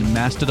and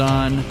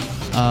Mastodon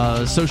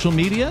social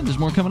media. There's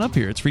more coming up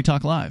here. It's Free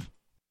Talk Live.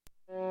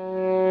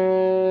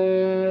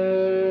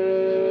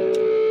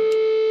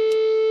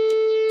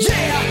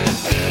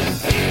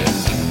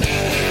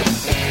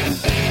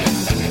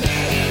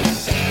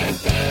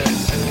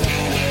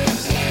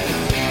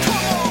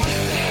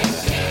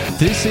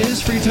 This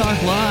is Free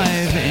Talk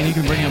Live, and you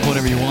can bring up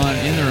whatever you want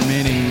in the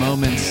remaining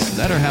moments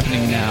that are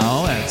happening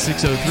now at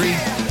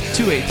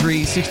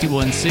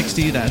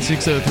 603-283-6160. That's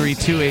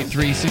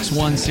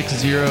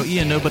 603-283-6160.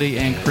 Ian, Nobody,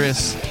 and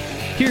Chris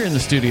here in the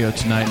studio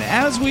tonight. And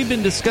as we've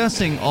been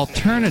discussing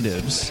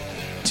alternatives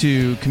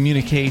to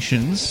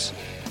communications,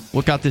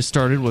 what got this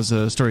started was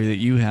a story that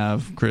you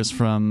have, Chris,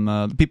 from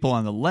the people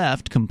on the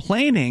left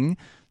complaining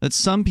that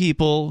some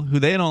people who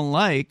they don't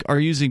like are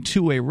using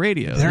two-way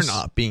radios. They're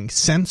not being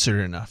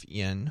censored enough,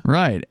 Ian.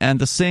 Right. And at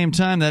the same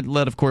time, that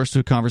led, of course, to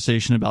a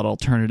conversation about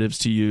alternatives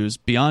to use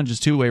beyond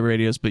just two-way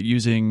radios, but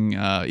using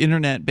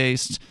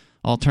internet-based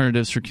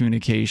alternatives for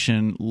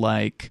communication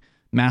like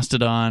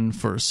Mastodon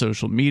for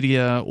social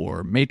media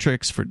or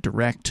Matrix for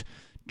direct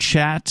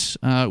chat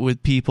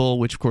with people,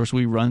 which, of course,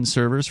 we run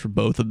servers for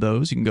both of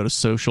those. You can go to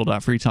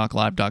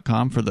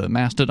social.freetalklive.com for the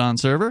Mastodon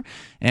server,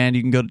 and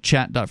you can go to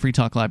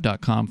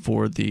chat.freetalklive.com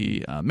for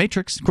the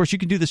Matrix. Of course, you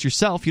can do this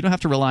yourself. You don't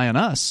have to rely on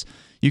us.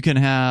 You can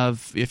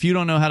have, if you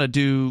don't know how to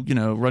do,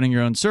 running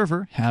your own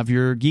server, have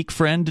your geek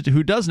friend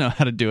who does know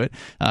how to do it,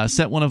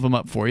 set one of them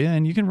up for you,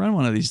 and you can run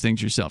one of these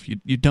things yourself.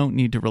 You don't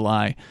need to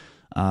rely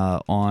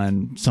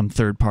on some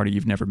third party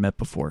you've never met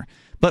before.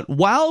 But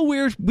while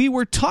we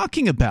were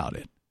talking about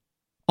it,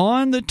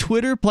 on the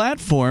Twitter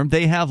platform,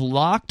 they have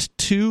locked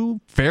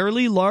two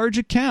fairly large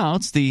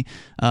accounts, the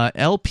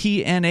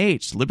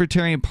LPNH,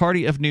 Libertarian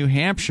Party of New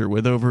Hampshire,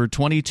 with over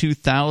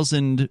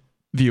 22,000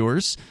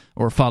 viewers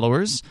or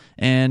followers,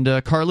 and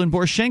Karlin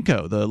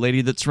Borchenko, the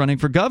lady that's running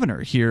for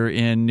governor here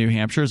in New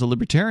Hampshire as a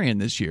Libertarian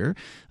this year.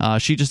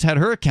 She just had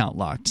her account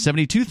locked,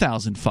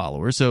 72,000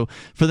 followers. So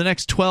for the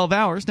next 12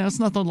 hours, now it's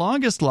not the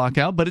longest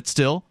lockout, but it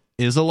still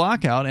is a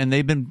lockout, and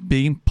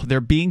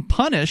they're being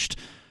punished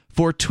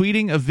for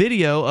tweeting a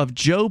video of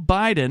Joe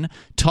Biden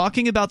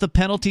talking about the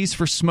penalties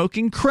for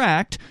smoking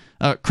crack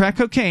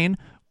cocaine,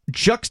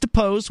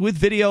 juxtaposed with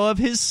video of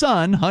his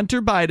son,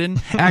 Hunter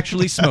Biden,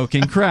 actually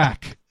smoking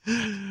crack.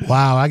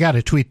 Wow, I got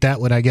to tweet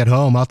that when I get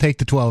home. I'll take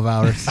the 12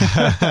 hours.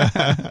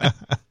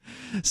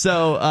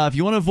 So if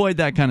you want to avoid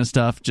that kind of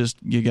stuff,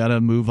 you got to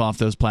move off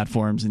those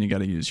platforms and you got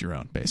to use your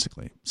own,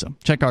 basically. So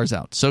check ours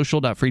out,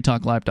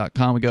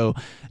 social.freetalklive.com. We go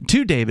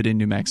to David in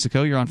New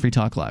Mexico. You're on Free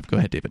Talk Live. Go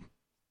ahead, David.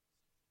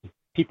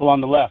 People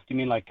on the left, you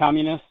mean like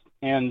communists?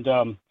 And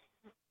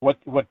what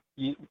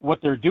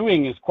they're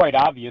doing is quite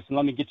obvious. And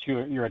let me get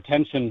your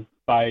attention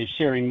by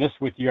sharing this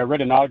with you. I read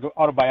an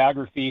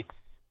autobiography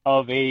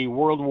of a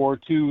World War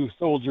II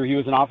soldier. He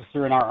was an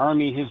officer in our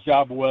army. His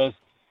job was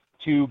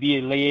to be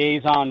a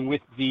liaison with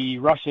the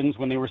Russians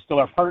when they were still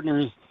our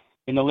partners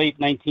in the late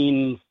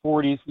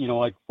 1940s,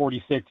 like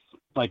 46,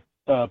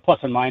 plus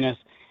and minus.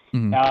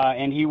 Mm-hmm.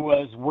 And he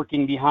was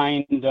working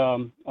behind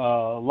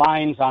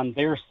lines on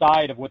their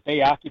side of what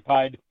they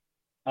occupied,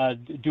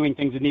 doing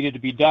things that needed to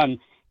be done.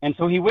 And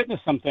so he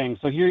witnessed some things.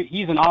 So here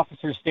he's an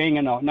officer staying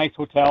in a nice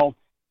hotel,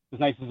 as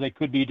nice as they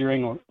could be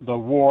during the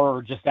war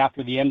or just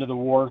after the end of the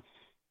war,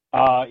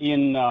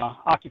 in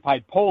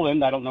occupied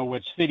Poland. I don't know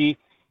which city.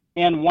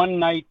 And one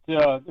night,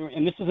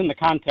 and this is in the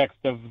context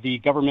of the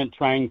government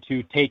trying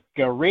to take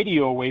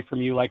radio away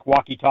from you, like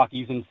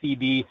walkie-talkies and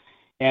CB.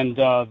 And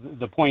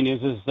the point is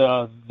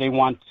they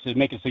want to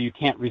make it so you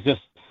can't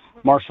resist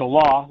martial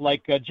law,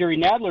 like Jerry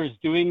Nadler is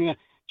doing.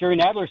 Jerry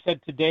Nadler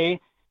said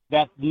today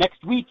that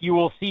next week you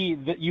will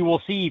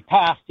see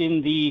passed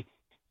in the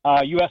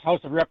U.S. House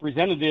of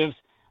Representatives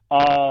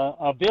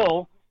a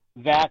bill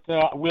that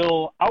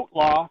will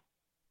outlaw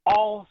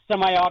all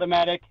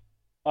semi-automatic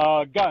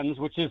guns,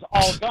 which is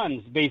all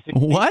guns,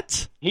 basically.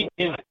 What? The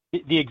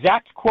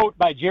exact quote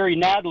by Jerry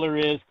Nadler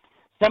is,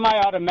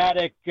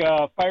 semi-automatic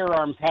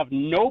firearms have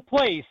no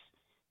place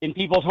in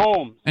people's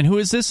homes. And who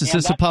is this? Is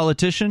this a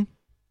politician?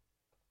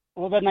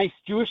 Well, the nice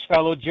Jewish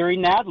fellow, Jerry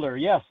Nadler,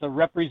 yes, a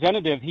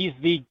representative. He's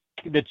the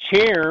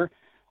chair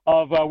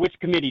of which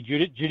committee?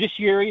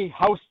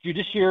 House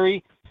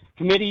Judiciary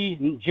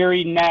Committee,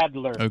 Jerry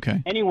Nadler.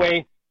 Okay.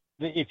 Anyway,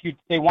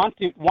 they want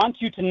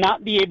you to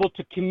not be able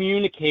to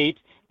communicate.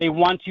 They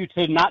want you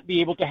to not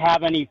be able to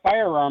have any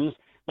firearms.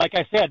 Like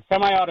I said,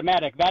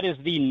 semi-automatic, that is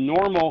the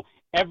normal,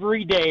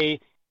 everyday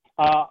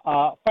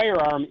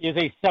firearm is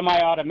a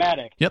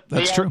semi-automatic. Yep,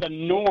 that's true.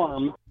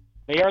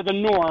 They are the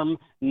norm,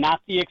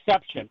 not the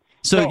exception.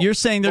 So you're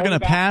saying they're going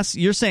to pass?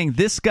 You're saying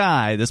this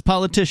guy, this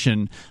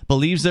politician,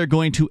 believes they're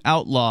going to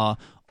outlaw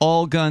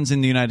all guns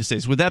in the United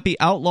States. Would that be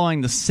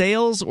outlawing the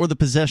sales or the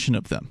possession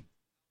of them?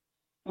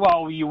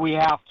 Well, we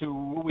have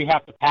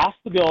to pass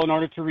the bill in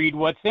order to read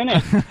what's in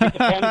it. It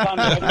depends on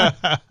whether,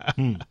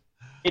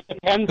 it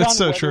depends That's on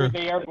so whether true.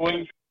 they are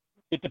going.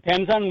 It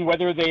depends on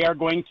whether they are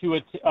going to.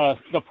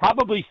 They'll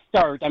probably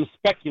start. I'm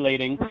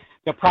speculating.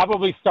 They'll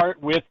probably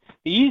start with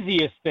the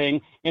easiest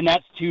thing, and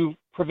that's to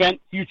prevent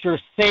future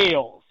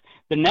sales.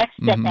 The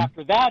next step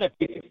after that, if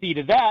you succeed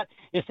at that,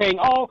 is saying,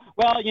 oh,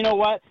 well, you know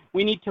what?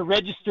 We need to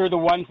register the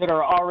ones that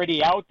are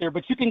already out there,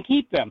 but you can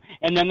keep them.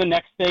 And then the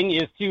next thing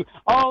is to,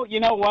 oh,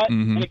 you know what?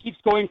 And it keeps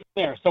going from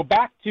there. So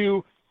back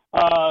to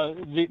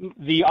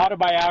the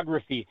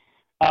autobiography.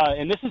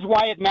 And this is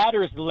why it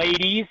matters,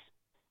 ladies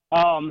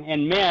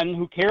and men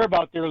who care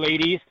about their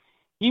ladies.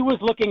 He was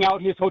looking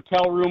out his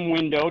hotel room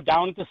window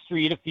down at the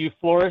street a few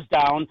floors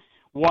down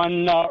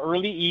one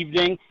early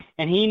evening,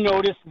 and he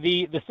noticed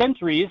the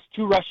sentries,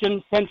 2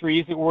 Russian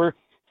sentries that were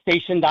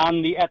stationed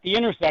at the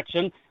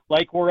intersection,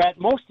 like we're at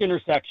most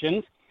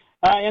intersections,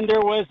 and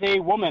there was a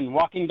woman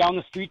walking down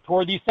the street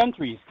toward these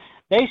sentries.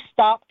 They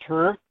stopped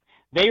her,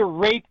 they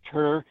raped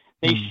her,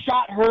 they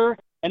shot her,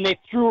 and they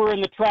threw her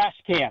in the trash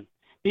can.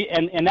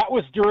 And that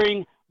was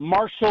during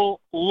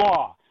martial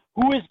law.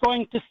 Who is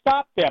going to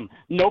stop them?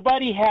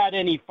 Nobody had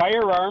any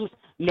firearms.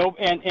 No,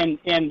 and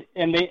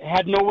they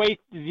had no way.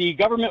 The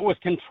government was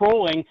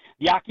controlling,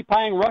 the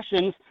occupying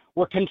Russians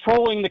were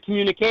controlling the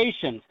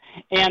communications.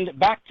 And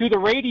back to the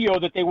radio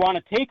that they want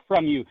to take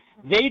from you.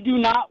 They do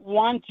not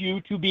want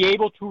you to be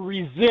able to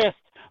resist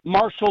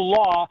martial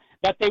law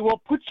that they will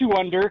put you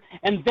under,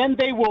 and then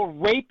they will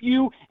rape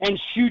you and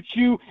shoot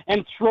you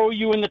and throw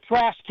you in the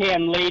trash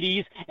can,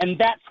 ladies, and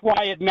that's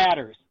why it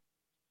matters.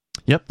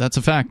 Yep, that's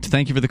a fact.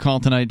 Thank you for the call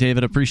tonight,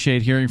 David.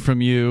 Appreciate hearing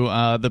from you.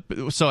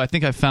 So I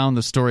think I found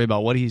the story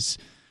about what he's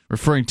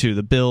referring to.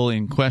 The bill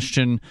in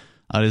question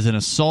is an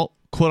assault,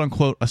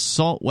 quote-unquote,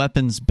 assault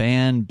weapons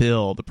ban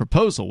bill. The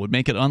proposal would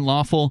make it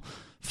unlawful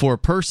for a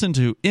person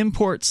to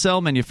import,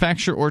 sell,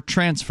 manufacture, or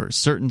transfer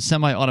certain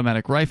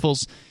semi-automatic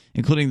rifles,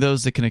 including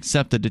those that can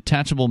accept a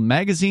detachable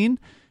magazine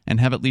and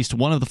have at least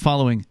one of the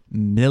following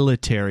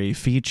military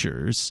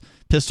features: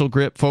 pistol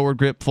grip, forward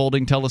grip,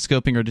 folding,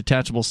 telescoping, or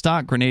detachable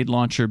stock, grenade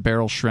launcher,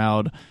 barrel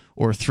shroud,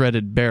 or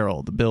threaded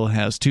barrel. The bill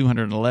has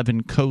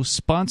 211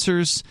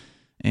 co-sponsors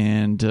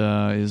and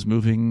is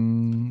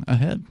moving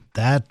ahead.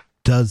 That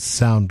does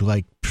sound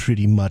like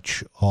pretty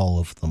much all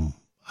of them.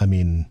 I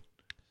mean,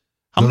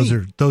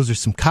 those are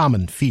some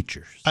common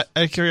features. Out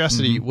of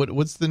curiosity,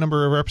 what's the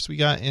number of reps we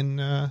got in?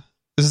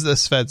 This is the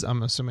Sfeds,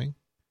 I'm assuming.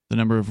 The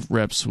number of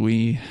reps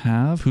we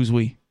have? Who's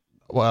we?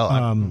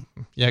 Well,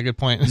 yeah, good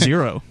point.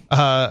 0.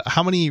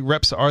 How many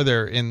reps are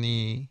there in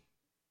the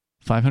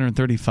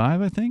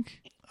 535, I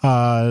think?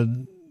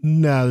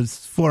 No,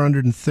 it's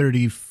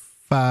 435.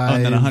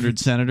 And then 100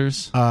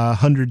 senators?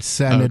 100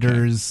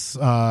 senators,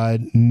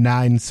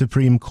 9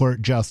 Supreme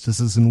Court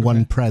justices, and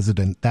 1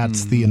 president.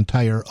 That's the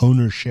entire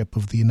ownership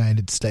of the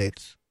United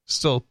States.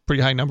 Still a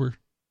pretty high number.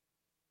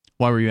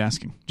 Why were you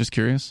asking? Just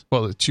curious?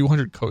 Well, the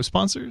 200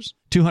 co-sponsors?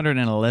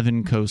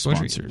 211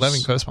 co-sponsors.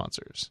 211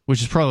 co-sponsors.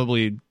 Which is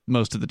probably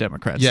most of the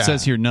Democrats. Yeah. It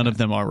says here none of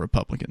them are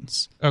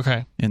Republicans.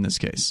 Okay. In this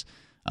case.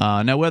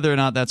 Now, whether or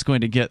not that's going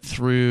to get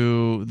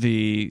through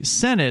the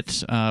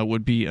Senate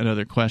would be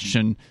another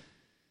question.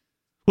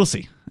 We'll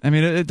see. I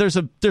mean, there's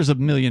a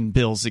million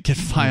bills that get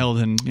filed,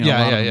 and a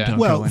lot of them don't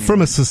Well, go anywhere.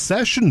 from a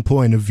secession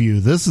point of view,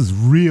 this is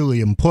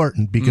really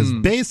important because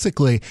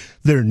basically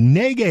they're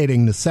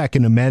negating the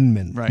Second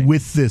Amendment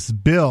with this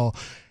bill.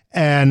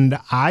 And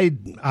I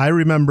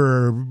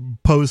remember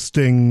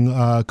posting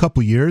a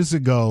couple years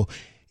ago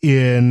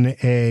in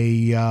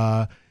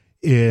a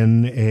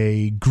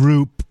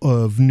group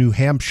of New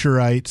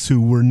Hampshireites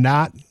who were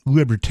not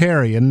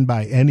libertarian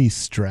by any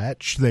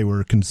stretch. They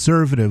were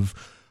conservative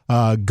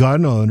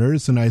gun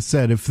owners, and I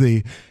said, if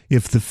the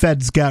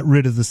feds got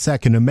rid of the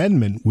Second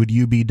Amendment, would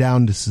you be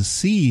down to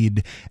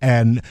secede?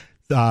 And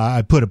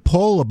I put a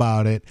poll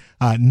about it.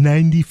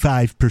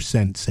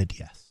 95% said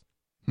yes.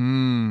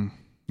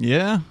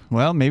 Yeah,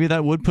 well, maybe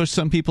that would push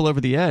some people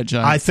over the edge.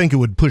 I think it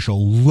would push a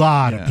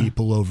lot of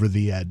people over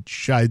the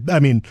edge. I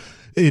mean,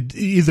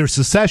 either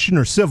secession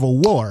or civil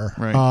war.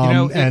 Right.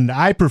 And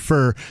I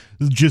prefer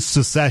just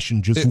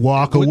secession. Just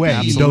walk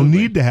away. You don't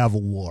need to have a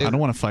war. I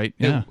don't want to fight.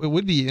 Yeah. It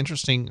would be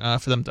interesting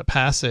for them to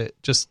pass it,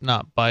 just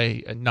not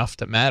by enough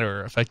to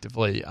matter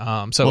effectively.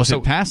 If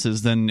it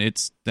passes, then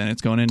it's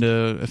going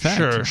into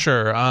effect.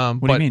 Sure.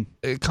 What do you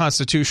mean?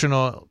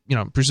 Constitutional,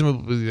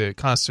 presumably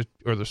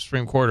the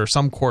Supreme Court or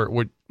some court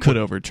could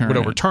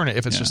overturn it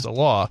if it's just a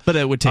law. But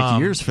it would take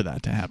years for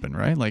that to happen,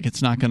 right? Like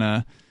it's not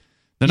gonna.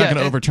 They're not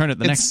going to overturn it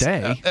the next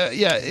day.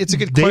 It's a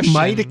good question. They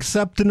might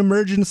accept an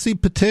emergency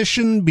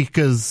petition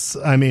because,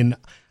 I mean,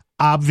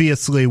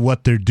 obviously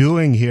what they're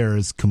doing here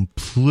is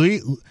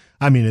completely,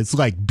 I mean, it's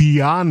like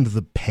beyond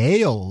the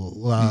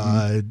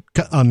pale,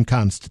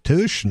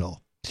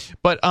 unconstitutional.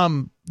 But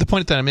the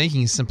point that I'm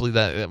making is simply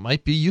that it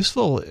might be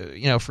useful,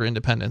 for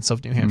independence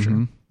of New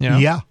Hampshire.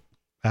 Yeah.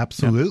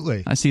 Absolutely.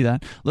 Yep, I see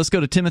that. Let's go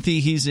to Timothy.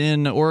 He's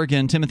in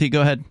Oregon. Timothy,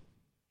 go ahead.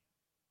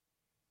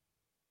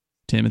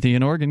 Timothy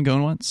in Oregon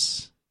going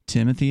once.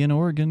 Timothy in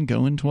Oregon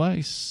going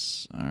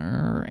twice. All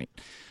right.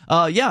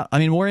 Yeah, I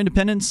mean, more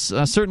independence,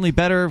 certainly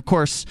better. Of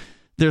course,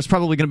 there's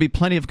probably going to be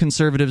plenty of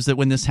conservatives that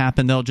when this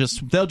happened, they'll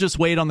just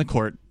wait on the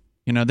court.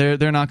 You know,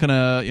 they're not going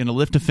to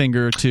lift a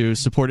finger to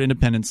support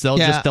independence. They'll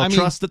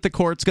trust that the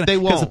court's going to. They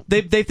won't.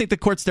 They think the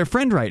court's their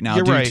friend right now.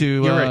 You're due right.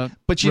 to You're right.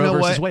 But you Roe know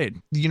versus what?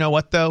 Wade. You know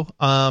what though?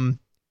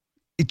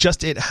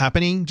 It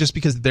happening just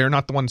because they're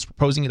not the ones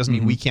proposing it doesn't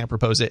mean we can't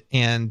propose it,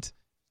 and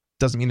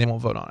doesn't mean they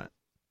won't vote on it.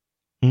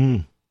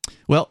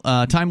 Well,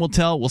 time will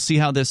tell. We'll see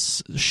how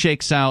this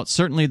shakes out.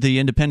 Certainly, the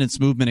independence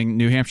movement in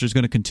New Hampshire is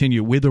going to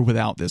continue with or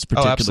without this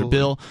particular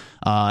bill.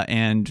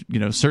 And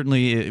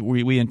certainly,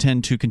 we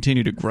intend to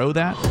continue to grow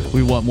that.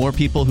 We want more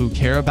people who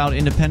care about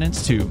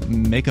independence to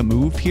make a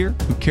move here,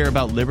 who care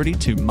about liberty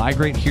to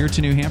migrate here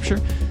to New Hampshire.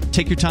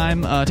 Take your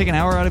time, take an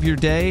hour out of your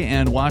day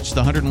and watch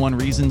the 101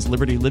 Reasons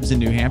Liberty Lives in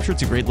New Hampshire.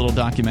 It's a great little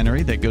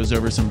documentary that goes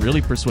over some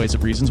really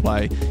persuasive reasons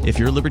why, if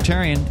you're a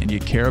libertarian and you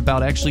care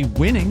about actually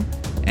winning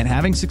and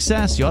having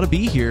success, you ought to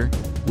be here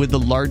with the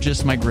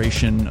largest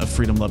migration of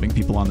freedom-loving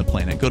people on the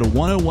planet. Go to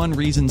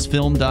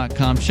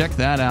 101reasonsfilm.com, check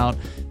that out,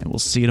 and we'll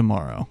see you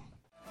tomorrow.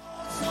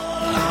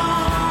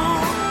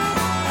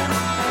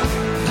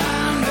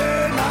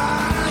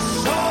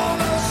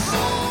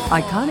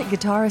 Iconic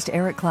guitarist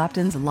Eric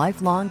Clapton's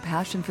lifelong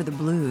passion for the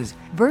blues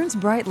burns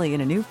brightly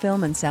in a new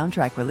film and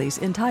soundtrack release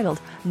entitled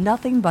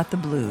Nothing But the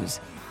Blues.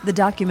 The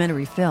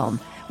documentary film,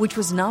 which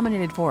was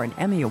nominated for an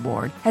Emmy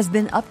Award, has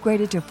been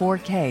upgraded to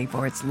 4K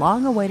for its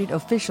long-awaited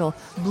official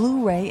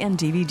Blu-ray and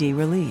DVD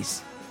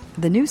release.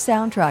 The new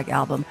soundtrack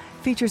album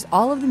features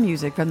all of the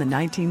music from the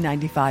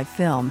 1995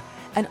 film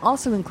and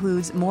also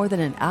includes more than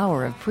an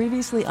hour of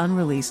previously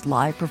unreleased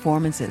live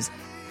performances.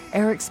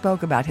 Eric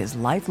spoke about his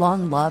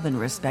lifelong love and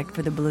respect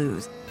for the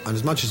blues. And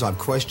as much as I've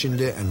questioned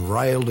it and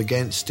railed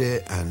against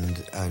it and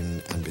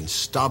been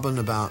stubborn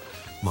about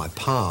my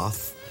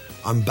path,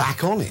 I'm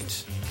back on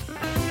it.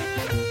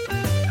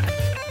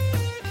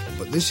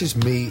 But this is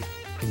me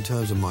in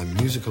terms of my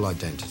musical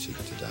identity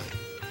today,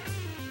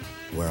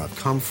 where I've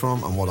come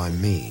from and what I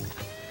mean.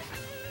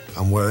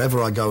 And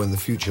wherever I go in the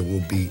future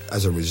will be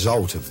as a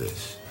result of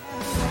this.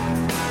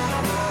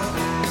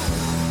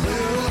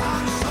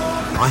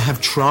 I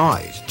have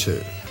tried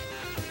to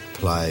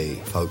play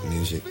folk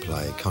music,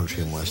 play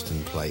country and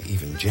western, play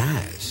even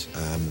jazz,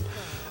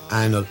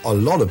 and a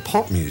lot of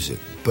pop music,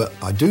 but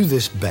I do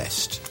this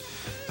best,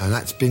 and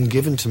that's been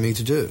given to me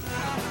to do.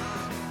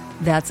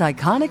 That's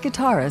iconic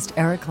guitarist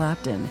Eric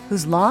Clapton,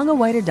 whose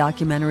long-awaited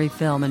documentary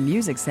film and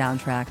music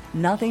soundtrack,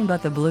 Nothing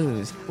But the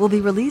Blues, will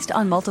be released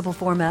on multiple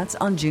formats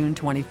on June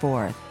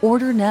 24th.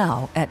 Order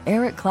now at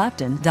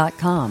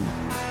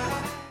ericclapton.com.